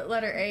scarlet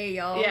letter A,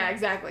 y'all. Yeah,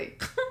 exactly.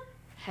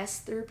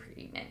 Hester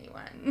Preen,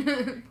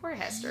 anyone. Poor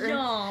Hester.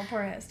 No,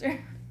 poor Hester.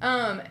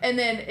 And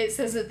then it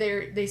says that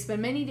they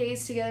spend many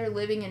days together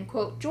living in,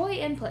 quote, joy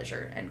and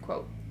pleasure, end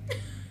quote.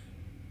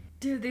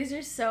 Dude, these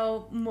are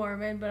so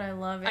morbid, but I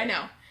love it. I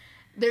know.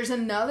 There's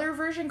another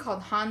version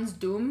called Hans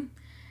Doom,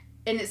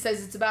 and it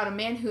says it's about a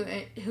man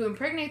who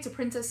impregnates a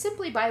princess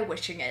simply by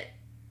wishing it.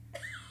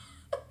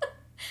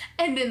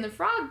 And in The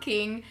Frog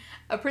King,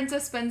 a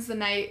princess spends the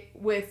night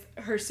with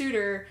her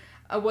suitor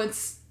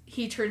once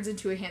he turns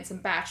into a handsome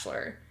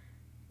bachelor.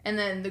 And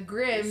then the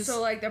Grimms... So,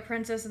 like, the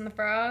Princess and the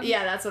Frog?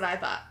 Yeah, that's what I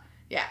thought.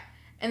 Yeah.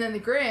 And then the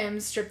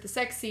Grimms stripped the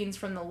sex scenes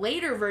from the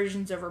later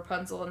versions of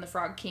Rapunzel and the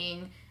Frog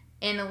King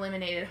and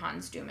eliminated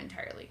Hans Doom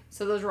entirely.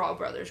 So those are all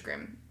Brothers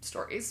Grimm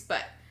stories,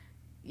 but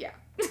yeah.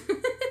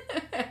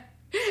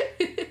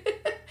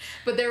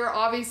 But there were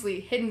obviously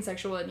hidden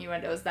sexual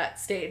innuendos that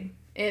stayed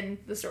in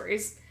the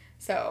stories.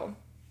 So,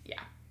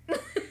 yeah.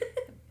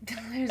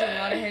 There's a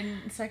lot of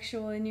hidden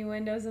sexual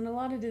innuendos and a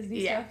lot of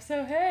Disney stuff.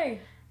 So, hey,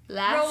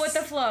 roll with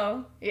the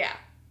flow. Yeah.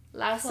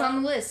 Last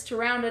on the list to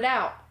round it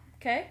out.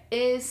 Okay.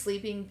 Is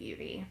Sleeping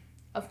Beauty.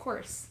 Of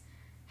course.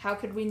 How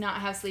could we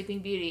not have Sleeping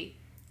Beauty?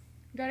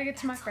 You gotta get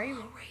to my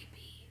favorite.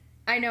 Rapey.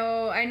 I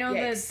know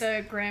that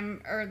the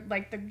grim, or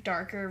like the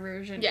darker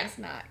version is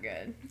not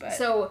good. But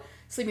so,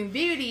 Sleeping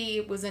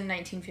Beauty was in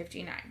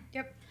 1959.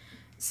 Yep.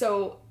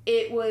 So,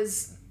 it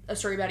was a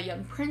story about a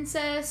young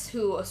princess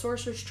who a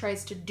sorceress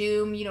tries to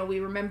doom. You know, we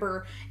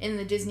remember in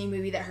the Disney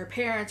movie that her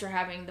parents are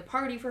having the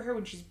party for her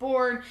when she's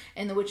born,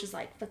 and the witch is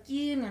like, fuck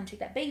you, I'm gonna take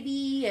that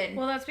baby. And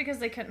well, that's because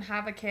they couldn't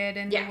have a kid,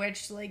 and the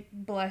witch, like,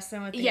 blessed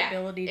them with the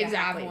ability to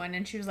have one,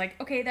 and she was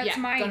like, okay, that's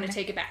mine. Gonna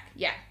take it back.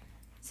 Yeah.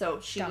 So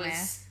she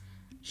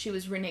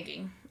was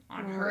reneging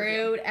on her.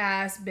 Rude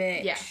ass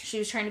bitch. Yeah. She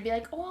was trying to be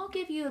like, oh, I'll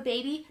give you a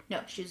baby.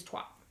 No, she's a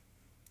twat.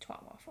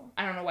 Twat waffle.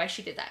 I don't know why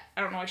she did that.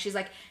 I don't know why she's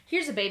like,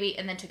 here's a baby,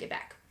 and then took it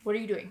back. What are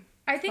you doing?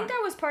 I think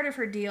that was part of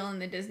her deal in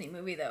the Disney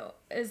movie, though,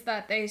 is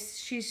that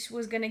she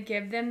was going to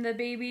give them the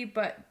baby,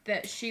 but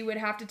that she would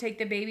have to take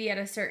the baby at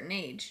a certain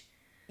age.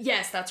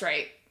 Yes, that's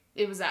right.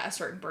 It was at a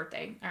certain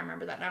birthday. I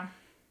remember that now.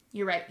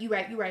 You're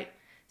right.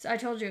 So I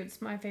told you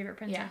it's my favorite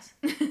princess.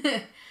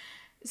 Yeah.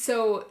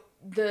 So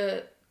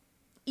the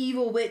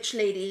evil witch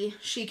lady,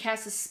 she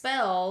casts a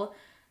spell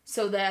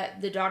so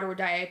that the daughter would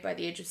die by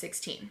the age of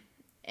 16.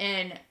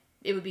 And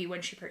it would be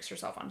when she pricks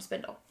herself on a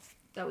spindle.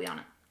 That we on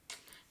it.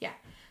 Yeah.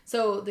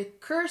 So the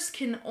curse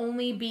can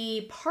only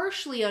be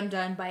partially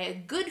undone by a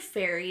good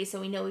fairy. So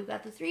we know we've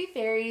got the 3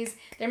 fairies.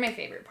 They're my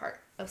favorite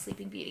part of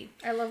Sleeping Beauty.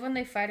 I love when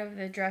they fight over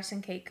the dress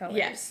and cake colors.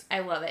 Yes, I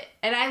love it.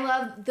 And I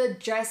love the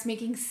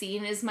dressmaking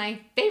scene is my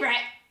favorite.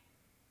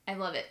 I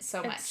love it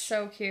so much. It's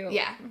so cute.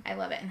 Yeah, I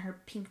love it. And her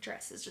pink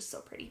dress is just so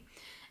pretty.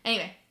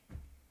 Anyway.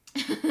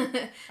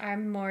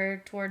 I'm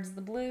more towards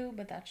the blue,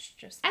 but that's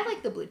just... I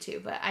like the blue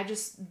too, but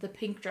the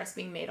pink dress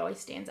being made always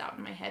stands out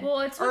in my head.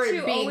 Well, it's what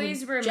you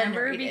always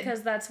remember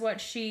because that's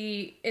what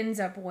she ends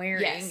up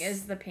wearing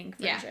is the pink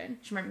version. Yeah,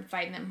 she remember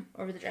fighting them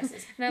over the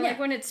dresses. And I like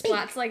when it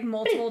splats like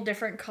multiple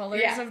different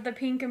colors of the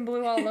pink and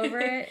blue all over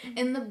it.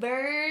 And the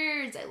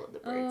birds. I love the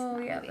birds. Oh,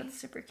 yeah, that's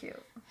super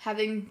cute.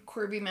 Having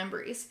Corby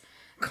memories.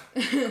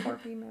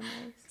 Corby memories.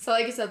 So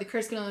like I said, the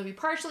curse can only be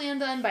partially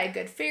undone by a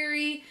good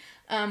fairy.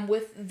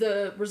 With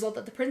the result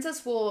that the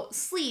princess will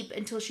sleep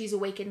until she's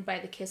awakened by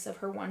the kiss of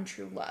her one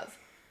true love.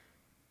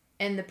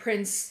 And the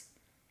prince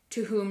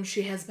to whom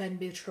she has been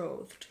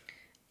betrothed.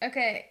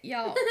 Okay,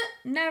 y'all,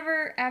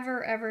 never,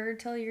 ever, ever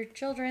tell your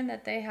children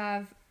that they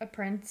have a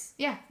prince.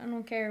 Yeah. I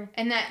don't care.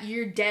 And that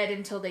you're dead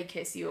until they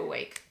kiss you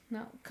awake.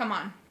 No. Come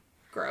on.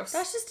 Gross.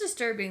 That's just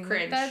disturbing.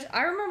 Cringe.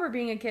 I remember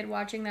being a kid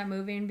watching that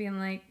movie and being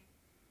like...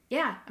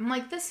 Yeah, I'm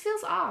like, this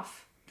feels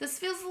off. This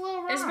feels a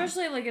little wrong.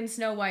 Especially, like, in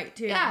Snow White,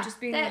 too. Yeah, just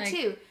being that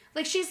too.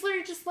 Like, she's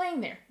literally just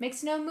laying there.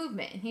 Makes no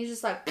movement. And he's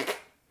just like...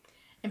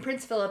 And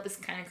Prince Philip is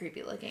kind of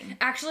creepy looking.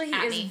 Actually, he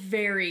is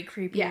very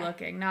creepy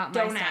looking. Not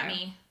my style. Don't at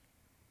me.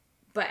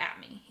 But at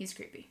me. He's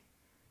creepy.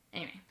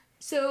 Anyway.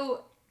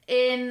 So,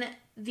 In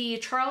the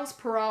Charles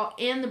Perrault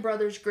and the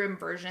Brothers Grimm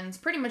versions,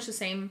 pretty much the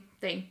same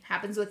thing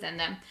happens within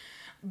them.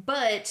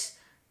 But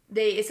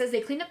it says they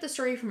cleaned up the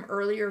story from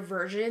earlier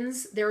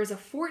versions. There was a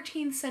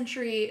 14th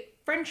century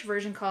French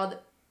version called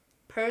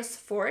Perce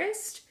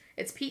Forest.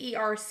 It's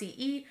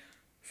Perce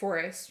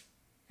Forest.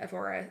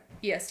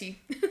 Forest.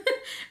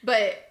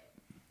 But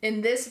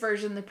in this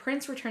version, the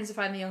prince returns to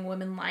find the young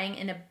woman lying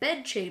in a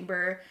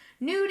bedchamber,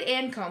 nude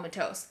and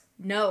comatose.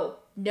 No.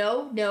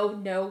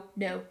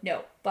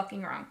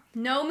 Fucking wrong.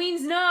 No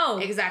means no.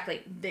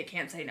 Exactly. They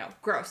can't say no.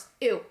 Gross.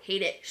 Ew.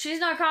 Hate it. She's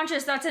not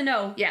conscious. That's a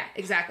no. Yeah,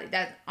 exactly.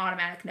 That's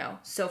automatic no.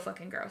 So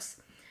fucking gross.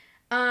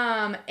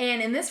 And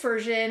in this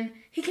version,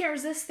 he can't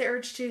resist the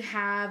urge to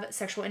have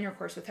sexual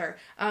intercourse with her.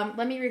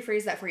 Let me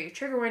rephrase that for you.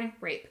 Trigger warning,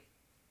 rape.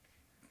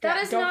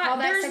 There's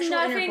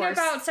nothing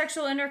about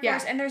sexual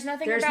intercourse, and there's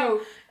nothing about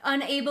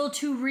unable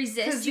to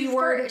resist.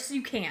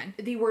 You can.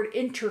 The word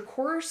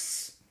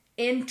intercourse,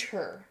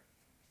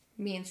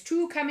 means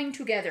two coming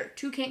together.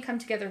 Two can't come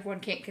together if one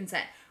can't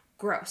consent.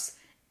 Gross.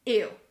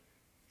 Ew.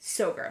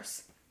 So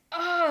gross.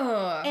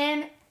 Oh.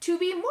 And to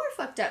be more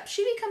fucked up,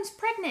 she becomes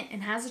pregnant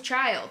and has a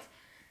child.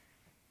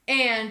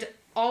 And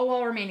all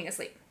while remaining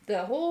asleep.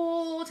 The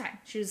whole time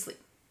she was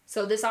asleep.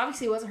 So this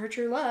obviously wasn't her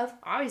true love.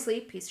 Obviously,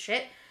 piece of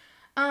shit.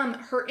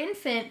 Her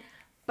infant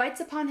bites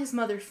upon his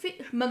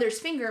mother's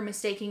finger,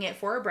 mistaking it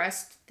for a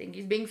breast. Think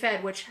he's being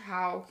fed, which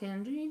how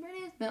can he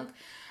bring milk?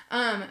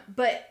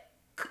 But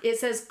it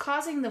says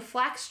causing the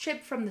flax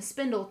chip from the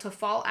spindle to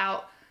fall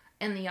out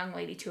and the young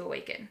lady to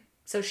awaken.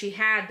 So she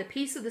had the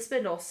piece of the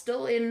spindle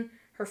still in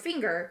her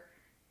finger,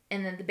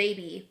 and then the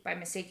baby, by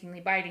mistakenly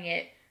biting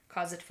it,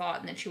 caused it to fall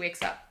out, and then she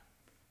wakes up.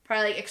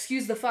 Probably like,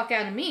 excuse the fuck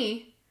out of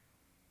me.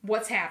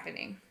 What's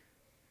happening?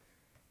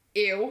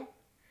 Ew.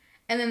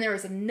 And then there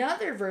was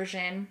another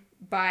version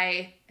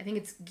by, I think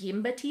it's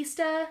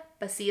Giambattista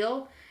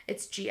Basile.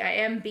 It's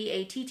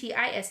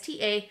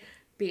Gimbattista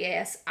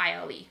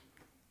Basile.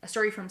 A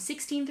story from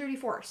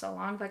 1634, so a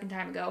long fucking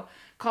time ago,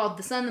 called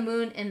The Sun, the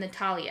Moon, and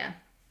Natalia.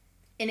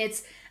 And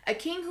it's a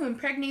king who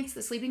impregnates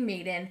the sleeping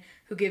maiden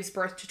who gives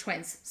birth to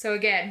twins. So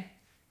again,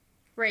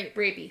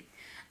 rapey.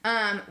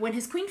 When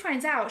his queen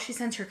finds out, she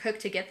sends her cook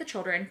to get the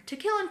children, to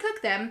kill and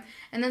cook them,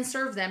 and then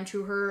serve them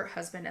to her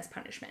husband as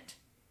punishment.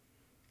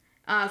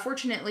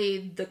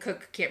 Fortunately, the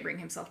cook can't bring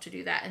himself to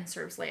do that and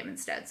serves lamb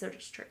instead, so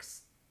just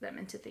tricks them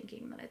into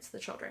thinking that it's the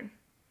children.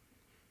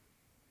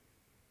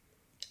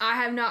 I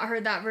have not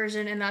heard that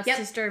version, and that's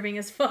disturbing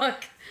as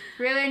fuck.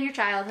 Ruin your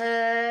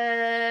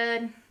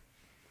childhood.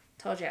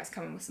 Told you I was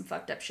coming with some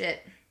fucked up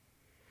shit.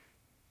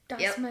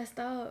 That's messed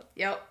up.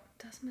 Yep.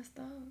 That's messed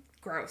up.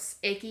 Gross.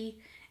 Icky.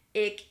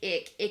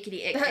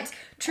 Ickity ick. That's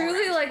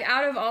truly, like,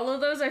 out of all of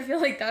those, I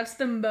feel like that's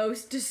the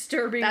most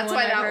disturbing one. That's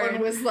why that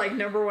one was, like,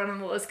 number one on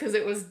the list, because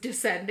it was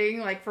descending,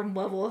 like, from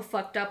level of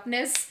fucked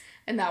upness,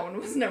 and that one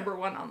was number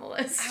one on the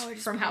list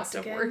from How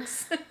Stuff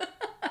Works.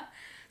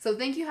 So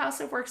thank you,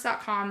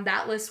 howstuffworks.com.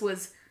 That list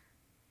was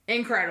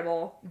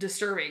incredible,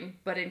 disturbing,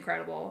 but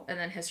incredible. And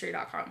then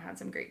history.com had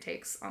some great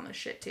takes on this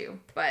shit, too.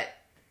 But,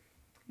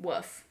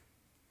 woof.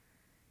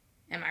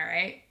 Am I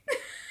right?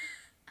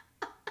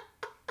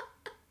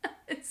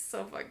 It's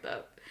so fucked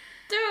up.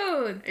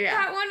 Dude,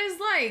 that one is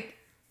like,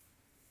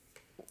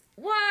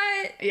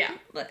 what? Yeah.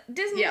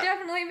 Disney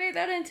definitely made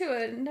that into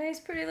a nice,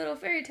 pretty little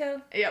fairy tale.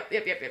 Yep.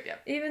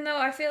 Even though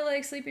I feel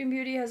like Sleeping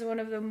Beauty has one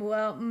of the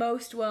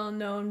most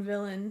well-known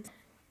villains.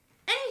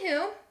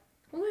 Anywho,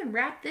 we'll go ahead and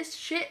wrap this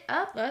shit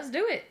up. Let's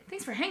do it.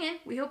 Thanks for hanging.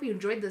 We hope you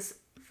enjoyed this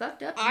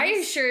fucked up.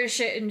 I sure as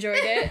shit enjoyed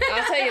it.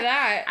 I'll tell you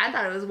that. I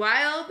thought it was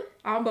wild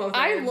on both ends.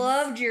 I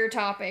loved your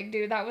topic,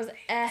 dude. That was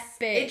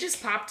epic. It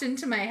just popped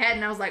into my head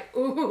and I was like,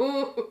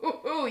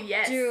 ooh,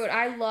 yes. Dude,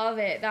 I love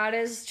it. That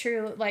is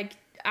true. Like,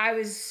 I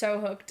was so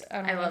hooked.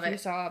 I don't know if you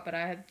saw it, but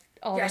I had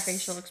all the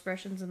facial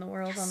expressions in the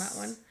world on that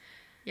one.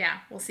 Yeah,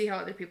 we'll see how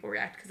other people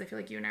react because I feel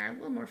like you and I are a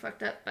little more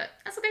fucked up, but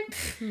that's okay.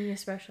 Me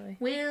especially.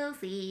 We'll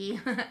see.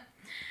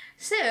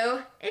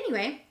 So,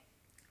 anyway,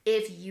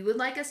 if you would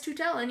like us to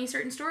tell any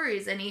certain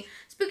stories, any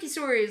spooky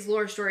stories,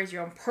 lore stories,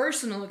 your own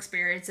personal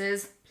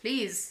experiences,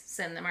 please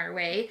send them our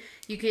way.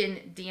 You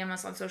can DM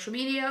us on social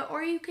media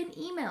or you can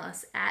email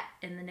us at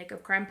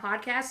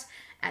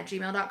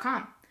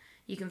inthenickofcrimepodcast@gmail.com.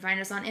 You can find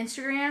us on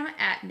Instagram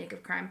at Nick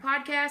of Crime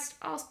Podcast,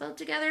 all spelled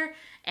together,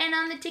 and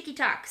on the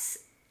TikToks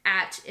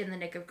at In the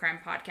Nick of Crime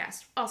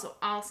Podcast, also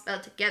all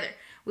spelled together.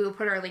 We will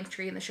put our link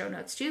tree in the show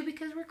notes too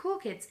because we're cool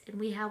kids and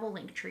we have a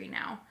link tree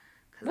now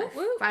because I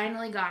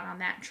finally got on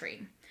that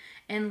train.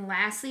 And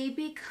lastly,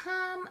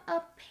 become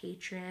a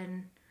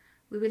patron.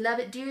 We would love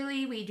it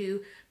dearly. We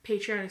do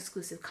Patreon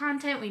exclusive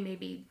content. We may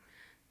be,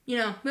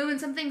 moving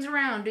some things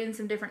around, doing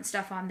some different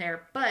stuff on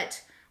there,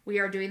 but we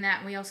are doing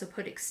that. And we also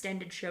put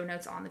extended show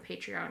notes on the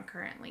Patreon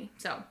currently.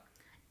 So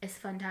it's a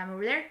fun time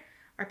over there.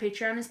 Our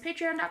Patreon is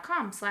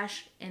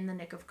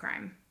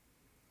patreon.com/inthenickofcrime.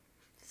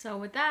 So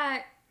with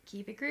that,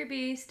 keep it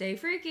creepy, stay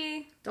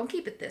freaky. Don't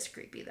keep it this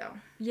creepy though.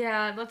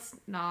 Yeah, let's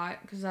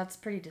not, because that's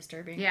pretty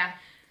disturbing. Yeah.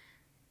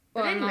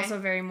 Well, anyway. I'm also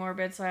very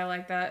morbid, so I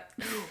like that.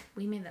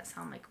 We made that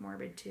sound like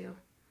morbid too.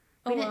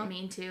 We didn't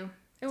mean to.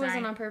 It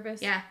wasn't on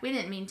purpose. Yeah, we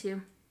didn't mean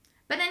to.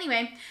 But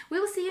anyway, we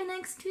will see you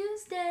next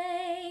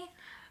Tuesday.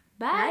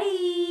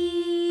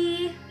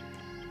 Bye. Bye.